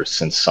 10 years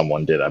since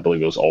someone did. I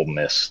believe it was Ole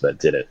Miss that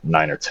did it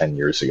 9 or 10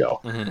 years ago.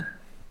 Mm-hmm.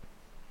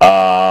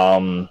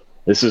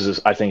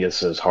 I think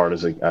it's as hard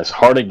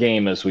a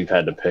game as we've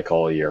had to pick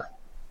all year.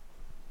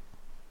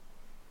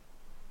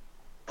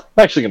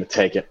 I'm actually going to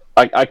take it.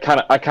 I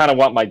kind of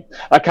want my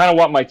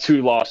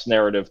 2-loss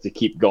narrative to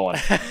keep going.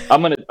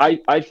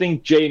 I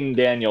think Jaden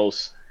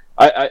Daniels.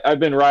 I've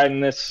been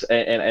riding this,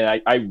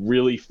 and I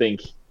really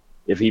think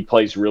if he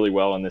plays really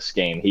well in this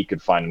game, he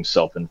could find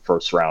himself in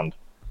first round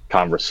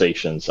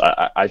conversations.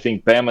 I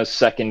think Bama's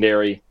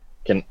secondary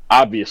can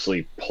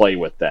obviously play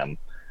with them,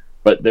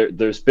 but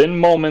there's been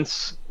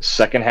moments,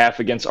 second half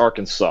against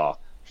Arkansas,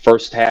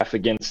 first half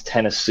against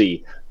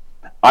Tennessee.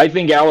 I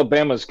think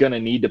Alabama's going to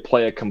need to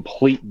play a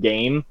complete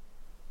game,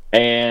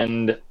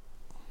 and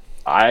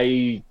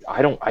I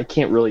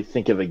can't really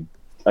think of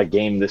a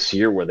game this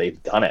year where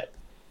they've done it.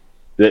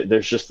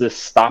 There's just this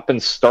stop and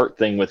start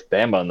thing with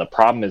Bama, and the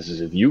problem is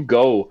if you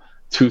go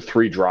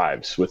 2-3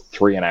 drives with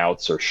 3 and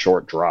outs or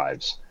short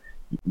drives,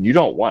 you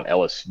don't want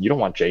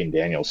Jaden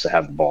Daniels to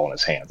have the ball in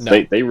his hands.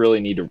 No. They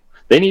really need to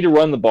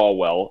run the ball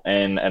well,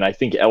 and I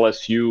think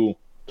LSU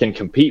can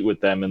compete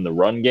with them in the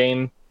run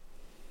game.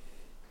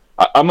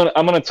 I'm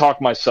gonna talk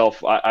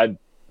myself. I'm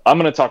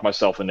gonna talk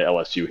myself into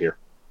LSU here.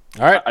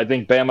 All right. I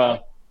think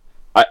Bama.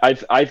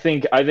 I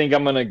think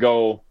I'm gonna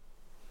go.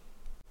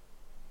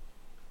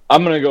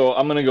 I'm gonna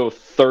go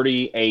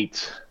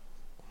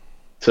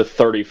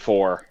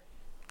 38-34.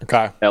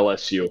 Okay.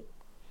 LSU,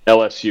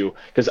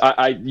 because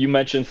you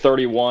mentioned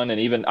 31,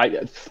 and even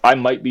I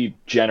might be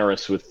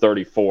generous with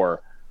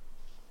 34.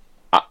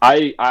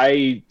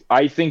 I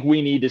think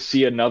we need to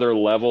see another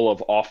level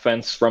of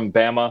offense from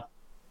Bama.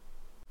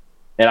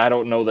 And I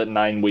don't know that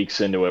 9 weeks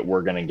into it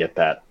we're going to get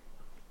that.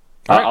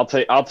 Right. I'll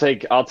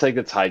take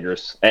the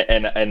Tigers,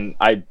 and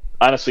I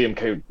honestly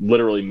am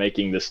literally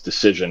making this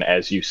decision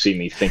as you see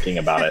me thinking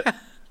about it.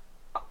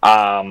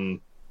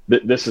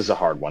 This is a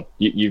hard one.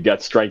 You've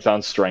got strength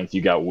on strength,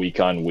 you got week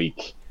on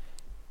week,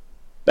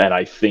 and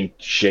I think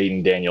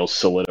Jaden Daniels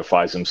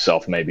solidifies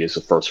himself maybe as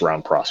a first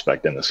round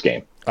prospect in this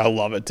game. I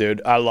love it,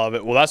 dude. I love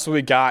it. Well, that's what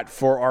we got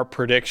for our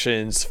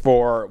predictions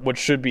for what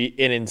should be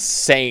an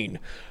insane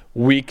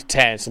Week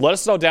 10. So let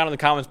us know down in the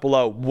comments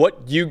below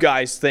what you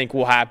guys think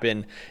will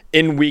happen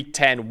in Week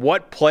 10.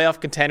 What playoff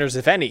contenders,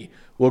 if any,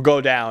 will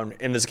go down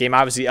in this game.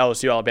 Obviously,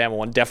 LSU-Alabama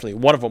one, definitely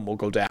one of them will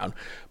go down.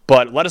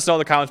 But let us know in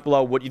the comments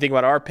below what you think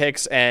about our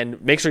picks,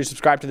 and make sure you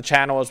subscribe to the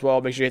channel as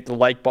well. Make sure you hit the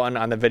like button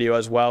on the video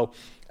as well.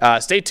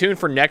 Stay tuned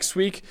for next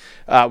week.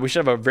 We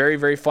should have a very,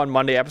 very fun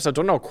Monday episode.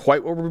 Don't know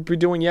quite what we'll be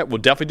doing yet.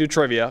 We'll definitely do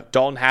trivia.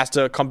 Dalton has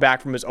to come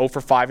back from his 0 for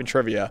 5 in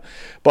trivia.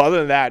 But other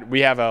than that,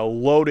 we have a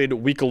loaded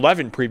Week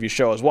 11 preview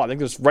show as well. I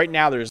think right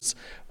now there's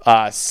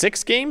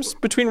 6 games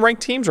between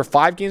ranked teams, or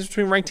 5 games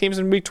between ranked teams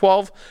in Week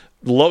 12.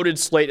 Loaded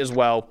slate as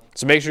well.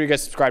 So make sure you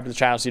guys subscribe to the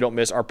channel so you don't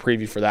miss our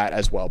preview for that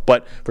as well.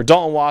 But for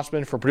Dalton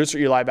Wassman, for producer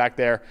Eli back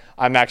there,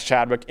 I'm Max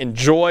Chadwick.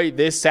 Enjoy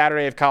this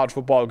Saturday of college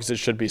football because it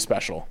should be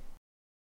special.